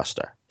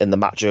brainbuster in the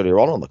match earlier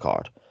on the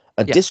card.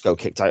 And Disco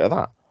kicked out of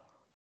that.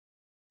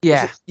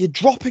 Yeah. You're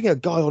dropping a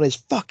guy on his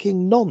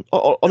fucking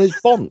on his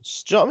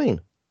fonts. Do you know what I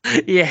mean?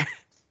 Yeah.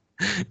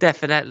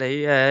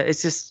 Definitely.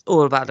 It's just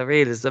all about the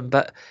realism,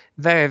 but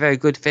very, very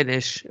good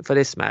finish for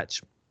this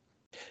match.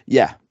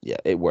 Yeah,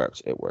 it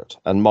worked.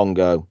 And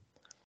Mongo,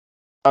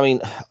 I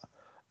mean,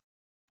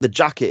 the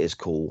jacket is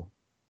cool.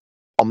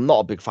 I'm not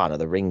a big fan of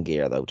the ring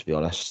gear, though, to be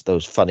honest.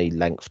 Those funny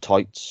length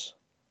tights.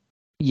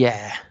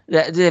 Yeah.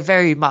 They're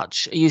very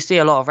much, you see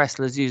a lot of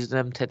wrestlers using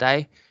them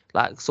today,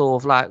 like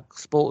sort of like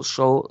sports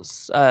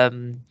shorts.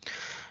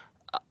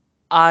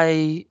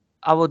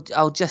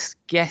 I'll just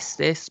guess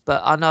this,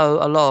 but I know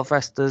a lot of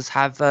wrestlers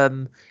have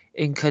I'm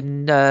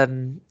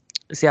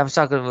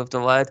struggling with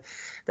the word.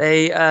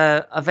 They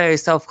are very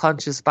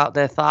self-conscious about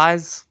their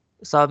thighs,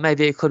 so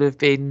maybe it could have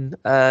been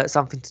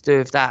something to do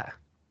with that.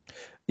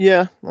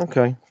 Yeah,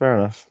 okay, fair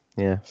enough.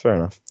 Yeah, fair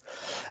enough.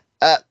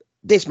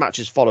 This match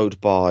is followed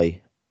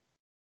by,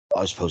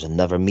 I suppose,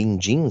 another Mean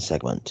Gene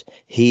segment.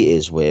 He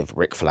is with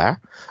Ric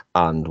Flair,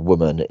 and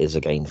Woman is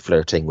again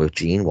flirting with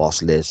Gene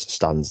whilst Liz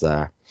stands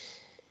there.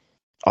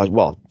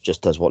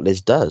 Just does what Liz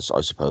does,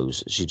 I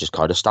suppose. She just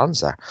kind of stands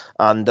there.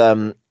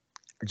 And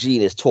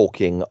Gene is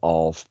talking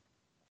of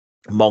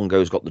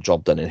Mongo's got the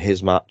job done in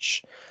his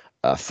match.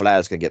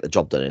 Flair's going to get the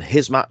job done in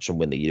his match and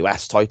win the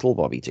US title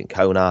by beating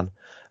Conan.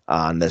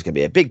 And there's going to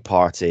be a big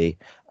party.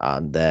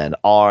 And then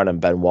Arn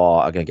and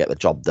Benoit are going to get the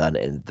job done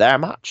in their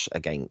match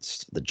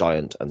against the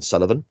Giant and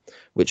Sullivan,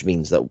 which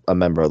means that a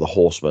member of the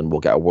Horsemen will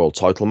get a world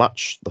title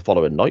match the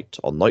following night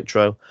on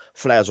Nitro.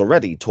 Flair's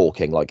already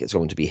talking like it's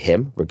going to be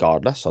him,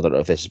 regardless. I don't know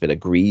if this has been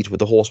agreed with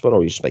the Horsemen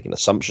or he's just making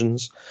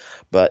assumptions.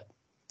 But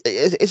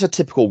it's a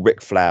typical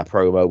Ric Flair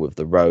promo with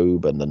the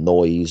robe and the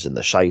noise and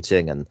the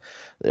shouting and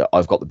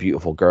I've got the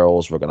beautiful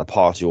girls, we're going to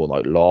party all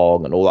night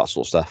long and all that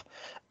sort of stuff.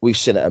 We've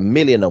seen it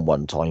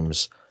 1,000,001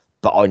 times,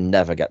 but I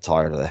never get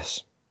tired of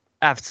this.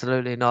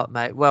 Absolutely not,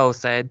 mate. Well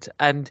said.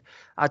 And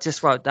I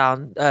just wrote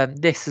down,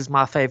 this is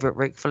my favourite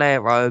Ric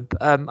Flair robe.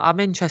 I'm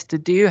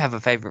interested, do you have a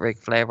favourite Ric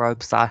Flair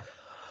robe, Si?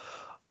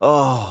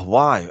 Oh,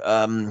 why?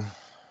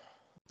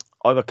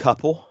 I have a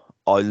couple.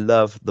 I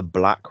love the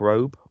black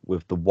robe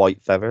with the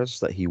white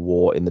feathers that he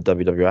wore in the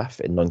WWF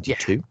in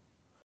 92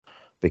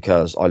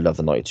 because I love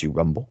the 92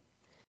 Rumble.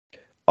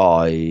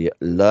 I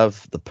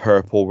love the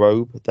purple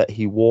robe that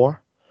he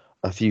wore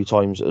a few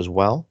times as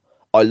well.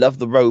 I love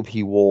the robe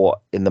he wore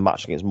in the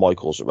match against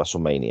Michaels at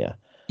WrestleMania.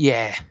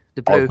 Yeah,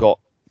 the blue.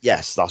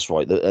 Yes, that's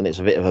right. And it's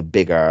a bit of a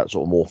bigger,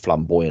 sort of more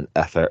flamboyant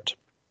effort.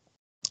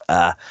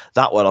 That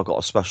one I've got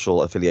a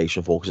special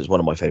affiliation for because it's one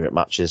of my favourite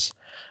matches.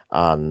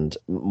 And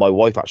my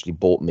wife actually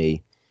bought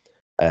me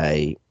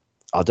I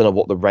don't know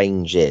what the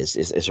range is.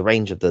 It's a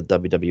range of the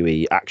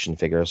WWE action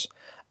figures.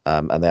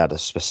 And they had a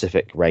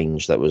specific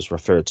range that was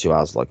referred to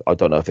as, like, I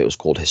don't know if it was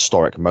called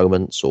historic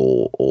moments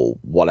or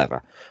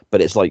whatever.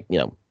 But it's like,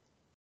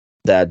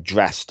 they're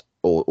dressed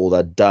or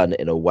they're done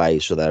in a way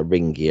so their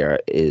ring gear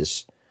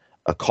is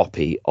a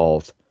copy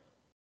of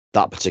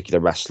that particular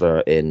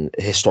wrestler in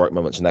historic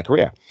moments in their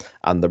career.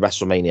 And the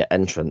WrestleMania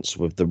entrance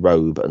with the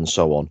robe and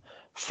so on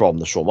from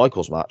the Shawn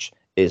Michaels match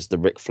is the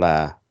Ric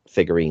Flair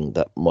figurine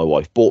that my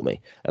wife bought me.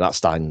 And that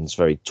stands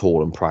very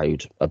tall and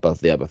proud above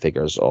the other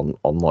figures on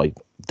my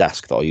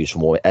desk that I use for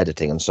more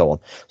editing and so on.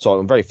 So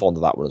I'm very fond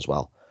of that one as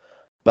well.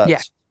 But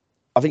yeah.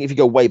 I think if you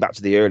go way back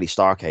to the early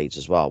Starcades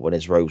as well, when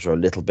his robes were a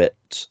little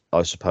bit,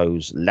 I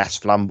suppose, less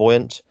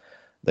flamboyant,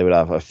 they would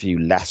have a few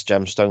less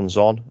gemstones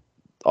on.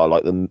 I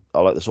like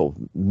the sort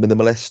of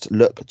minimalist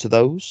look to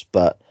those,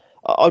 but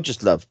I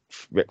just love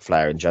Ric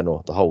Flair in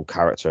general. The whole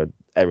character,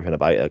 everything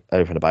about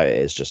it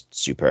is just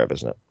superb,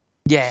 isn't it?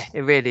 Yeah,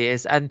 it really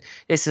is. And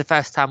it's the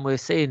first time we're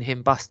seeing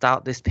him bust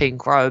out this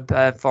pink robe.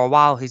 For a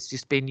while, he's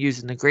just been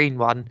using the green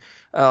one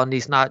on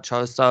these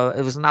nitros, so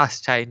it was a nice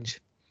change.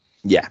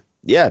 Yeah,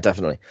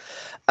 definitely.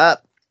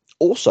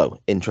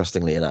 Also,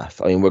 interestingly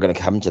enough, I mean, we're going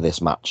to come to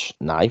this match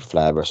now,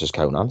 Flair versus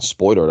Conan.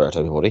 Spoiler alert,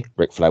 everybody.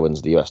 Ric Flair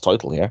wins the US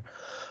title here.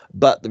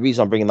 But the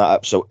reason I'm bringing that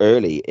up so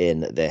early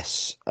in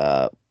this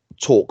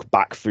talk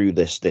back through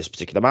this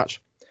particular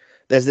match,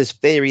 there's this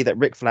theory that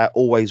Ric Flair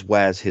always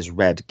wears his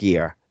red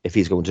gear if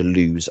he's going to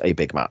lose a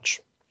big match.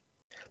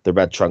 The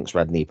red trunks,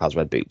 red knee pads,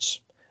 red boots.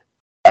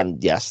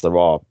 And yes, there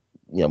are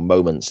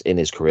moments in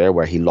his career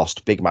where he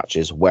lost big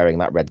matches wearing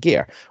that red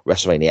gear.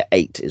 WrestleMania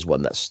 8 is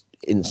one that's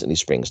instantly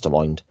springs to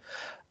mind.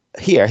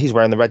 Here, he's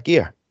wearing the red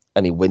gear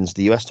and he wins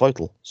the US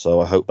title.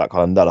 So I hope that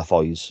kind of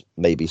nullifies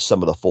maybe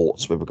some of the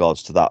thoughts with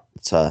regards to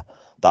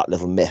that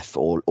little myth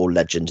or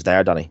legend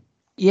there, Danny.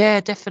 Yeah,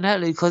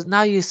 definitely. Because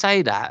now you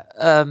say that,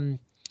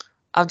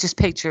 I'm just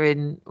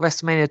picturing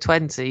WrestleMania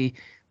 20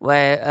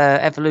 where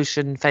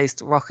Evolution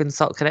faced Rock and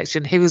Sock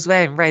Connection. He was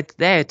wearing red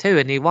there too,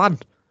 and he won.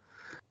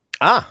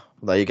 Ah,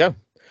 there you go.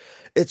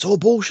 It's all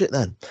bullshit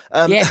then.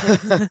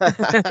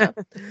 Yeah.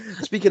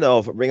 Speaking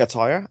of ring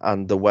attire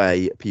and the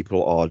way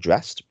people are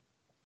dressed,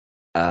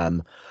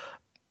 I'm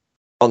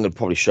going to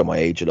probably show my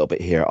age a little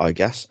bit here, I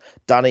guess.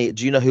 Danny,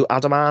 do you know who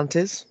Adamant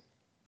is?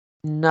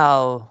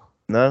 No.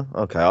 No?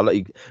 Okay, I'll let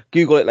you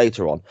Google it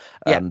later on.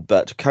 Yeah.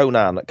 But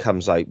Conan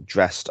comes out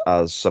dressed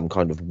as some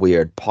kind of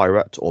weird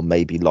pirate, or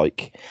maybe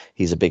like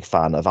he's a big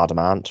fan of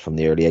Adamant from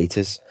the early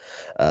 80s,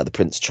 the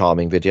Prince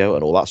Charming video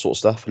and all that sort of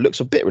stuff. It looks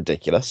a bit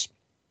ridiculous,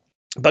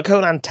 but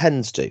Conan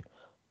tends to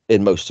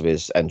in most of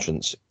his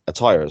entrance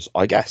attires,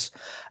 I guess.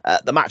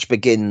 The match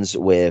begins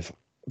with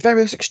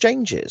various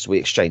exchanges. We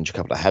exchange a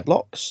couple of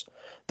headlocks.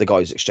 The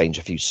guys exchange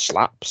a few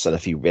slaps and a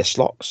few wrist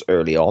locks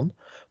early on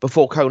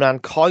before Conan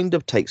kind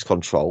of takes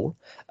control.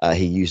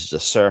 He uses a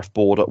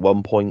surfboard at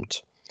one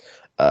point,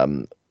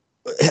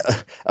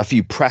 a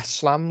few press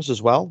slams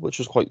as well, which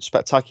was quite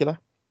spectacular.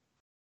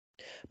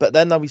 But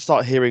then we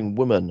start hearing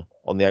women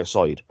on the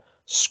outside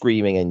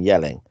screaming and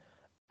yelling.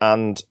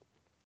 And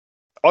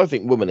I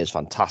think Woman is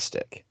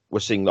fantastic.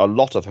 We're seeing a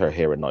lot of her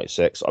here in Night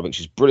 6. I think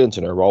she's brilliant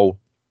in her role.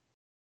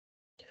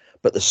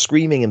 But the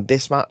screaming in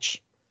this match,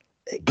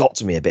 it got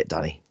to me a bit,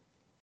 Danny.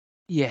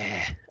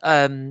 Yeah.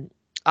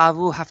 I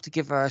will have to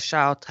give her a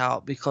shout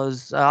out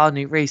because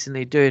only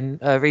recently doing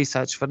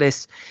research for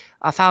this,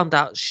 I found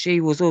out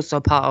she was also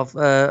part of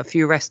a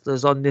few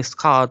wrestlers on this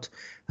card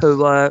who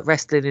were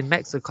wrestling in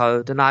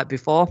Mexico the night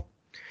before.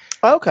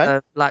 Oh, okay.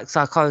 Like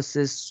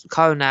Psychosis,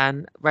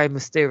 Conan, Rey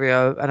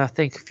Mysterio, and I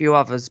think a few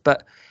others.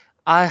 But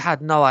I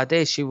had no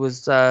idea she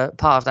was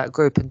part of that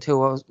group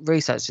until I was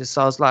researching.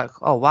 So I was like,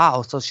 oh,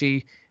 wow. So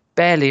she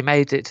barely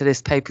made it to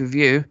this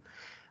pay-per-view.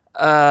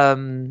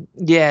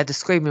 Yeah, the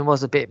screaming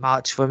was a bit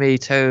much for me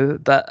too,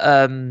 but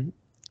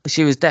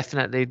she was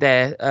definitely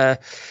there.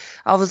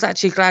 I was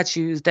actually glad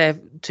she was there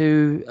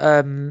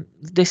to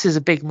this is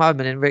a big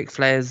moment in Ric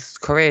Flair's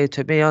career,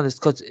 to be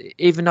honest, because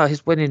even though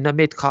he's winning the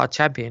mid-card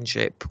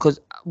championship, because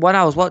when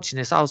I was watching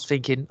this I was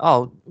thinking,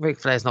 oh, Ric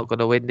Flair's not going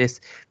to win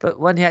this, but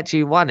when he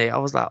actually won it I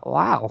was like,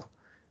 wow.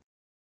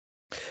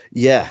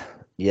 Yeah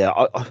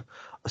I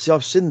see,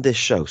 I've seen this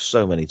show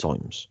so many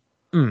times.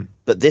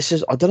 But this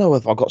is, I don't know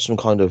if I got some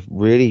kind of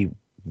really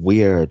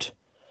weird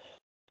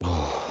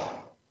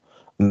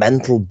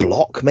mental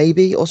block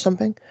maybe or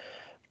something.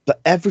 But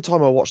every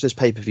time I watch this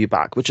pay-per-view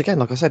back, which again,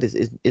 like I said,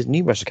 is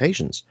numerous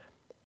occasions,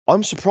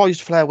 I'm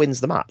surprised Flair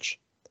wins the match.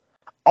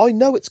 I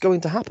know it's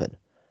going to happen.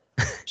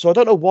 So I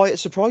don't know why it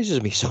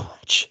surprises me so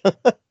much. I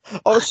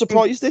was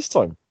surprised this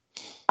time.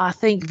 I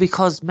think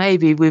because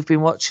maybe we've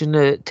been watching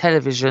the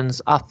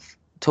televisions up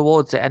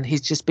towards it and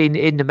he's just been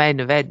in the main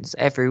events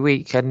every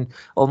week, and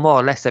or more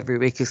or less every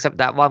week, except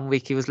that one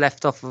week he was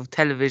left off of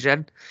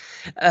television.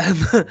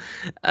 Yeah,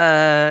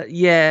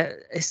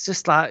 it's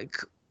just like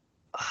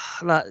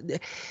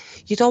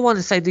you don't want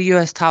to say the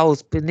US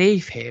title's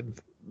beneath him,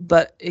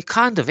 but it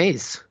kind of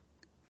is.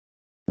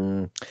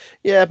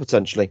 Yeah,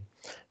 potentially.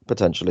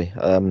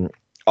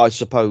 I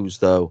suppose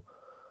though,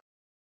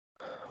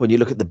 when you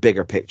look at the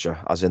bigger picture,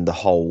 as in the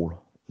whole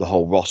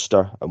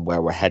roster and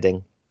where we're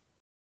heading,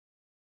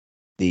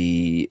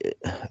 the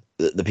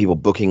people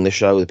booking the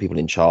show, the people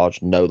in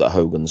charge, know that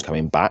Hogan's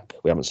coming back.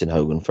 We haven't seen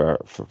Hogan for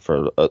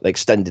an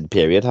extended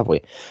period, have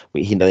we?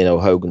 They know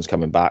Hogan's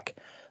coming back.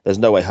 There's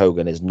no way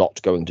Hogan is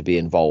not going to be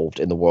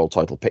involved in the world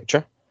title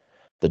picture.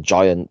 The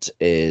Giant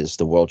is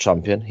the world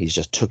champion. He's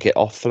just took it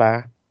off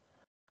Flair.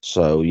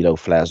 So,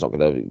 Flair's not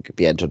going to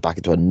be entered back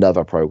into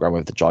another program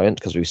with the Giant,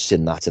 because we've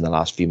seen that in the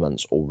last few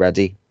months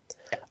already.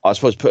 I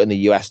suppose putting the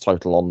US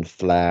title on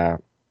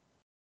Flair,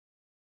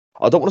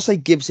 I don't want to say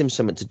gives him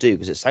something to do,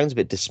 because it sounds a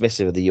bit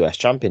dismissive of the US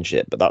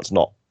Championship, but that's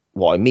not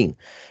what I mean.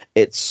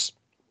 I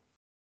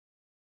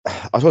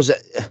suppose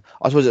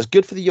it's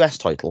good for the US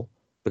title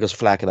because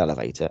Flair can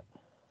elevate it.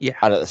 Yeah.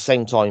 And at the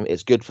same time,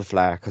 it's good for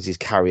Flair because he's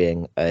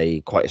carrying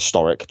a quite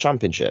historic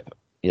championship.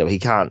 He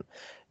can't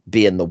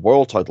be in the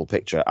world title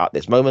picture at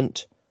this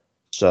moment.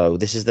 So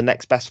this is the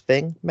next best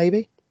thing,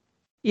 maybe?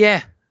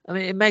 Yeah. I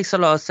mean, it makes a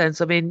lot of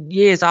sense. I mean,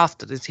 years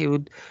after this, he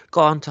would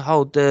go on to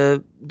hold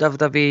the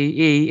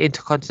WWE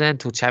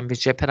Intercontinental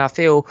Championship, and I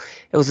feel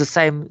it was the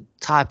same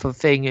type of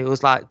thing. It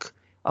was like,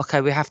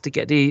 okay, we have to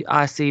get the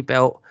IC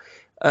belt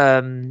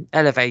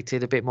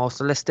elevated a bit more,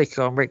 so let's stick it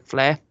on Ric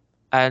Flair.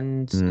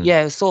 And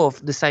yeah, it's sort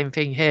of the same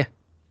thing here.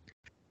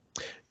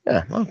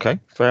 Yeah, okay,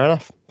 fair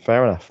enough.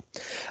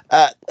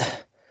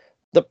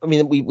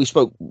 We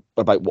spoke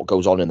about what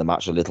goes on in the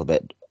match a little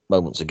bit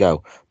moments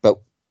ago, but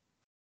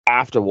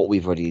after what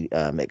we've already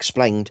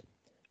explained,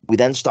 we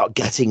then start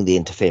getting the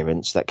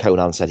interference that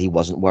Conan said he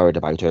wasn't worried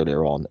about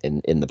earlier on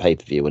in the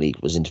pay-per-view when he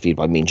was interviewed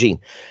by Mean Gene.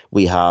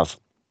 We have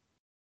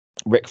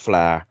Ric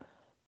Flair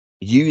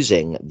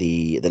using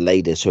the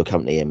ladies who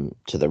accompany him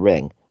to the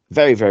ring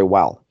very, very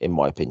well, in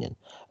my opinion.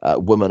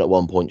 Woman at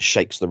one point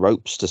shakes the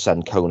ropes to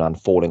send Conan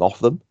falling off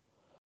them.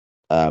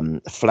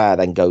 Flair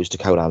then goes to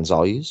Conan's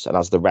eyes, and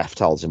as the ref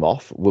tells him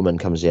off, Woman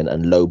comes in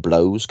and low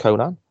blows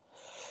Conan.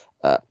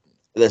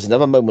 There's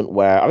another moment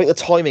where I think the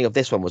timing of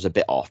this one was a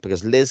bit off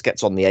because Liz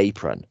gets on the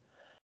apron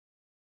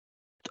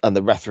and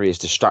the referee is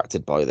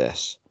distracted by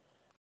this.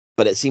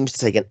 But it seems to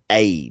take an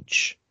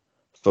age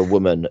for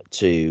Woman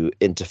to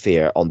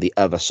interfere on the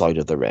other side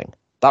of the ring.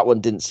 That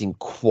one didn't seem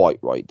quite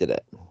right, did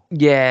it?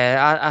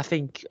 Yeah, I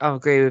think I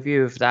agree with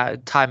you with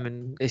that.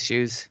 Timing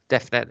issues,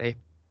 definitely.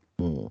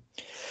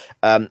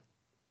 That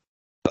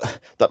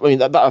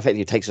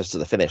effectively takes us to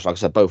the finish. Like I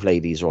said, both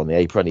ladies are on the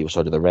apron, either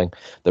side of the ring.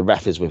 The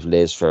ref is with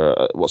Liz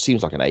for what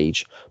seems like an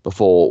age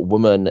before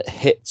Woman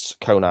hits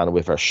Conan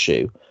with her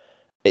shoe.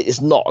 It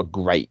is not a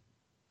great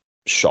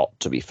shot,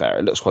 to be fair.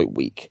 It looks quite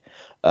weak.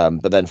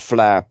 But then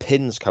Flair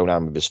pins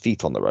Conan with his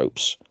feet on the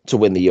ropes to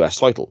win the US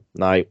title.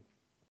 Now,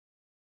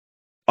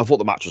 I thought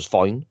the match was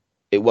fine.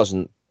 It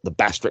wasn't the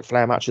best Ric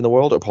Flair match in the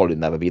world. It'll probably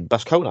never be the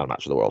best Conan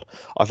match in the world.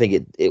 I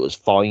think it was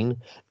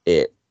fine.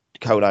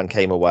 Conan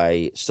came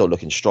away still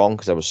looking strong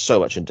because there was so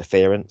much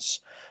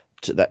interference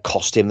that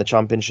cost him the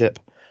championship.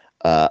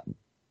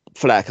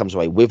 Flair comes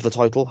away with the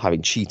title,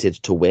 having cheated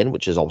to win,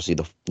 which is obviously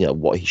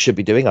what he should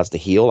be doing as the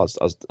heel,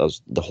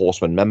 as the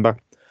Horseman member.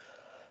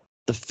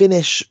 The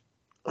finish,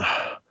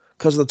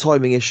 because of the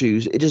timing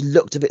issues, it just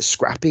looked a bit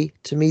scrappy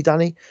to me,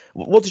 Danny.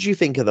 What did you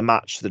think of the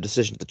match, the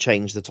decision to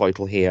change the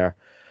title here,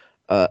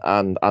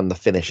 and the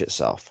finish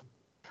itself?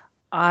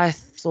 I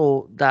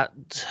thought that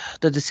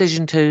the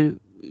decision to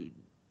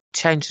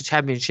change the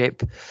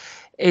championship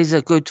is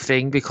a good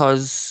thing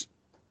because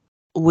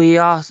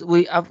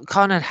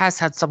Conan has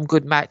had some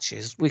good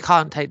matches. We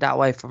can't take that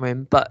away from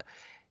him, but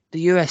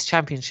the US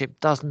championship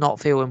does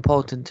not feel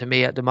important to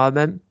me at the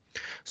moment.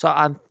 So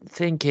I'm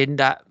thinking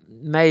that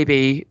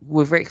maybe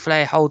with Ric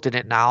Flair holding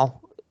it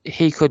now,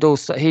 he could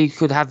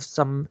have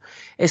some.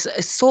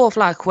 It's sort of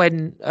like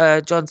when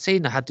John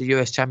Cena had the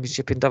US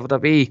Championship in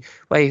WWE,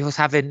 where he was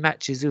having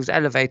matches, he was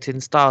elevating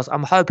stars.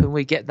 I'm hoping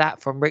we get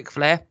that from Ric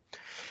Flair.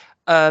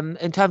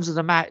 In terms of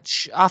the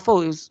match, I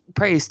thought it was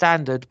pretty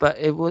standard, but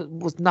it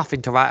was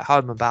nothing to write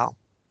home about.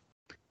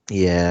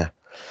 Yeah,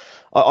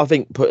 I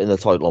think putting the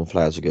title on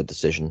Flair is a good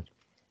decision.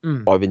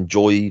 I've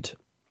enjoyed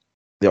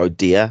the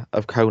idea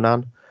of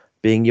Conan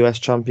being US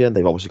champion.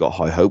 They've obviously got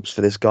high hopes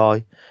for this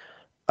guy.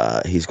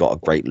 He's got a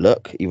great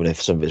look, even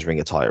if some of his ring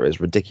attire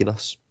is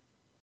ridiculous.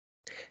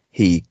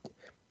 He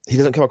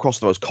doesn't come across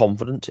the most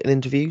confident in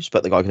interviews,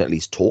 but the guy can at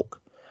least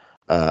talk.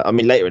 I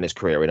mean, later in his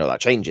career, we know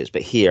that changes,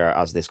 but here,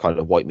 as this kind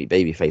of white meat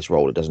babyface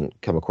role, it doesn't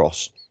come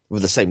across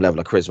with the same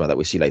level of charisma that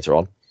we see later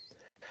on.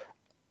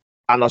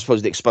 And I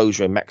suppose the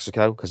exposure in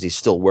Mexico, because he's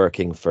still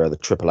working for the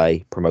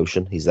AAA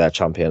promotion, he's their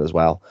champion as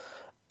well,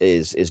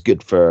 is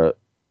good for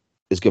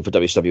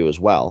WCW as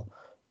well.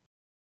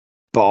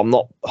 But I'm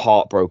not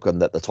heartbroken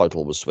that the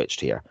title was switched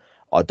here.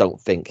 I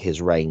don't think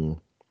his reign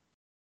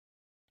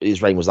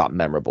was that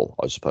memorable,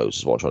 I suppose,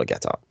 is what I'm trying to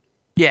get at.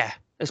 Yeah,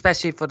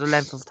 especially for the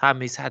length of time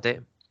he's had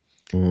it.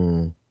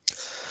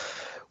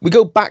 We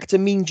go back to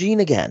Mean Gene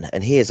again,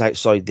 and he is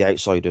outside the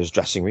Outsiders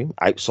dressing room.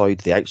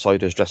 Outside the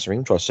Outsiders dressing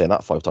room. Try saying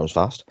that 5 times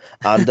fast.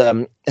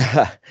 And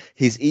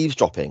he's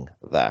eavesdropping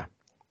there.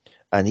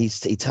 And he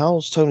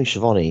tells Tony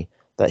Schiavone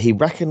that he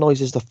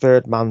recognizes the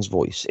third man's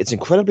voice. It's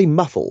incredibly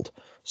muffled,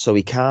 so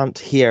he can't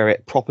hear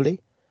it properly.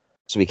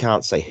 So he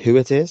can't say who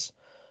it is.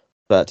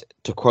 But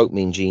to quote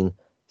Mean Gene,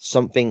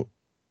 something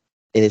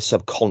in his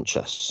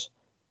subconscious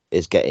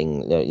is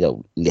getting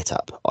lit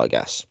up, I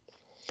guess.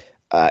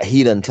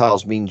 He then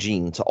tells Mean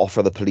Gene to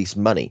offer the police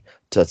money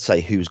to say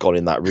who's gone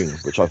in that room,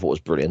 which I thought was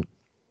brilliant.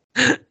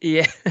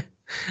 Yeah.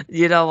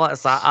 You know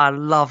what? I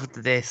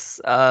loved this.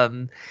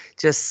 I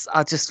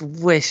just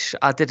wish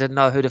I didn't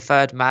know who the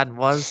third man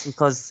was,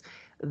 because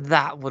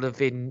that would have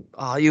been,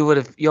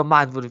 your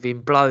mind would have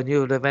been blown.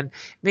 You would have been.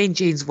 Mean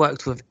Gene's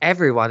worked with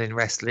everyone in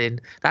wrestling.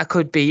 That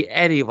could be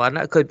anyone.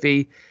 That could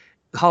be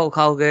Hulk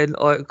Hogan,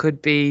 or it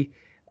could be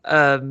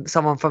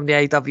someone from the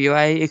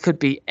AWA. It could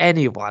be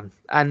anyone,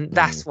 and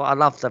that's what I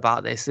loved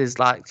about this. Is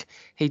like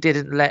he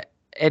didn't let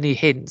any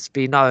hints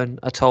be known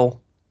at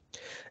all.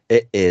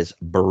 It is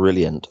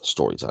brilliant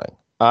storytelling,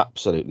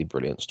 absolutely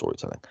brilliant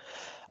storytelling.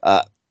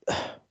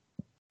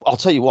 I'll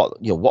tell you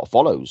what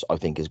follows, I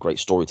think, is great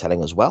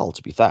storytelling as well.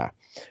 To be fair,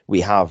 we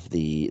have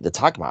the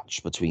tag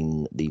match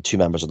between the two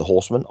members of the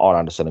Horsemen, Arn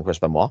Anderson and Chris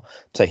Benoit,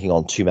 taking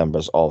on two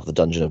members of the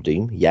Dungeon of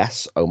Doom.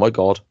 Yes, oh my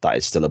God, that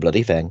is still a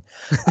bloody thing,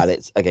 and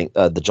it's again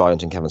the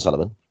Giant and Kevin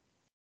Sullivan.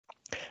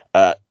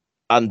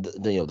 And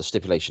the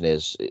stipulation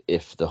is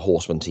if the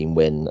Horsemen team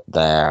win,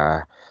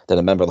 then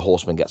a member of the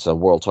Horsemen gets a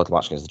world title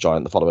match against the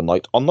Giant the following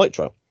night on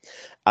Nitro.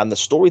 And the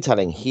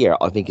storytelling here,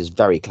 I think, is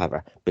very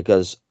clever,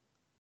 because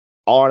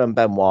Arn and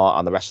Benoit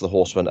and the rest of the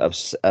Horsemen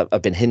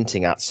have been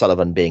hinting at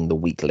Sullivan being the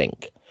weak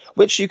link,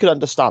 which you could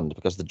understand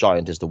because the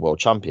Giant is the world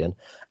champion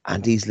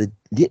and he's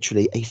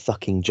literally a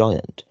fucking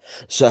giant.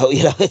 So,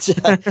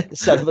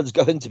 Sullivan's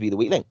going to be the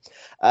weak link.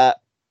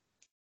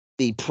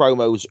 The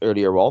promos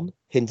earlier on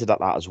hinted at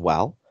that as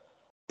well.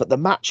 But the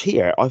match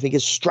here, I think,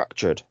 is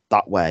structured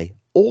that way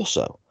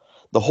also.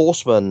 The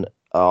Horsemen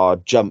are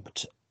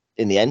jumped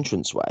in the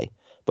entranceway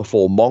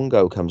before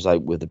Mongo comes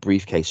out with a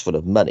briefcase full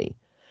of money,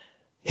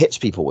 hits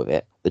people with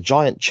it. The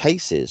Giant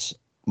chases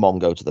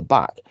Mongo to the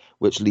back,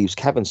 which leaves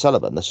Kevin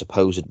Sullivan, the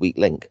supposed weak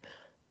link,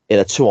 in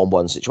a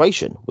 2-on-1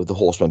 situation with the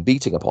Horseman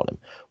beating upon him.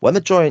 When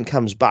the Giant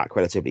comes back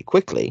relatively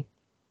quickly,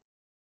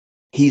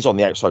 he's on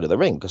the outside of the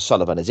ring because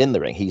Sullivan is in the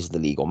ring. He's the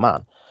legal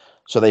man.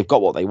 So they've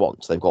got what they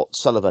want. They've got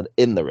Sullivan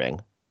in the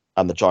ring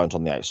and the Giant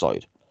on the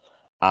outside.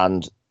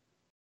 And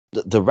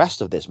the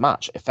rest of this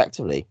match,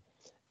 effectively,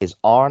 is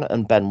Arn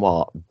and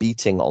Benoit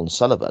beating on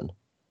Sullivan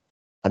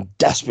and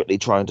desperately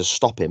trying to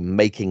stop him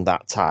making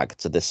that tag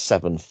to this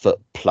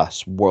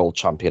 7-foot-plus world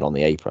champion on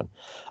the apron.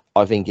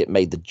 I think it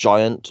made the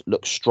Giant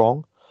look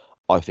strong.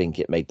 I think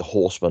it made the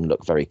Horseman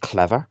look very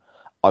clever.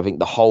 I think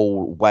the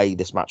whole way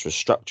this match was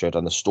structured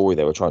and the story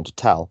they were trying to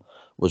tell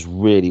was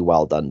really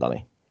well done,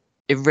 Danny.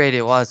 It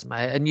really was,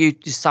 mate. And you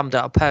just summed it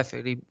up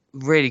perfectly.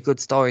 Really good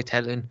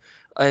storytelling.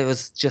 It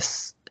was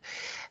just,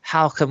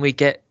 how can we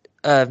get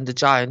the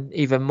Giant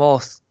even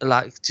more,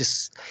 like,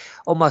 just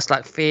almost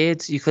like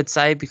feared, you could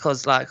say,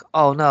 because, like,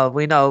 oh no,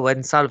 we know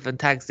when Sullivan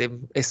tags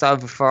him, it's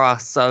over for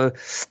us. So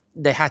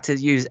they had to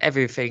use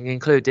everything,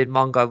 including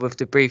Mongo with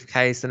the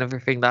briefcase and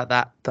everything like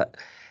that. But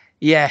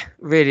yeah,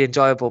 really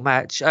enjoyable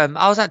match. I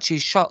was actually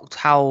shocked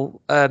how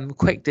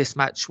quick this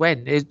match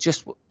went. It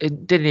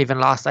didn't even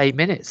last 8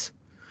 minutes.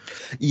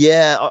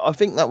 Yeah, I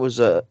think that was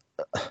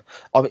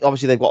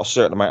obviously they've got a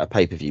certain amount of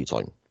pay-per-view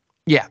time.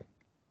 Yeah.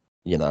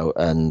 You know,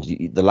 and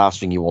the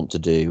last thing you want to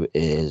do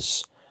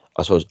is,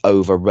 I suppose,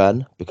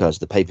 overrun, because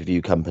the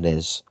pay-per-view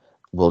companies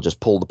will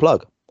just pull the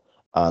plug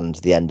and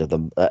the end of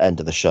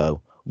the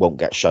show won't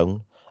get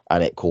shown,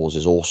 and it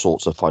causes all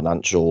sorts of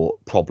financial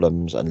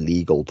problems and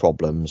legal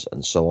problems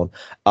and so on,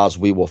 as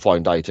we will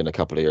find out in a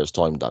couple of years'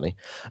 time, Danny.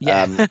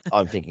 Yeah.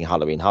 I'm thinking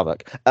Halloween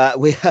Havoc.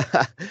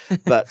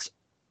 But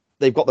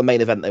they've got the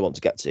main event they want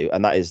to get to,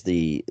 and that is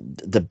the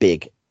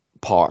big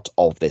part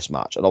of this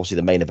match. And obviously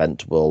the main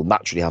event will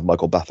naturally have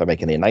Michael Buffer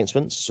making the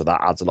announcements, so that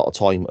adds a lot of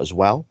time as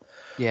well.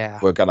 Yeah.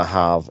 We're going to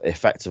have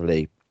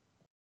effectively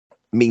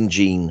Mean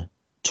Gene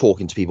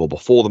talking to people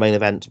before the main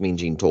event, Mean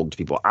Gene talking to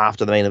people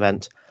after the main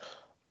event.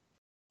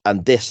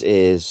 And this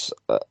is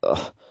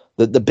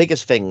the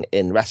biggest thing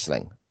in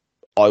wrestling,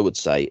 I would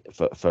say,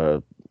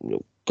 for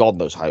God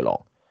knows how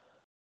long.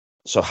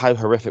 So how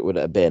horrific would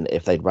it have been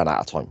if they'd run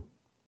out of time?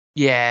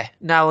 Yeah,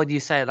 now when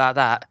you say it like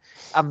that,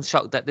 I'm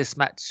shocked that this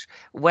match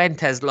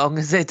went as long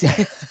as it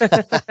did.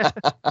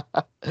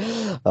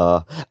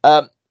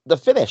 The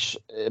finish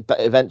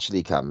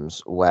eventually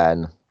comes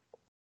when,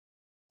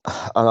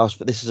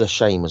 this is a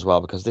shame as well,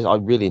 because I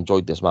really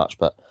enjoyed this match,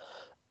 but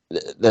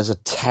there's a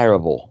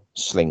terrible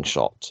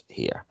slingshot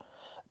here.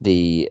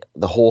 The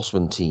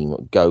Horseman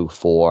team go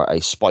for a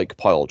spike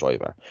pile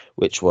driver,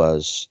 which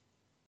was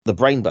the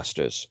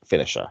Brainbusters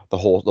finisher, the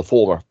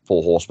former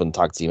Four Horsemen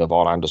tag team of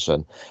Arn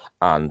Anderson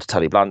and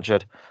Tully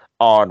Blanchard.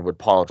 Arn would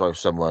pile drive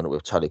someone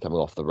with Tully coming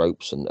off the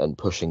ropes and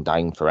pushing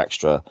down for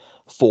extra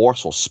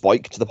force or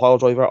spike to the pile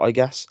driver, I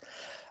guess.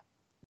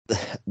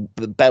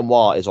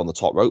 Benoit is on the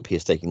top rope. He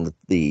is taking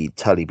the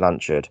Tully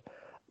Blanchard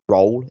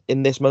role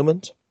in this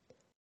moment.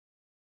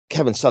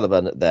 Kevin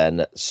Sullivan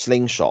then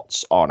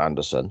slingshots Arn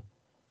Anderson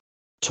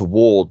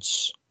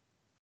towards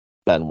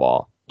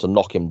Benoit to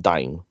knock him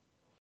down,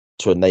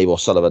 to enable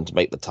Sullivan to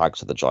make the tag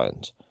to the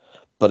Giant.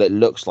 But it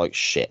looks like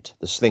shit.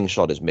 The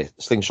slingshot is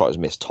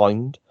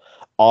mistimed.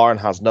 Arn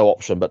has no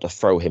option but to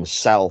throw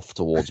himself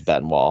towards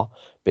Benoit,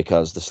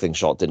 because the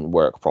slingshot didn't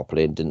work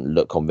properly and didn't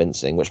look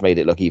convincing, which made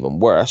it look even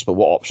worse. But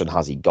what option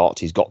has he got?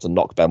 He's got to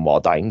knock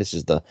Benoit down. This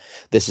is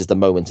the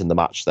moment in the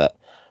match that,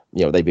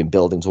 you know, they've been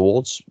building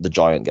towards. The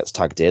Giant gets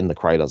tagged in, the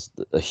crowd has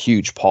a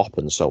huge pop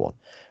and so on.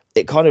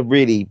 It kind of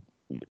really,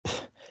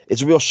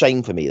 it's a real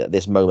shame for me that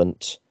this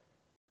moment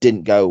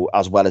didn't go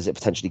as well as it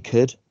potentially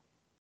could.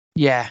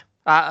 Yeah,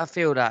 I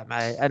feel that,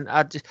 mate. And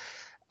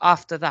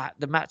after that,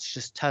 the match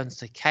just turns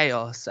to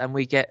chaos, and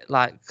we get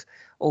like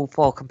all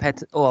four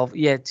competitors,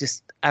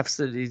 just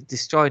absolutely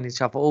destroying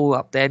each other all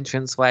up the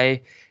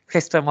entranceway.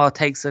 Chris Benoit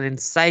takes an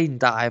insane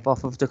dive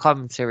off of the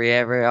commentary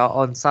area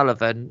on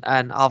Sullivan,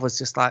 and I was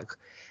just like,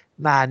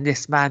 man,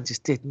 this man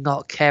just did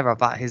not care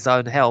about his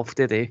own health,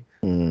 did he?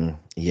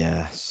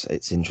 Yes,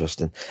 it's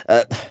interesting.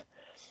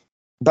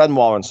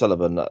 Benoit and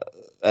Sullivan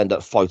end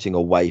up fighting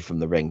away from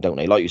the ring, don't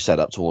they? Like you said,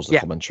 up towards the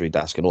commentary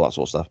desk and all that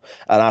sort of stuff.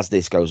 And as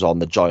this goes on,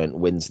 the Giant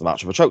wins the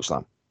match with a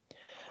chokeslam,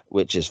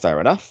 which is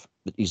fair enough.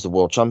 He's the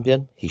world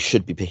champion. He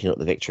should be picking up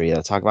the victory in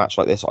a tag match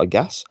like this, I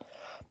guess.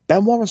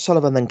 Benoit and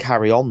Sullivan then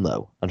carry on,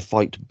 though, and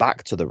fight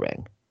back to the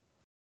ring.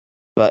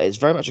 But it's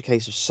very much a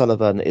case of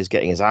Sullivan is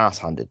getting his ass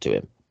handed to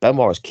him.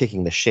 Benoit is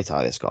kicking the shit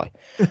out of this guy.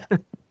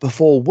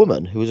 Before a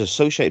woman who is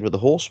associated with the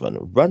Horseman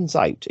runs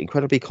out,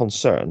 incredibly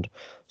concerned,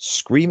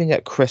 screaming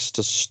at Chris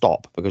to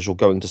stop because you're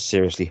going to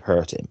seriously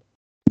hurt him.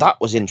 That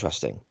was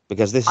interesting,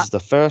 because this is the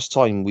first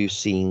time we've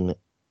seen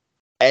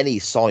any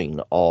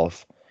sign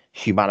of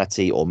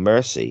humanity or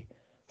mercy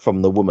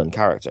from the woman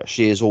character.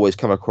 She has always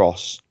come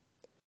across,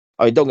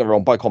 I mean, don't get me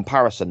wrong, by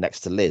comparison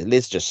next to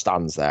Liz just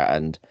stands there,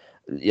 and,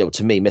 you know,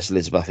 to me, Miss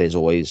Elizabeth is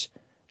always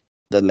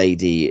the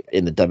lady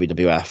in the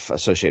WWF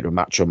associated with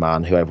Macho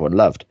Man, who everyone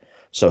loved.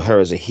 So her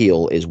as a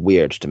heel is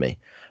weird to me.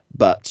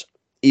 But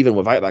even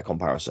without that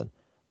comparison,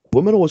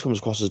 woman always comes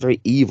across as very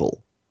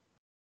evil.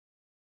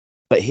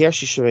 But here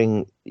she's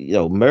showing,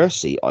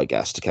 mercy, I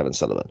guess, to Kevin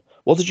Sullivan.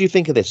 What did you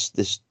think of this,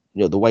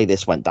 the way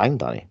this went down,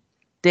 Danny?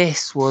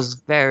 This was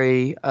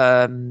very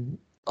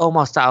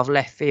almost out of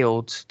left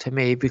field to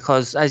me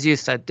because, as you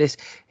said, this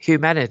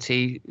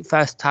humanity,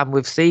 first time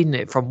we've seen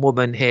it from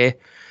woman here,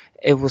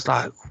 it was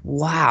like,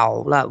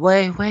 wow, like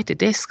where did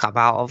this come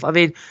out of? I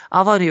mean,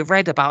 I've only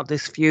read about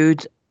this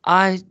feud.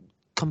 I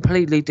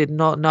completely did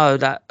not know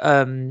that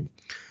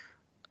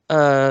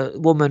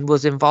woman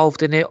was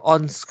involved in it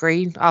on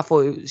screen. I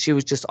thought she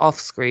was just off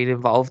screen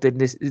involved in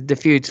the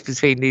feuds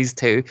between these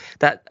two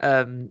that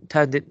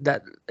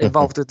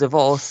involved a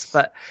divorce.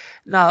 But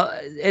no,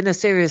 in a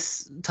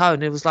serious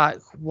tone, it was like,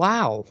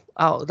 wow,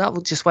 that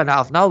just went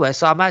out of nowhere.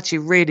 So I'm actually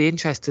really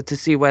interested to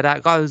see where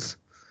that goes.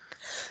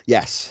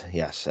 Yes,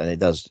 and it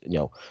does,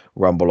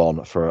 rumble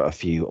on for a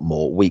few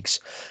more weeks.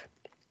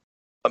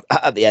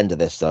 At the end of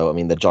this, though, I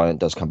mean, the Giant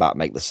does come back,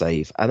 make the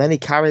save, and then he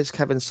carries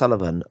Kevin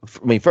Sullivan.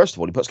 I mean, first of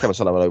all, he puts Kevin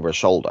Sullivan over his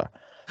shoulder,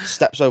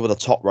 steps over the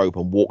top rope,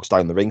 and walks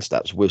down the ring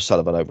steps with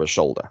Sullivan over his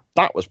shoulder.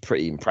 That was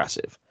pretty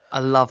impressive. I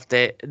loved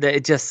it.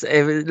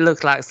 It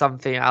looked like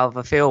something out of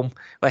a film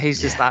where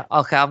he's just like,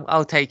 okay,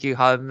 I'll take you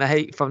home,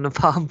 mate, from the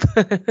pub.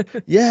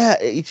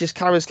 Yeah, he just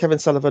carries Kevin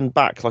Sullivan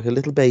back like a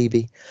little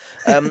baby.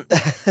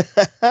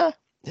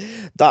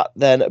 That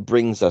then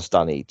brings us,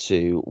 Danny,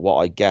 to what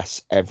I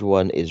guess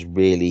everyone is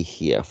really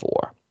here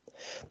for.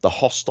 The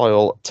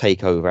hostile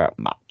takeover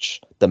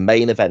match. The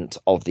main event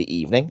of the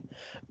evening.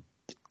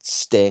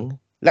 Sting,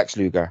 Lex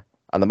Luger,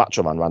 and the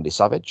Macho Man Randy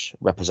Savage,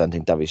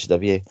 representing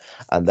WCW.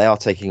 And they are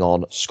taking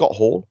on Scott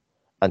Hall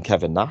and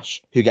Kevin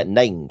Nash, who get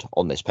named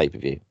on this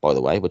pay-per-view, by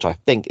the way, which I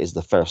think is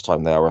the first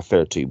time they are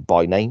referred to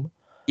by name.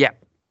 Yeah.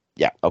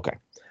 Yeah, okay.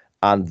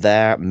 And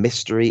their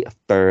mystery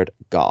third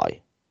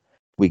guy.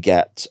 We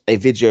get a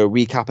video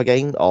recap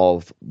again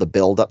of the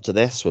build-up to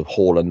this, with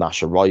Hall and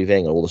Nash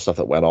arriving and all the stuff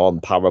that went on,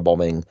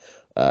 powerbombing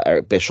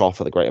Eric Bischoff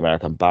at the Great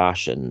American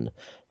Bash and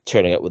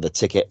turning up with the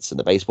tickets and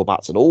the baseball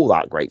bats and all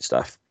that great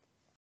stuff.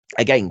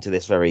 Again, to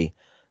this very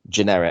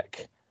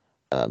generic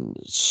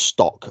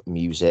stock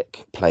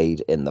music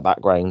played in the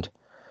background.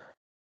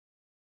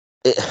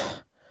 It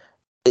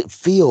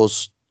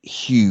feels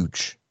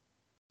huge.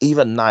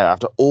 Even now,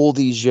 after all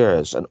these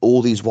years and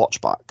all these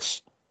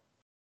watchbacks,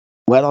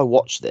 when I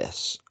watch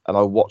this and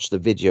I watch the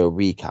video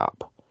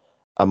recap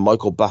and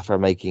Michael Buffer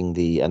making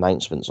the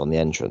announcements on the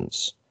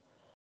entrance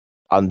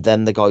and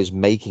then the guys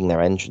making their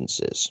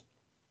entrances,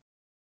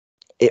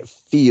 it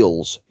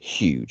feels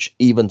huge,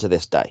 even to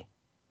this day.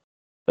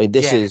 I mean,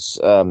 this is,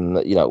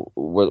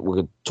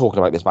 we're talking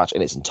about this match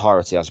in its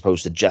entirety as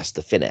opposed to just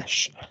the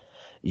finish.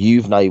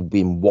 You've now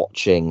been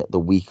watching the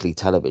weekly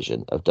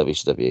television of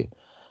WCW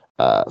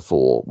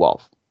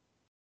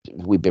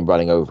we've been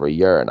running over a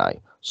year now,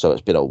 so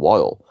it's been a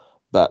while.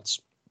 But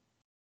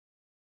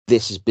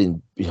this has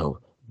been,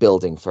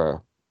 building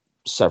for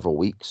several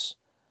weeks.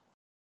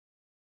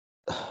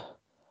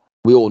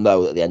 We all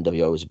know that the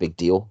NWO is a big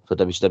deal for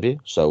WCW.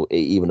 So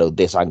even though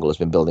this angle has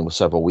been building for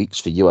several weeks,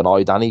 for you and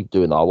I, Danny,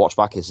 doing our watch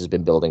back, this has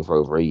been building for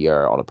over a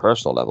year on a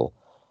personal level.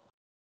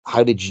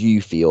 How did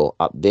you feel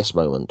at this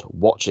moment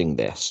watching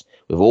this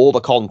with all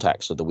the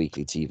context of the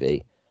weekly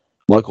TV?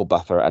 Michael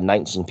Buffer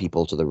announcing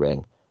people to the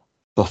ring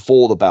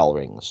before the bell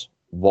rings.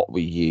 What were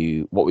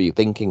you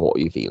thinking? What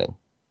were you feeling?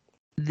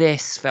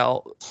 This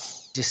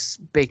felt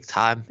just big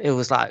time. It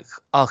was like,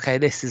 okay,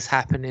 this is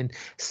happening.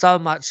 So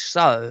much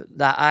so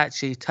that I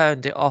actually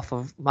turned it off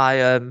of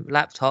my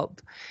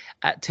laptop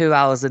at 2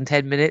 hours and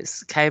 10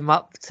 minutes, came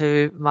up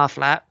to my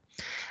flat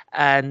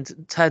and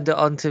turned it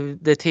onto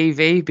the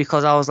TV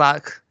because I was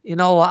like, you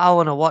know what, I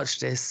want to watch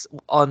this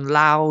on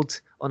loud,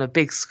 on a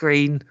big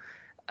screen.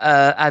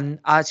 And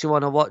I actually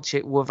want to watch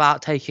it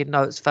without taking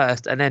notes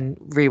first and then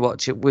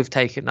rewatch it with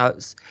taking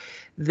notes.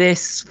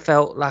 This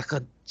felt like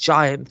a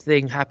giant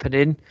thing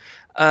happening.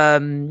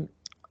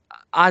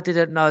 I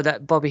didn't know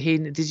that Bobby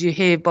Heenan... Did you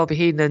hear Bobby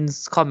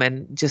Heenan's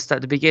comment just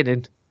at the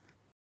beginning?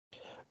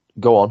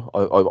 Go on.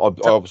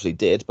 I obviously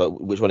did,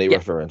 but which one are you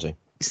referring to?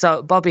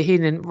 So Bobby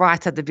Heenan,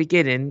 right at the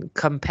beginning,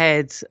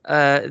 compared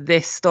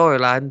this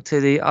storyline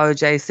to the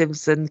O.J.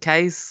 Simpson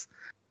case.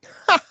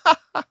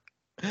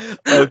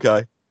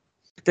 Okay.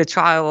 The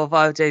trial of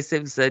O.J.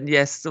 Simpson,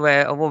 yes,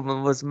 where a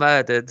woman was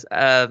murdered,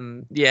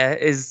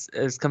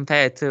 is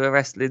compared to a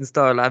wrestling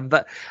storyline.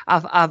 But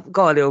I've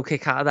got a little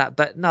kick out of that.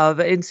 But no,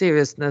 but in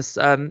seriousness,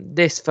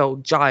 this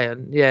felt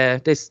giant. Yeah,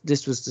 this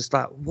was just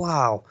like,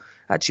 wow.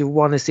 I actually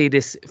want to see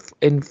this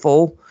in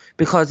full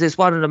because it's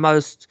one of the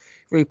most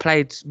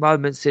replayed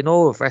moments in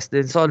all of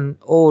wrestling. It's on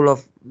all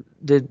of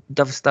the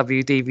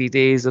WCW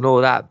DVDs and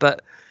all that.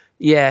 But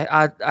yeah,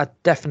 I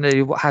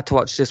definitely had to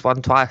watch this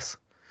one twice.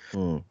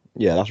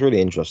 Yeah, that's really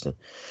interesting.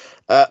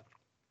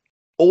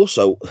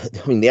 Also,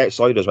 I mean, the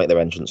Outsiders make their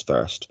entrance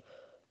first.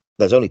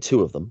 There's only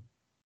two of them.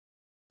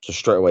 So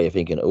straight away you're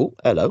thinking, oh,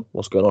 hello,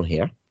 what's going on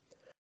here?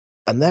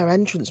 And their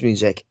entrance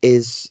music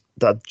is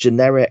that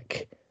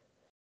generic,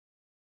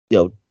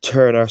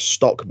 Turner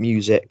stock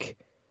music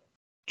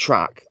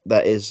track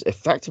that is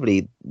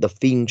effectively the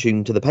theme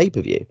tune to the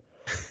pay-per-view.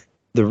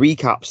 The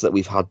recaps that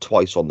we've had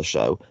twice on the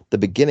show, the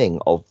beginning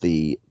of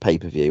the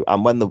pay-per-view,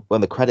 and when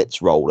the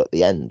credits roll at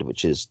the end,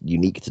 which is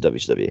unique to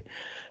WCW,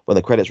 when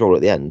the credits roll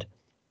at the end,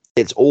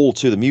 it's all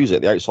to the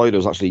music the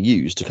Outsiders actually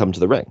used to come to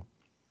the ring.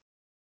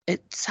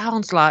 It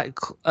sounds like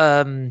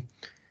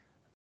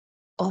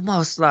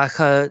almost like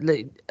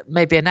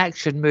maybe an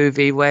action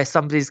movie where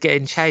somebody's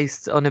getting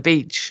chased on a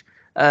beach.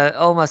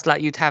 Almost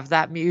like you'd have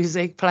that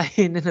music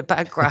playing in the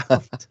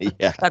background.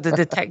 Yeah. Like the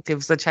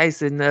detectives are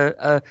chasing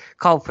a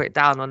culprit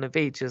down on the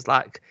beach. It's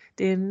like,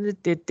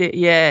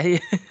 yeah.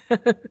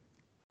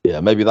 Yeah,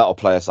 maybe that'll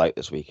play us out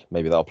this week.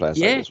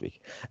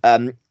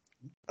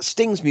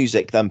 Sting's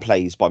music then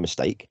plays by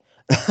mistake,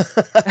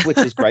 which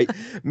is great.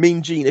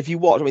 Mean Gene, if you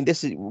watch,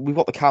 we've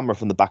got the camera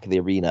from the back of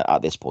the arena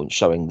at this point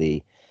showing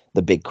the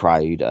big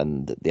crowd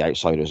and the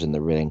Outsiders in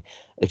the ring.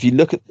 If you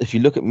look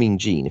at Mean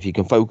Gene, if you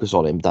can focus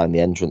on him down the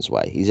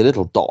entranceway, he's a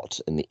little dot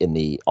in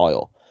the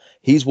aisle.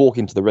 He's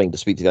walking to the ring to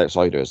speak to the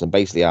Outsiders and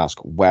basically ask,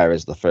 where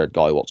is the third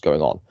guy? What's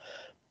going on?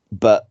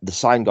 But the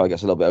sign guy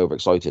gets a little bit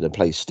overexcited and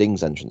plays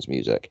Sting's entrance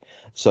music.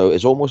 So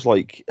it's almost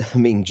like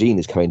Mean Gene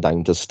is coming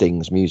down to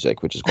Sting's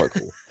music, which is quite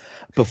cool.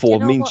 Before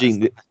Mean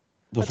Gene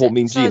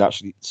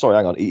actually, sorry,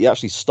 hang on, he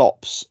actually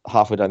stops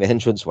halfway down the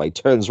entranceway,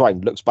 turns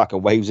around, looks back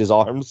and waves his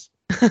arms.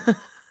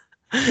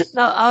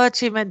 No, I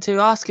actually meant to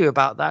ask you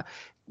about that.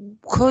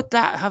 Could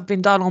that have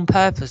been done on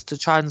purpose to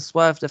try and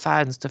swerve the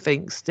fans to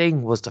think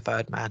Sting was the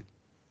third man?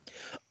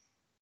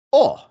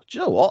 Oh, do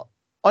you know what?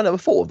 I never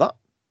thought of that.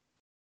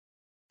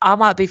 I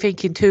might be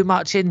thinking too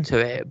much into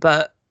it,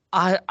 but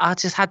I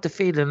just had the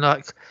feeling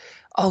like,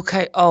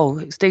 okay,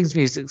 Sting's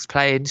music's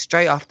playing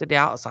straight after the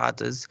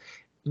Outsiders.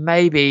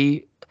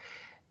 Maybe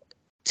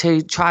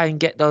to try and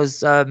get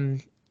those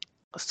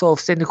sort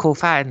of cynical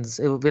fans,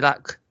 it would be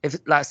like, if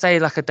say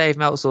a Dave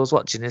Meltzer was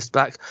watching this,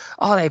 like,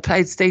 they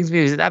played Sting's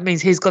music, that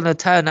means he's going to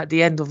turn at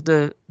the end of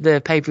the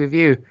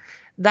pay-per-view.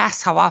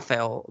 That's how I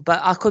felt, but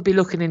I could be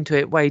looking into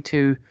it way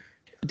too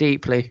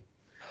deeply.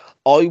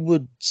 I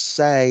would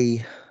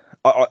say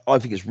I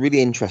think it's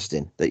really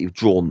interesting that you've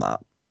drawn that.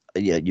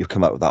 Yeah, you've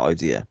come up with that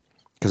idea,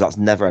 because that's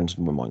never entered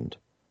my mind,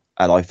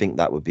 and I think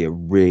that would be a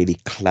really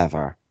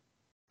clever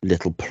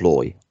little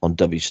ploy on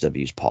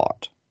WCW's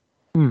part.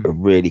 A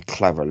really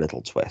clever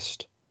little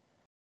twist.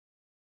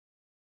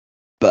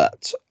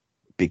 But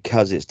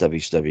because it's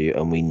WCW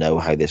and we know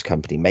how this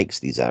company makes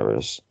these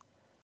errors,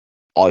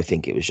 I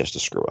think it was just a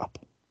screw up.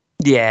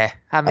 Yeah.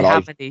 How many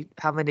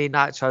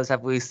nitros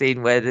have we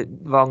seen where the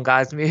wrong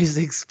guy's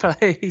music's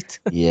played?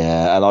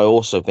 Yeah, and I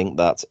also think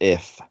that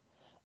if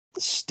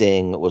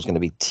Sting was going to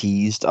be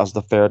teased as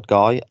the third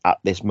guy at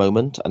this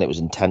moment and it was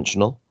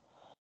intentional,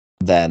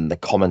 then the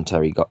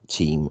commentary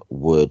team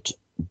would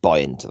buy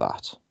into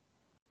that.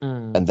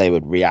 And they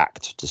would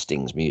react to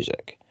Sting's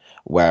music.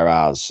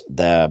 Whereas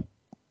they're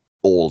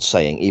all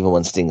saying, even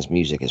when Sting's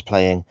music is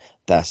playing,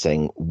 they're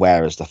saying,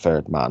 where is the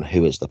third man?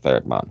 Who is the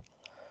third man?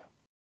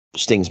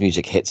 Sting's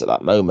music hits at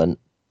that moment,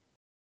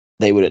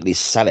 they would at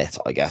least sell it,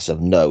 I guess,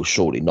 of no,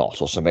 surely not,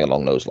 or something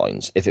along those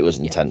lines, if it was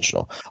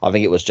intentional. I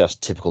think it was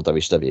just typical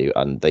WCW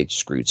and they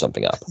screwed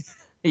something up.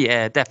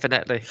 Yeah,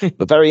 definitely.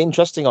 But very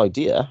interesting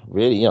idea.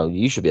 Really,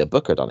 you should be a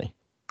booker, Donny.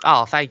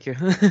 Oh, thank you.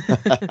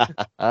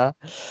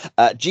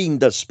 Gene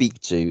does speak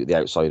to the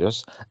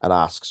Outsiders and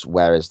asks,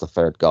 where is the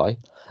third guy?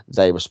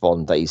 They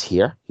respond that he's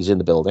here. He's in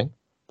the building.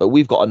 But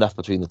we've got enough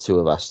between the two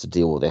of us to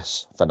deal with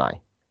this for now.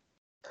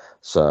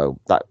 So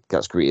that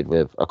gets greeted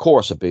with a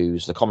chorus of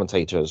boos. The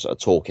commentators are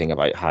talking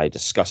about how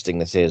disgusting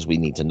this is. We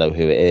need to know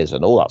who it is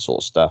and all that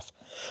sort of stuff.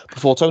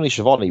 Before Tony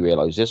Schiavone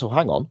realizes,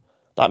 hang on,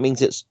 that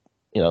means it's,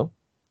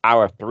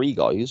 our three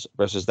guys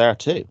versus their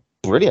two.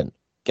 Brilliant.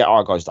 Get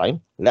our guys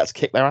down. Let's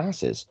kick their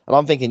asses. And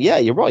I'm thinking, yeah,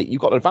 you're right. You've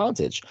got an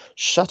advantage.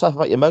 Shut up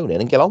about your moaning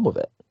and get on with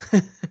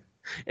it.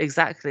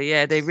 Exactly.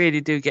 Yeah, they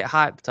really do get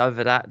hyped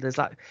over that. There's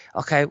like,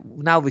 okay,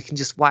 now we can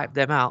just wipe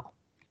them out.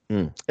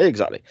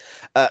 Exactly.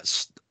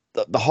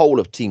 The whole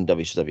of Team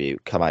WCW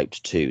come out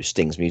to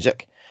Sting's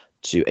music,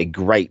 to a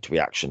great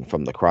reaction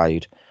from the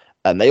crowd.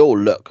 And they all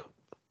look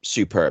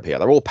superb here.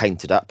 They're all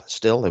painted up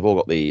still. They've all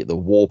got the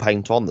wall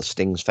paint on, the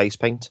Sting's face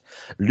paint.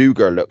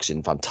 Luger looks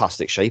in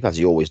fantastic shape, as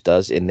he always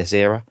does in this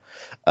era.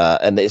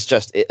 And it's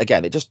just,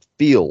 it just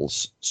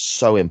feels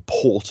so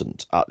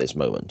important at this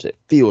moment. It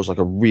feels like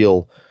a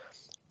real,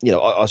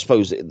 I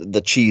suppose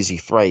the cheesy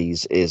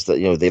phrase is that,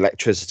 the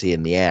electricity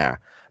in the air.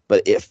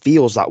 But it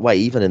feels that way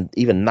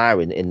even now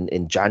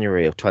in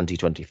January of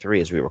 2023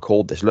 as we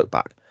record this look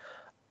back.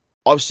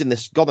 I've seen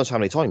this God knows how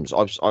many times.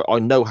 I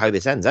know how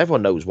this ends.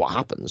 Everyone knows what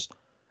happens.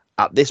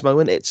 At this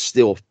moment, it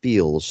still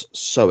feels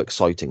so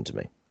exciting to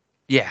me.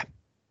 Yeah.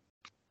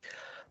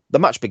 The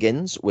match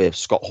begins with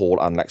Scott Hall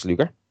and Lex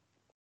Luger,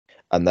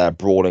 and they're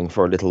brawling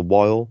for a little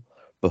while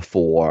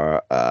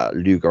before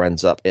Luger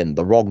ends up in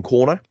the wrong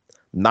corner.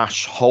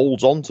 Nash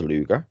holds on to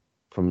Luger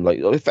from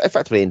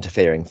effectively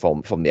interfering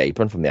from the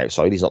apron from the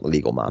outside. He's not the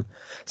legal man.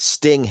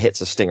 Sting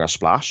hits a stinger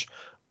splash,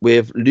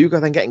 with Luger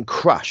then getting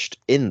crushed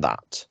in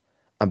that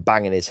and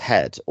banging his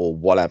head or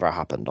whatever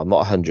happened. I'm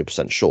not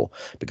 100% sure,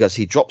 because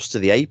he drops to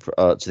the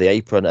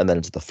apron and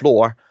then to the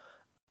floor,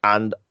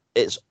 and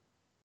it's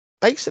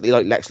basically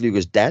like Lex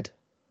Luger's dead.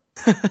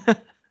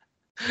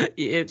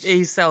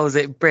 He sells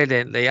it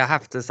brilliantly, I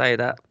have to say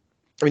that.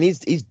 I mean,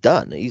 he's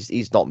done.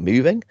 He's not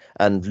moving,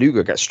 and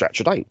Luger gets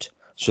stretchered out.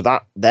 So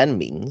that then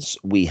means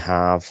we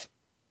have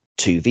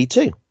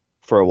 2v2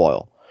 for a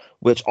while,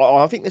 which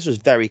I think this was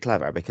very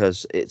clever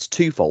because it's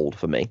twofold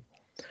for me.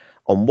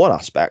 On one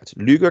aspect,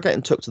 Luger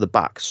getting took to the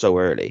back so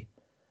early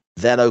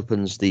then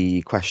opens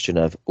the question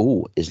of,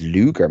 is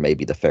Luger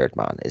maybe the third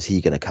man? Is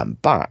he going to come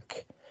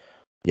back?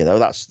 You know,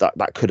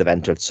 that could have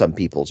entered some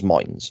people's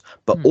minds.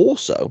 But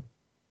also,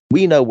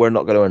 we know we're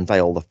not going to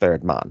unveil the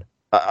third man.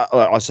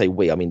 I say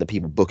we, I mean the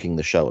people booking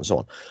the show and so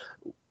on.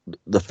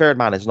 The third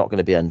man is not going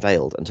to be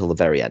unveiled until the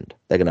very end.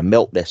 They're going to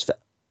milk this for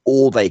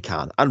all they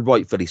can, and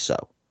rightfully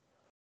so.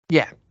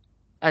 Yeah.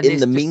 And in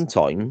the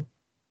meantime,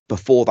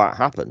 before that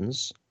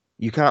happens,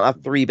 you can't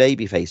have 3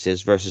 baby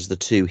faces versus the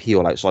 2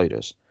 heel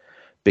outsiders,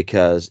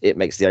 because it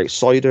makes the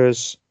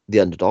outsiders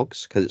the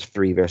underdogs, because it's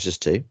 3 versus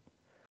 2.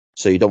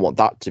 So you don't want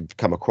that to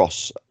come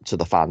across to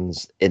the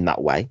fans in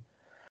that way.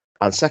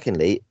 And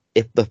secondly,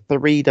 if the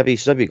 3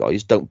 WCW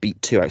guys don't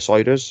beat 2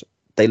 outsiders,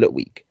 they look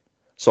weak.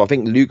 So I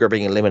think Luger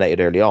being eliminated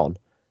early on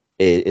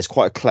is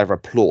quite a clever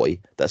ploy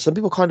that some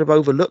people kind of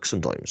overlook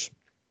sometimes.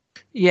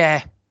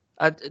 Yeah,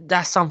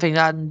 that's something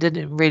I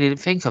didn't really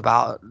think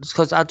about,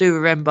 because I do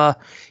remember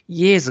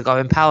years ago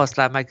in Power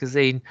Slam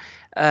magazine,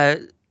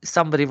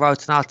 somebody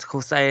wrote an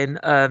article saying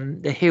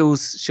the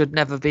heels should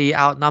never be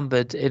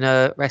outnumbered in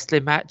a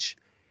wrestling match.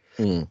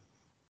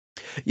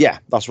 Yeah,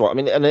 that's right. I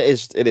mean, and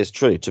it is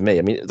true to me.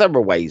 I mean, there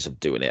are ways of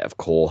doing it, of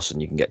course,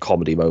 and you can get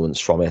comedy moments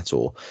from it,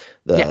 or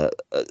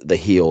the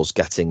heels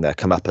getting their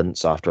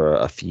comeuppance after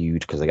a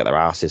feud because they get their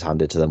asses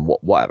handed to them,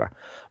 whatever.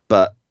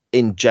 But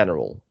in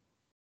general,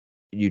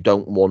 you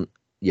don't want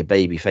your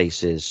baby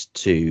faces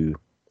to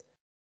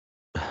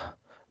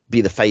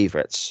be the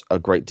favourites a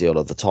great deal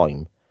of the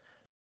time.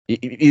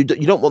 You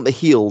don't want the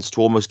heels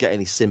to almost get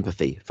any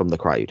sympathy from the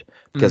crowd,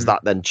 because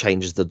that then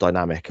changes the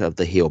dynamic of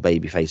the heel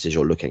baby faces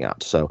you're looking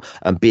at. So,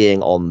 and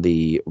being on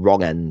the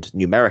wrong end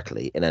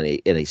numerically in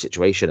any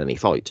situation, any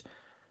fight,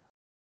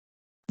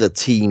 the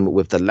team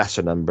with the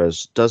lesser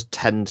numbers does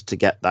tend to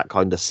get that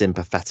kind of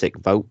sympathetic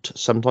vote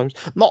sometimes.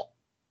 Not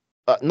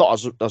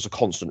as a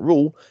constant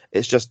rule.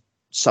 It's just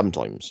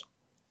sometimes.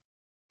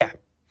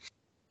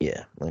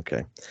 Yeah.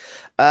 Okay.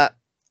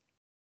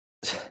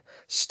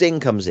 Sting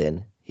comes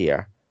in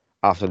here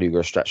after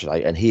Luger stretches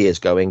out, and he is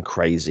going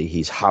crazy.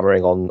 He's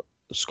hammering on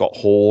Scott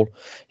Hall.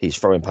 He's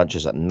throwing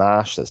punches at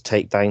Nash. There's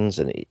takedowns,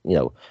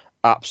 and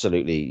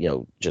absolutely,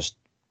 just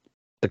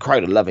the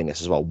crowd are loving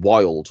this as well.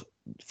 Wild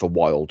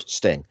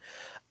Sting.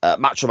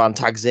 Macho Man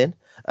tags in.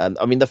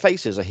 I mean, the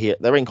faces are here.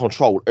 They're in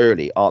control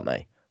early, aren't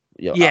they?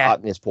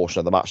 At this portion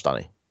of the match,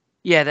 Danny.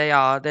 Yeah, they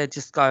are. They're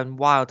just going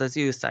wild, as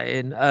you were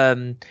saying.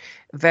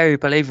 Very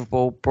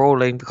believable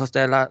brawling, because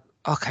they're like,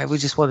 okay, we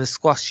just want to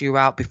squash you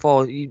out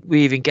before we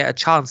even get a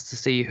chance to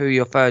see who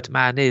your third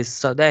man is.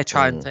 So they're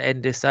trying to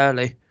end this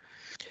early.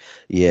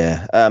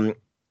 Yeah.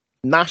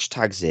 Nash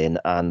tags in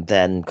and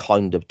then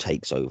kind of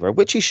takes over,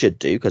 which he should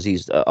do, because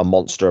he's a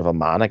monster of a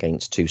man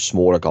against 2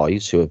 smaller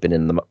guys who have been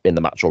in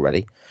the match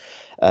already.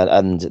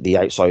 And the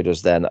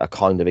outsiders then are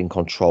kind of in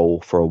control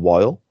for a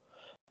while.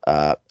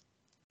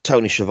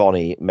 Tony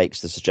Schiavone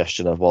makes the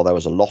suggestion of, well, there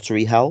was a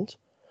lottery held,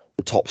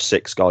 the top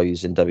 6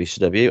 guys in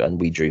WCW, and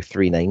we drew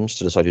 3 names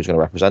to decide who's going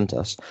to represent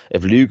us.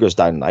 If Luger's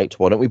down and out,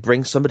 why don't we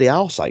bring somebody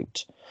else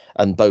out?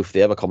 And both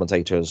the other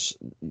commentators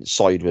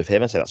side with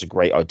him and say that's a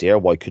great idea.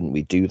 Why couldn't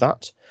we do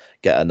that?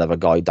 Get another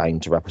guy down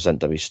to represent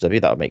WCW.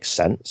 That would make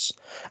sense.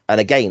 And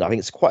again, I think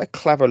it's quite a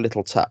clever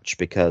little touch,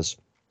 because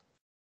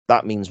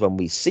that means when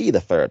we see the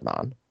third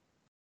man,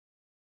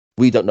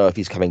 we don't know if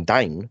he's coming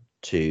down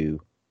to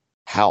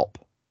help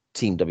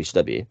Team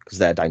WCW because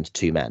they're down to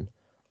 2 men,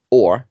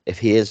 or if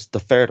he is the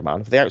third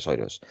man for the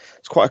outsiders.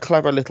 It's quite a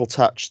clever little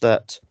touch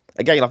that,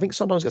 again, I think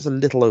sometimes gets a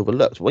little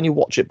overlooked. When you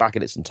watch it back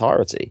in its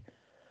entirety,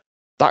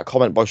 that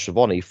comment by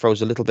Schiavone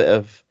throws a little bit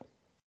of,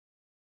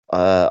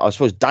 I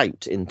suppose,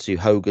 doubt into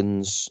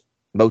Hogan's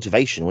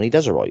motivation when he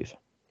does arrive.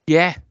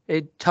 Yeah,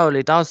 it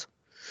totally does.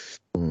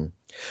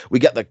 We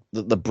get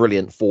the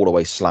brilliant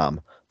fall-away slam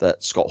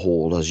that Scott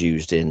Hall has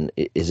used in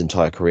his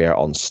entire career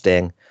on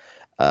Sting,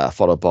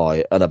 followed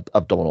by an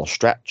abdominal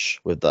stretch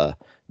with the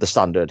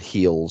standard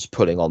heels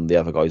pulling on the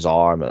other guy's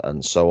arm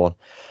and so on.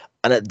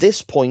 And at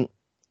this point,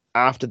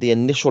 after the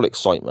initial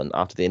excitement,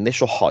 after the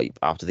initial hype,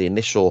 after the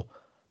initial,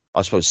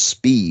 I suppose,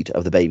 speed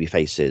of the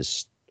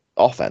babyface's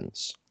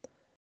offense,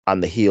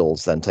 and the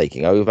heels then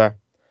taking over,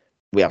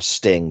 we have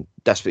Sting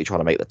desperately trying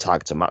to make the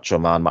tag to Macho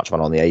Man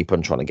on the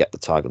apron, trying to get the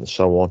tag and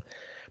so on.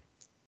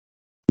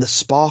 The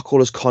sparkle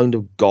has kind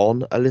of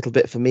gone a little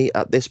bit for me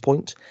at this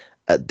point.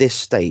 At this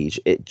stage,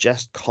 it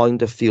just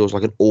kind of feels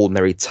like an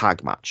ordinary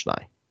tag match now.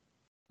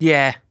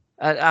 Yeah,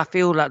 I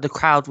feel like the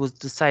crowd was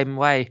the same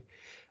way.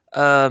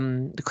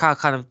 the crowd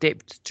kind of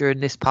dipped during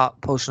this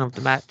portion of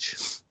the match.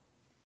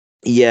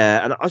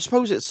 Yeah, and I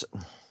suppose it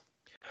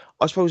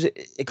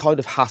kind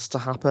of has to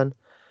happen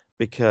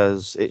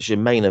because it's your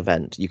main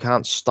event. You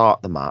can't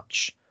start the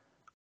match,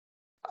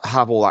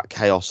 have all that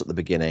chaos at the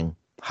beginning,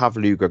 have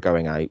Luger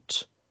going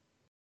out,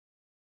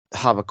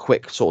 have a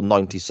quick sort of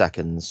 90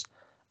 seconds,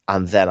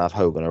 and then have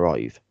Hogan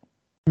arrive.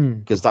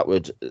 Because that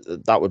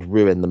would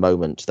ruin the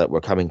moment that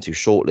we're coming to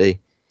shortly.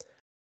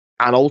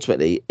 And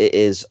ultimately, it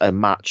is a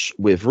match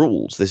with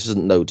rules. This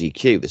isn't no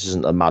DQ. This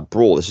isn't a mad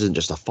brawl. This isn't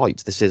just a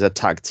fight. This is a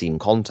tag team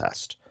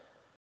contest.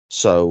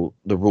 So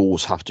the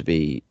rules have to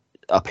be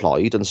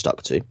applied and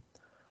stuck to.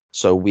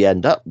 So we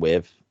end up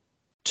with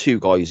two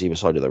guys either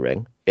side of the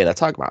ring in a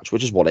tag match,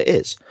 which is what it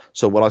is.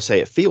 So when I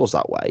say it feels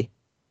that way,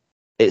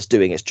 it's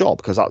doing its job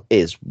because that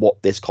is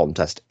what this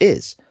contest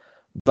is.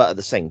 But at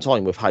the same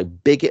time, with how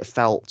big it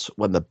felt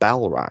when the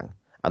bell rang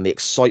and the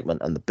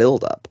excitement and the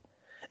build-up,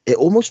 it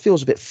almost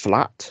feels a bit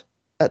flat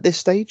at this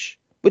stage,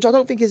 which I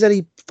don't think is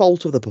any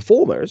fault of the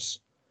performers.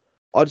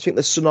 I just think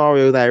the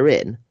scenario they're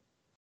in,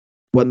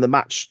 when the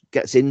match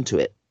gets into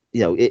it,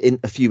 you know, in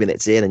a few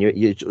minutes in, and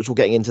you're sort of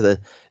getting into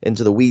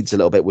the weeds a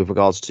little bit with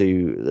regards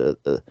to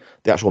the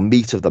actual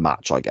meat of the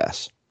match, I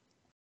guess.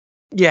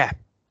 Yeah,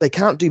 they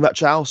can't do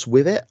much else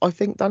with it, I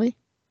think, Danny.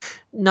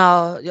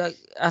 No,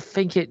 I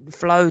think it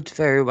flowed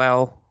very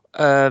well.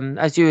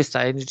 As you were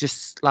saying, it's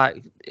just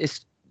like it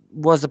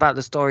was about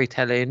the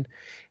storytelling,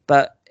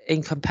 but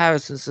in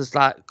comparisons, it's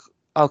like,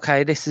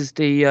 okay, this is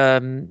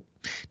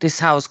this is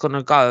how it's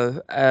gonna go,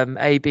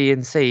 A, B,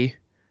 and C,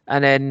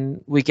 and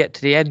then we get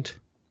to the end.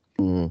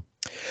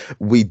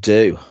 We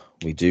do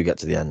get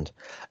to the end.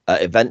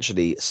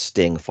 Eventually,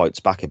 Sting fights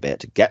back a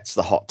bit, gets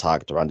the hot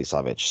tag to Randy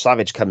Savage.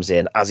 Savage comes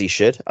in as he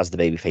should, as the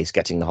babyface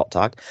getting the hot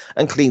tag,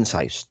 and cleans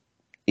house.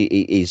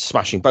 He's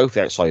smashing both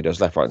the outsiders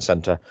left, right, and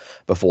centre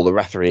before the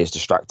referee is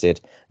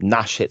distracted.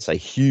 Nash hits a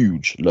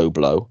huge low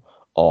blow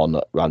on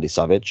Randy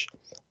Savage.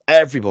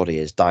 Everybody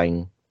is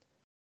dying.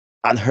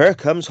 And here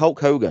comes Hulk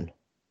Hogan.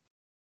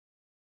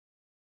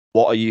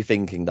 What are you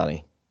thinking,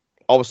 Danny?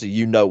 Obviously,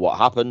 you know what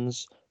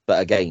happens. But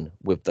again,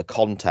 with the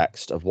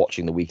context of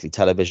watching the weekly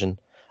television,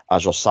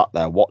 as you're sat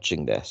there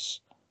watching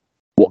this,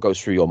 what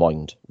goes through your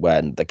mind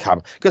when the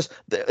camera... Because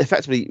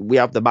effectively, we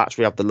have the match,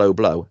 we have the low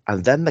blow,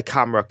 and then the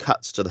camera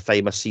cuts to the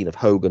famous scene of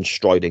Hogan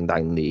striding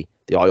down the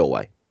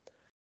aisleway.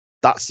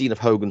 That scene of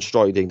Hogan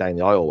striding down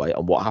the aisleway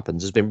and what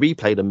happens has been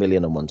replayed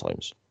 1,000,001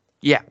 times.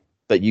 Yeah.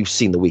 But you've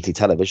seen the weekly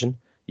television,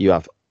 you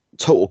have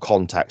total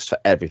context for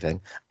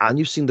everything, and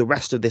you've seen the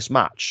rest of this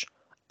match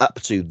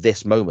up to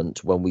this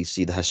moment when we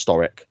see the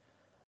historic,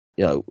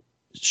 you know,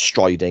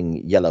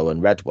 striding yellow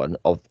and red one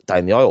of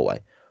down the aisleway.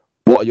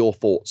 What are your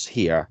thoughts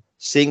here?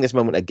 Seeing this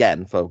moment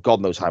again for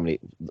God knows how many,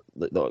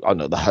 I don't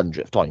know, the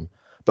 100th time,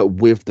 but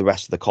with the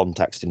rest of the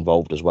context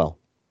involved as well.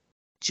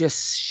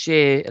 Just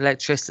sheer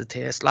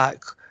electricity. It's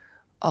like,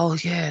 oh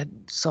yeah,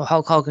 so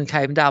Hulk Hogan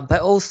came down. But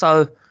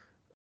also,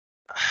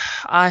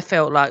 I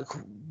felt like,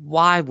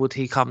 why would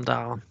he come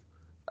down?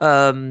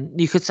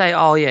 You could say,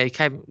 oh yeah, he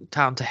came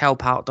down to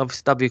help out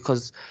WCW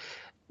because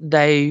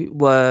they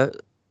were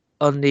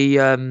on the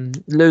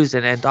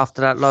losing end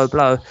after that low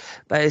blow.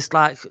 But it's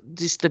like,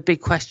 just the big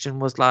question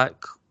was like,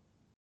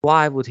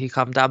 why would he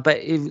come down?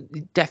 But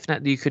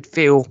definitely you could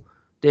feel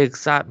the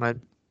excitement.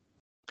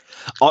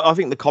 I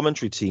think the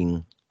commentary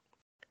team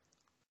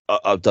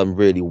have done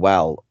really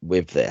well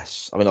with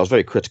this. I mean, I was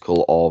very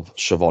critical of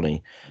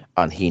Schiavone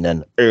and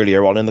Heenan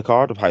earlier on in the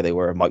card of how they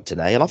were Mike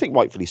Tenay, and I think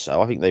rightfully so.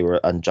 I think they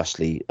were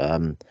unjustly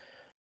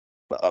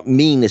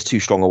mean is too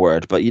strong a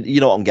word, but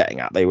you know what I'm getting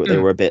at. They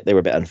were a bit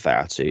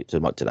unfair to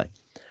Mike Tenay.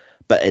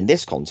 But in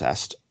this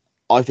contest,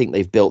 I think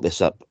they've built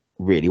this up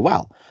really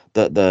well.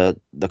 The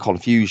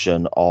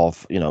confusion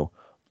of, you know,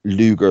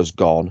 Luger's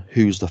gone,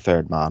 who's the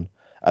third man,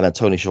 and then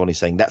Tony Schiavone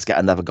saying, let's get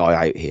another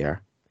guy out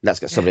here. Let's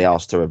get somebody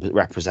else to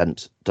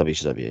represent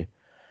WCW.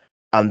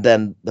 And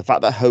then the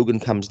fact that Hogan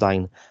comes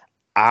down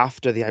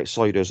after the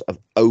outsiders have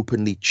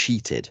openly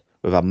cheated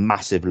with a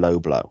massive low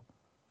blow.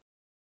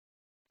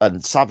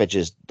 And Savage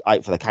is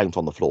out for the count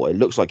on the floor. It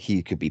looks like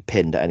he could be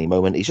pinned at any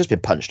moment. He's just been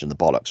punched in the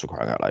bollocks, for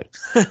crying out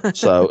loud.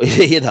 So,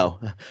 you know,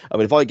 I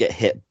mean, if I get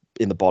hit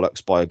in the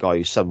bollocks by a guy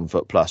who's 7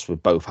 foot plus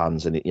with both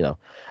hands, and you know,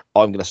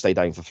 I'm going to stay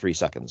down for 3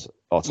 seconds.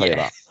 I'll tell you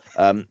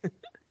that.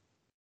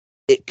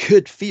 It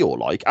could feel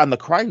like, and the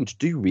crowd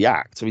do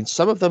react. I mean,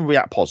 some of them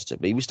react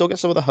positively. We still get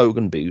some of the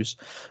Hogan boos,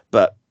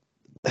 but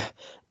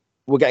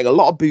we're getting a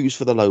lot of boos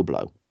for the low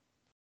blow.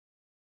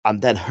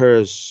 And then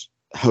here's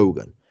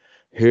Hogan.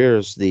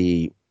 Here's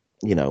the,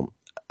 you know,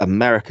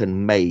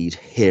 American-made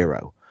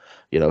hero.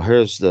 You know,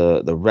 here's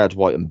the red,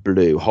 white, and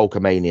blue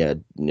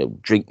Hulkamania. You know,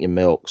 drink your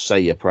milk, say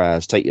your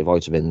prayers, take your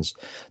vitamins.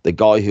 The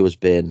guy who has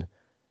been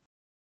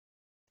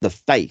the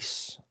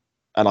face,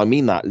 and I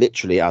mean that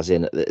literally as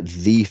in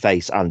the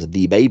face and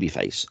the baby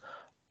face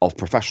of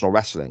professional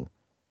wrestling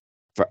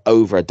for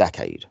over a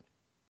decade,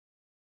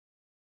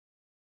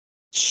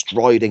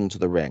 striding to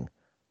the ring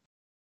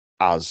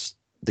as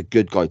the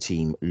good guy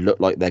team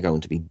look like they're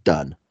going to be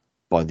done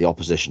by the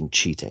opposition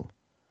cheating.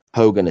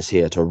 Hogan is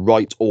here to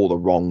right all the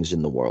wrongs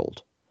in the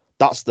world.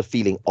 That's the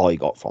feeling I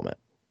got from it.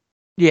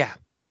 Yeah.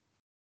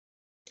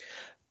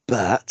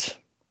 But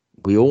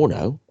we all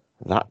know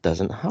that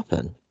doesn't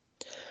happen.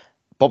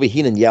 Bobby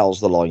Heenan yells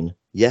the line,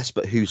 "Yes,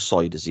 but whose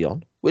side is he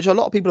on?" Which a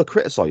lot of people have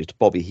criticised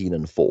Bobby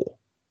Heenan for.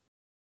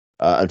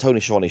 And Tony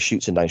Schiavone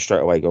shoots him down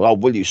straight away, going, "Oh,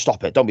 will you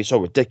stop it? Don't be so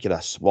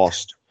ridiculous,"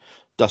 whilst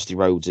Dusty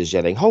Rhodes is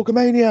yelling,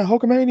 "Hulkamania,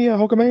 Hulkamania,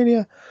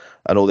 Hulkamania,"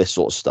 and all this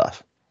sort of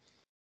stuff.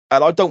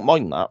 And I don't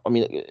mind that. I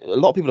mean, a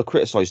lot of people have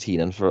criticised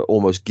Heenan for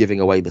almost giving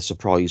away the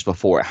surprise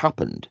before it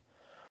happened.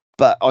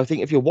 But I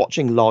think if you're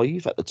watching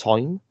live at the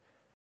time,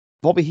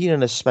 Bobby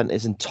Heenan has spent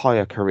his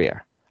entire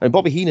career. I mean,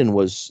 Bobby Heenan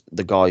was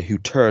the guy who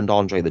turned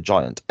Andre the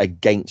Giant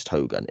against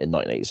Hogan in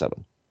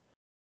 1987.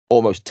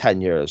 Almost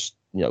 10 years,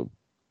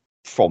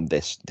 from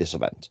this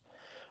event.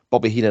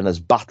 Bobby Heenan has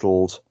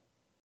battled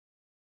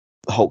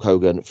Hulk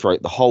Hogan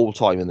throughout the whole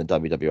time in the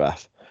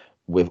WWF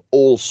with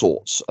all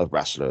sorts of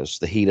wrestlers,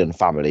 the Heenan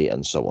family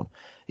and so on.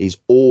 He's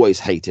always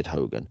hated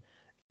Hogan.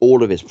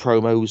 All of his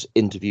promos,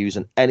 interviews,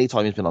 and any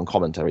time he's been on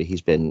commentary,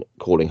 he's been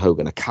calling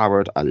Hogan a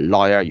coward, a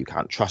liar, you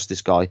can't trust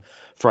this guy,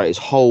 throughout his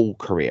whole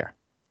career.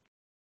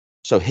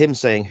 So him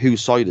saying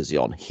whose side is he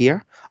on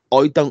here,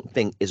 I don't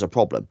think is a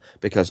problem,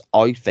 because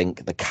I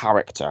think the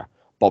character,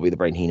 Bobby the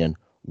Brain Heenan,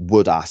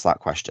 would ask that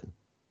question.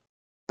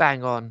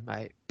 Bang on,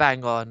 mate.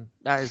 Bang on.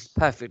 That is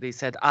perfectly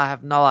said. I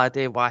have no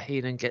idea why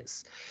Heenan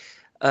gets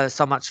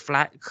so much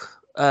flack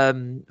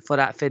for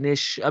that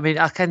finish. I mean,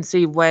 I can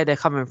see where they're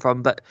coming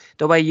from, but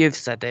the way you've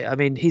said it, I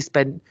mean, he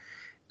spent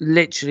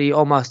literally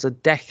almost a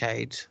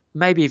decade,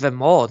 maybe even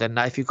more than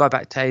that if you go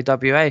back to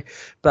AWA,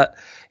 but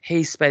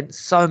he spent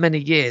so many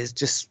years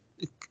just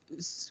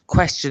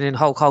questioning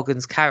Hulk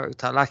Hogan's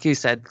character, like you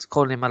said,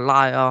 calling him a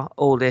liar,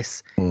 all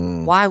this.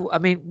 Why? I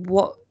mean,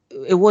 what?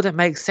 It wouldn't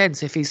make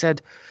sense if he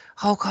said,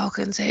 "Hulk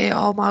Hogan's here,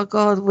 oh my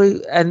god,"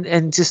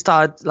 and just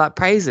started like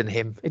praising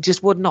him. It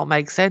just would not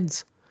make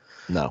sense.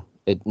 No,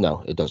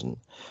 it doesn't.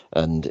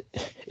 And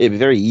it'd be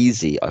very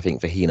easy, I think,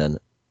 for Heenan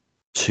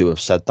to have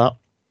said that.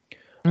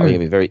 I think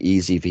it'd be very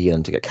easy for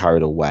Heenan to get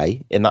carried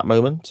away in that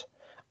moment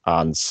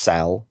and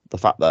sell the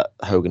fact that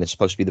Hogan is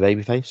supposed to be the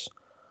babyface.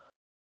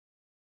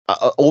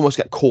 I almost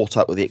get caught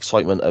up with the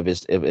excitement of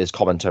his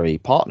commentary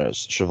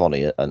partners,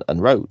 Schiavone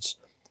and Rhodes.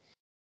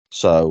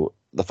 So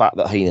the fact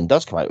that Heenan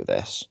does come out with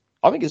this,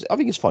 I think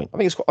it's fine. I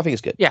think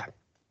it's good. Yeah.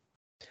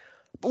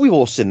 But we've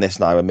all seen this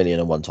now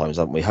 1,000,001 times,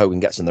 haven't we? Hogan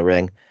gets in the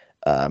ring.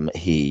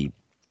 He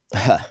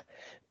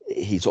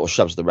sort of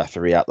shoves the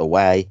referee out the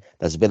way.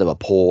 There's a bit of a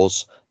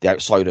pause. The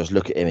outsiders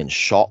look at him in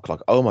shock,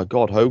 like, "Oh my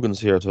God, Hogan's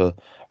here to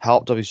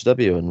help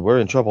WCW and we're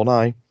in trouble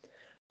now."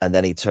 And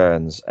then he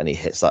turns and he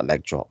hits that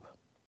leg drop.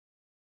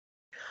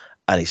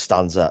 And he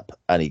stands up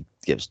and he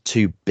gives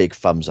two big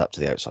thumbs up to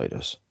the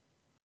outsiders.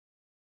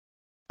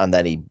 And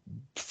then he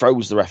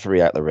throws the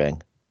referee out the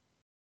ring,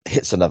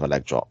 hits another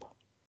leg drop.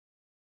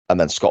 And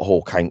then Scott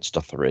Hall counts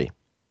to 3.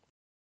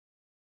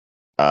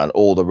 And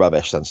all the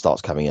rubbish then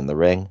starts coming in the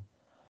ring.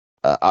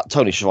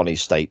 Tony Schiavone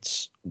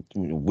states,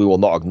 "We will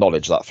not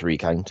acknowledge that 3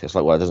 count." It's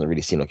like, well, it doesn't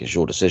really seem like it's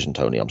your decision,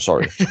 Tony. I'm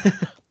sorry.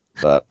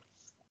 But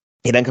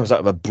he then comes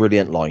out with a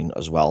brilliant line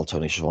as well,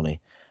 Tony Schiavone,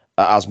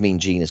 as Mean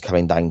Gene is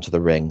coming down to the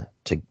ring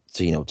to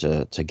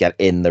get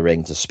in the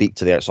ring to speak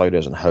to the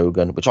outsiders and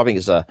Hogan, which I think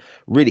is a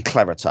really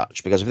clever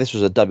touch, because if this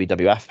was a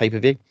WWF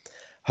pay-per-view,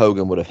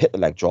 Hogan would have hit the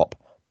leg drop,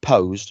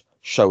 posed,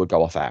 show would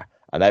go off air,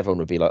 and everyone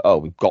would be like, "Oh,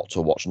 we've got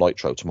to watch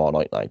Nitro tomorrow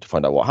night now to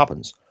find out what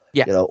happens."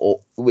 Yeah.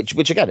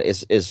 Which again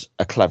is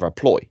a clever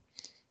ploy.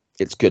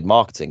 It's good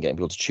marketing, getting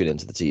people to tune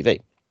into the TV.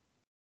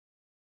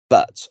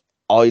 But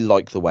I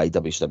like the way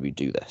WCW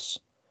do this,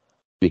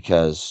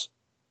 because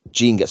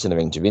Gene gets in the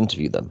ring to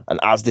interview them, and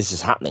as this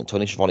is happening,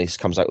 Tony Schiavone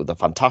comes out with a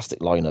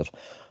fantastic line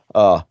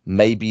of,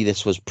 "Maybe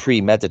this was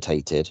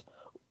premeditated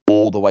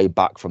all the way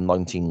back from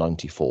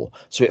 1994."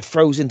 So it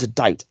throws into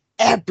doubt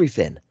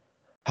everything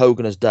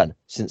Hogan has done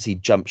since he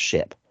jumped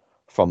ship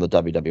from the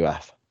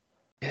WWF.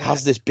 Yeah.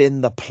 Has this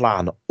been the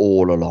plan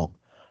all along?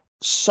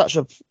 Such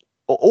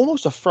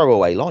almost a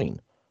throwaway line,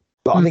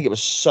 but I think it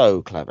was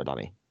so clever,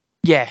 Danny.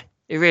 Yeah,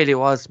 it really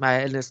was,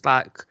 mate. And it's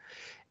like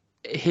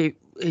he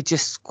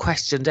just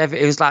questioned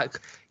everything. It was like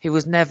he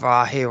was never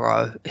our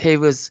hero. He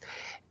was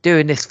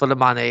doing this for the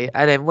money,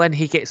 and then when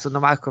he gets on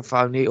the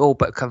microphone, he all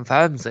but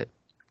confirms it.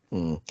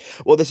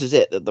 Well, this is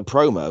it. The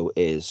promo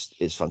is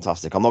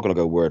fantastic. I'm not going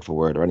to go word for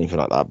word or anything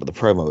like that, but the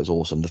promo is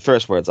awesome. The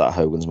first words out of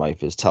Hogan's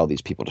mouth is, "Tell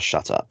these people to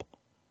shut up."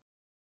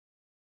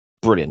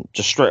 Brilliant.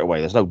 Just straight away.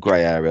 There's no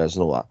grey areas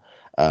and all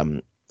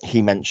that.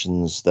 He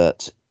mentions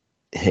that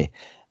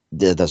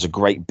there's a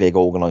great big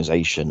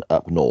organization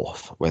up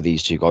north where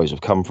these two guys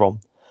have come from,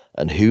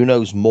 and who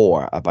knows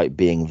more about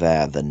being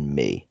there than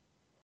me.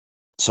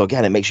 So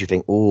again, it makes you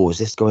think, oh, is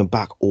this going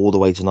back all the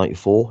way to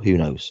 94? Who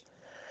knows?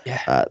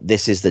 Yeah.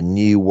 This is the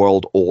new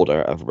world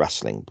order of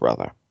wrestling,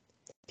 brother.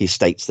 He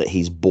states that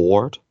he's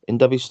bored in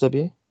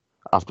WCW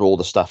after all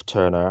the stuff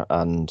Turner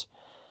and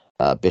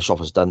Bischoff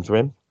has done for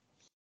him.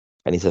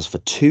 And he says, "For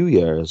 2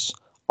 years,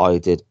 I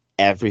did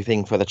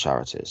everything for the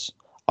charities.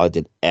 I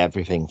did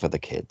everything for the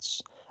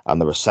kids.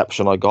 and the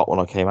reception I got when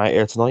I came out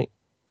here tonight,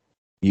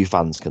 you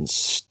fans can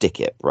stick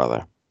it,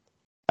 brother.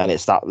 And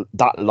it's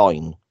that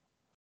line,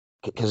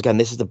 because again,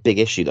 this is the big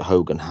issue that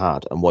Hogan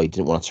had and why he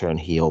didn't want to turn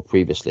heel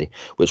previously,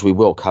 which we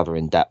will cover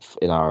in depth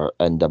in our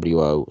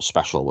NWO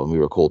special when we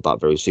record that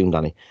very soon,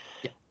 Danny.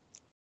 Yeah.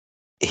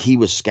 He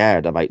was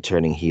scared about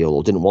turning heel,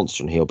 or didn't want to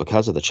turn heel,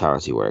 because of the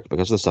charity work,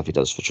 because of the stuff he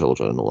does for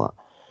children and all that.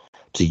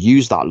 To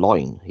use that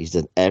line, he's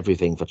done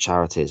everything for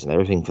charities and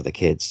everything for the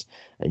kids,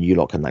 and you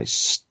lot can now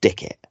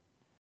stick it.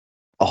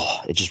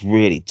 Oh, it just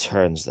really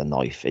turns the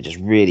knife. It just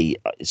really,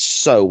 it's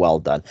so well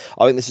done.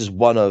 I think this is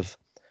one of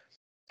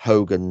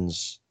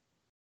Hogan's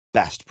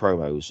best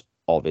promos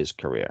of his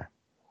career.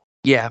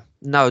 Yeah,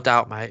 no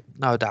doubt, mate.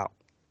 No doubt.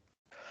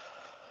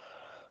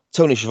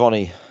 Tony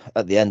Schiavone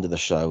at the end of the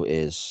show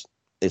is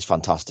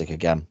fantastic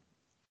again.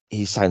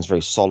 He sounds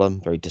very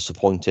solemn, very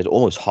disappointed,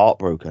 almost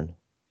heartbroken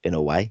in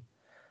a way.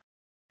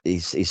 He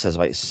says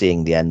about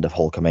seeing the end of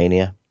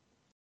Hulkamania.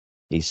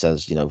 He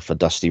says, for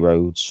Dusty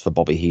Rhodes, for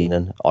Bobby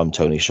Heenan, I'm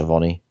Tony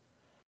Schiavone.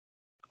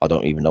 I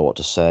don't even know what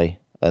to say.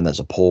 And there's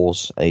a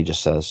pause, and he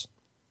just says,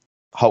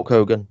 Hulk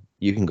Hogan,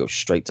 you can go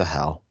straight to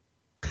hell.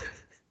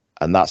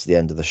 And that's the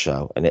end of the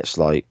show. And it's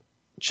like,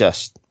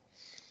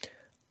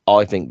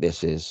 I think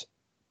this is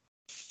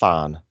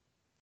fantastic.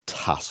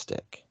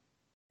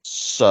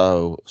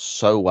 So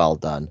well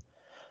done.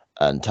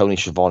 And Tony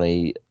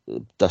Schiavone,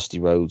 Dusty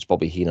Rhodes,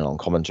 Bobby Heenan on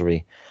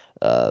commentary,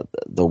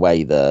 the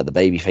way the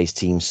babyface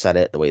team said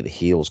it, the way the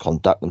heels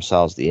conduct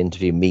themselves, the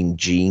interview, Mean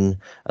Gene,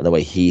 and the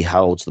way he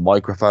holds the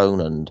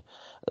microphone, and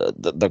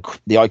the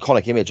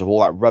iconic image of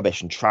all that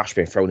rubbish and trash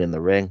being thrown in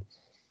the ring.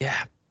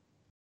 Yeah.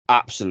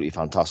 Absolutely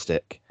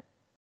fantastic.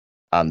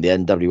 And the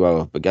NWO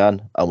have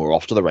begun, and we're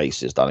off to the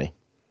races, Danny.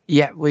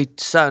 Yeah, we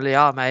certainly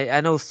are, mate.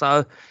 And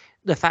also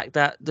the fact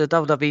that the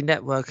WWE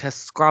Network has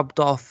scrubbed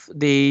off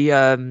the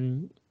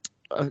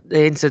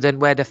incident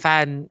where the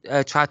fan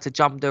tried to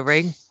jump the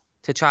ring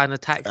to try and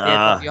attack the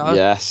NWO.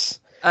 Yes.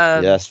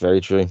 Yes, very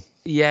true.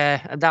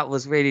 Yeah, and that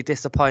was really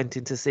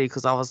disappointing to see,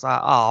 because I was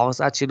like, I was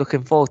actually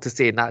looking forward to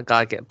seeing that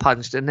guy get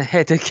punched in the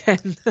head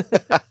again.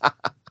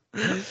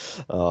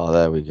 Oh,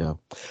 there we go.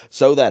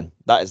 So then,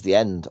 that is the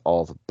end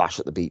of Bash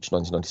at the Beach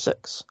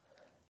 1996.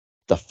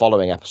 The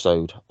following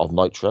episode of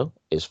Nitro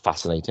is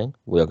fascinating.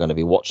 We are going to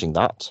be watching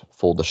that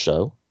for the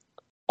show.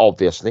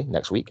 Obviously,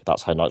 next week.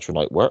 That's how Nitro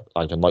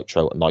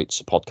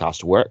Nights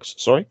podcast works.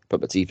 Sorry,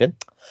 put my teeth in.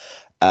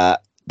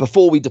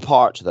 Before we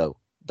depart, though,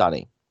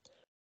 Danny,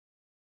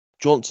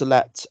 do you want to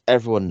let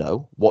everyone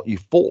know what you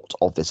thought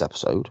of this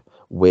episode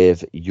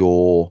with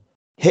your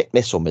hit,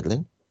 miss, or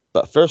middling?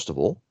 But first of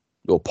all,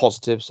 your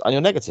positives and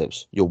your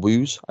negatives, your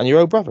woos and your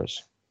oh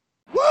brothers.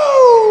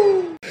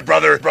 Woo!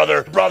 Brother,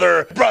 woo!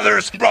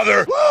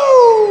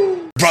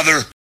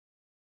 Brother.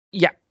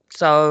 Yeah.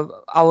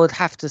 So I would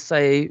have to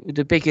say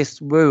the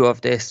biggest woo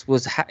of this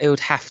was it would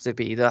have to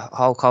be the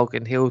Hulk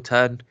Hogan heel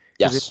turn.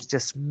 Yes. It's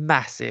just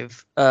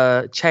massive.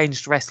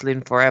 Changed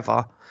wrestling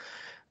forever.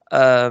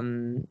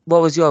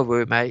 What was your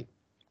woo, mate?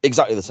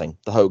 Exactly the same.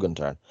 The Hogan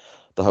turn.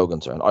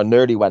 I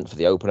nearly went for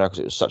the opener because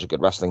it was such a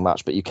good wrestling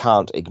match, but you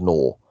can't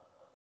ignore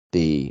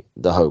the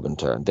Hogan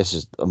turn. This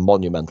is a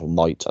monumental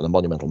night and a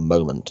monumental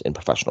moment in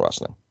professional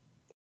wrestling.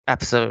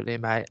 Absolutely,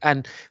 mate.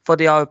 And for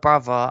the old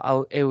brother,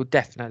 it would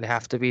definitely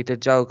have to be the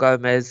Joe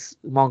Gomez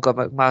Mongo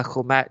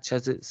McMichael match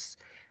as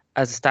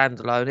a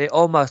standalone. It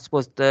almost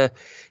was the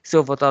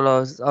Silver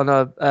Dollars on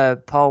a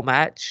pole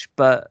match,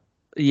 but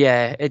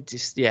I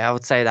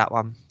would say that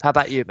one. How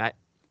about you, mate?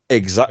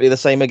 Exactly the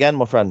same again,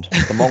 my friend.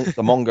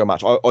 The Mongo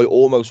match. I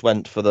almost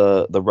went for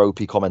the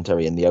ropey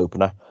commentary in the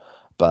opener,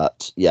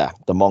 but yeah,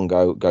 the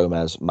Mongo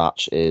Gomez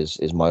match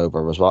is my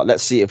over as well.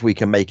 Let's see if we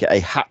can make it a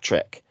hat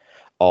trick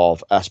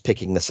of us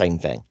picking the same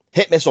thing.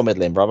 Hit, miss, or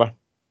middling, brother?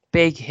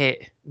 Big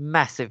hit,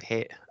 massive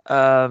hit.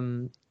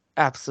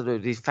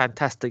 Absolutely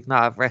fantastic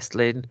night of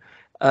wrestling.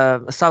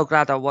 So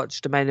glad I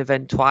watched the main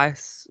event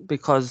twice,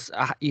 because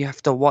you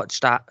have to watch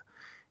that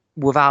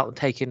without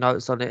taking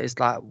notes on it. It's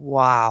like,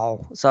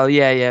 wow. So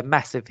yeah,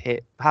 massive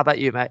hit. How about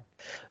you, mate?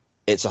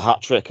 It's a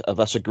hat trick of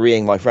us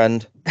agreeing, my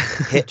friend.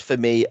 Hit for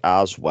me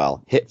as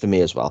well.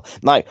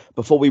 Now,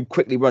 before we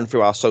quickly run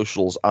through our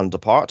socials and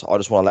depart, I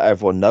just want to let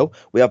everyone know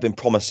we have been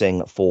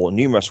promising for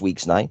numerous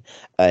weeks now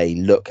a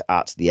look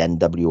at the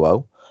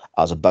NWO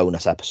as a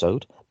bonus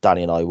episode.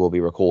 Danny and I will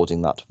be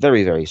recording that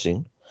very, very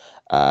soon.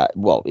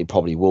 It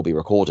probably will be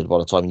recorded by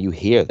the time you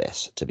hear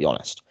this, to be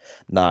honest.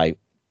 Now,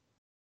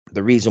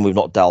 the reason we've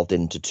not delved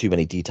into too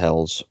many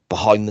details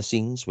behind the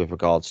scenes with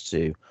regards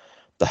to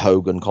the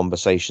Hogan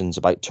conversations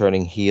about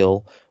turning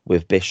heel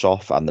with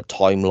Bischoff and the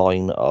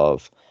timeline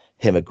of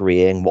him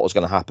agreeing what was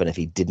going to happen if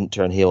he didn't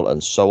turn heel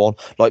and so on,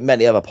 like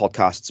many other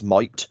podcasts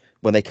might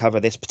when they cover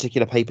this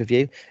particular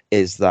pay-per-view,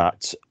 is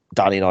that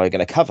Danny and I are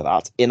going to cover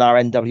that in our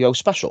NWO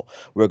special.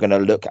 We're going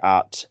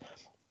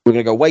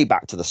to go way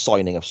back to the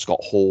signing of Scott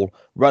Hall,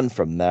 run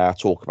from there,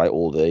 talk about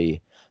all the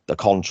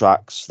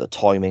contracts, the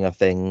timing of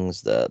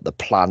things, the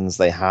plans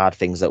they had,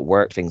 things that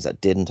worked, things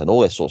that didn't, and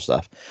all this sort of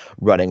stuff,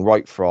 running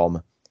right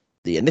from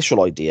the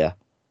initial idea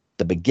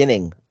the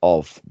beginning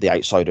of the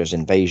Outsiders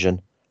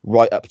invasion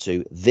right up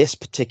to this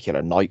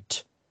particular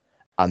night.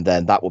 And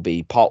then that will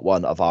be part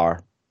one of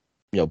our,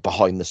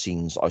 behind the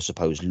scenes, I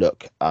suppose,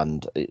 look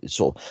and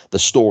sort of the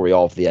story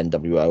of the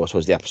NWO. I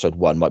suppose the episode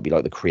 1 might be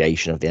like the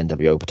creation of the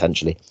NWO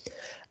potentially.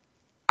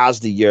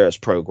 As the years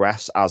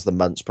progress, as the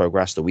months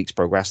progress, the weeks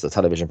progress, the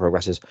television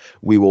progresses,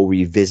 we will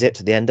revisit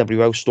the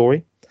NWO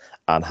story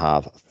and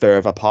have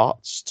further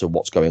parts to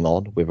what's going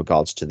on with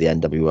regards to the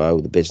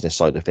NWO, the business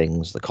side of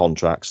things, the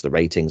contracts, the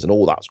ratings, and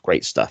all that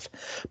great stuff.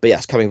 But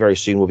yes, coming very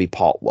soon will be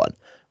part 1,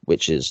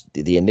 which is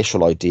the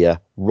initial idea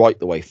right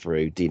the way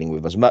through, dealing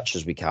with as much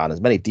as we can,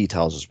 as many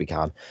details as we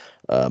can,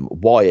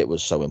 why it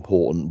was so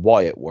important,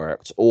 why it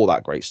worked, all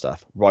that great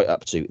stuff, right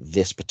up to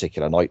this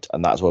particular night.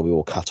 And that's where we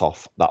will cut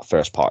off that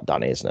first part,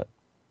 Danny, isn't it?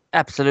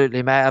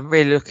 Absolutely, mate. I'm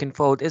really looking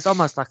forward. It's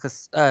almost like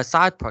a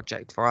side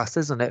project for us,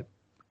 isn't it?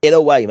 In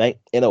a way, mate,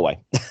 in a way.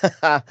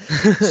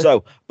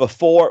 So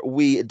before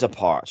we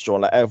depart, do you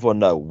want to let everyone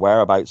know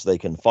whereabouts they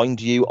can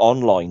find you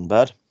online,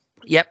 bud?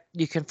 Yep,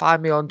 you can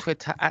find me on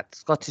Twitter at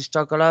Scottish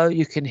Juggalo.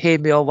 You can hear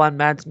me on One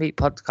Man's Meat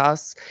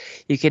podcasts.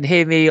 You can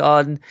hear me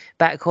on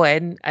Back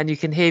When, and you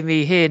can hear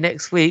me here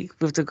next week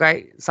with the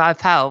great Cy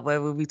Powell,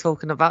 where we'll be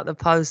talking about the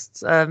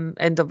post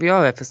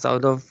NWO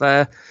episode of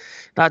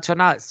Nitro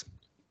Nights.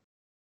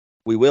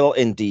 We will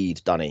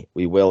indeed, Danny.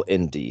 We will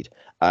indeed.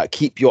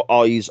 Keep your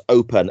eyes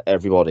open,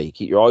 everybody.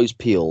 Keep your eyes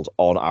peeled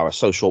on our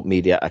social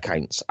media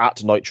accounts at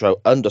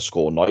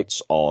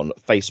Nitro_Nights on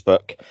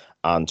Facebook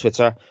and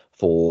Twitter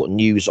for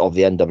news of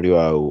the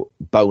NWO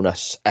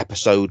bonus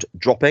episode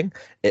dropping.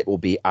 It will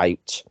be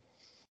out.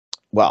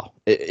 Well,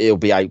 it'll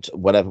be out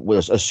whenever,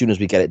 as soon as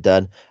we get it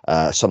done,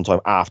 sometime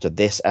after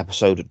this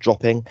episode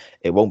dropping.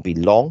 It won't be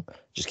long.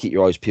 Just keep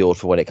your eyes peeled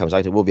for when it comes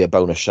out. It will be a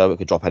bonus show. It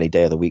could drop any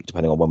day of the week,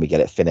 depending on when we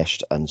get it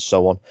finished and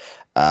so on.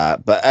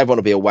 But everyone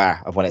will be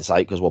aware of when it's out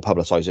because we'll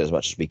publicise it as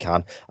much as we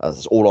can.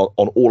 It's all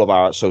on all of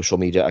our social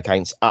media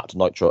accounts at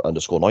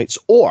Nitro_Nights,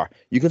 or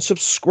you can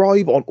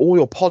subscribe on all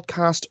your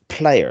podcast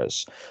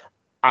players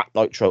at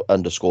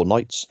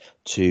Nitro_Nights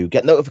to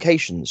get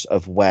notifications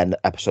of when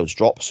episodes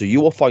drop. So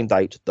you will find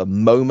out the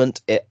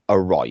moment it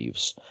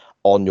arrives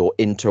on your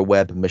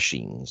interweb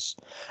machines.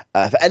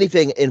 For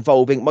anything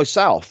involving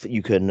myself,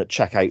 you can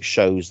check out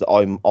shows that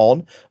I'm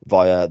on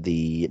via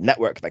the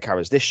network that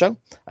carries this show,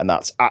 and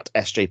that's at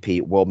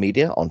SJP World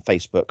Media on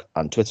Facebook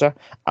and Twitter,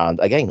 and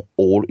again,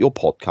 all your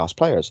podcast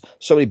players.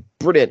 So many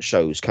brilliant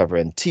shows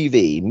covering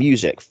TV,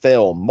 music,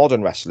 film,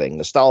 modern wrestling,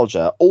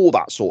 nostalgia, all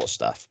that sort of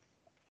stuff.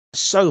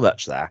 So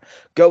much there.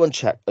 Go and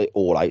check it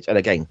all out. And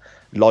again,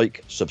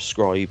 like,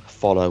 subscribe,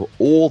 follow,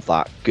 all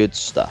that good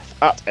stuff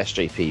at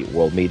SJP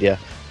World Media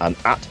and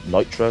at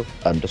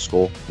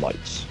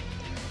Nitro_Nights.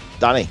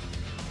 Danny,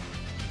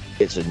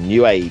 it's a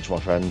new age, my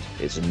friend.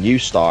 It's a new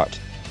start.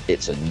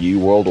 It's a new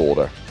world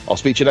order. I'll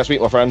speak to you next week,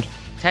 my friend.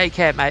 Take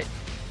care, mate.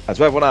 And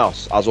to everyone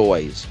else, as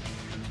always,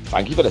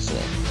 thank you for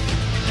listening.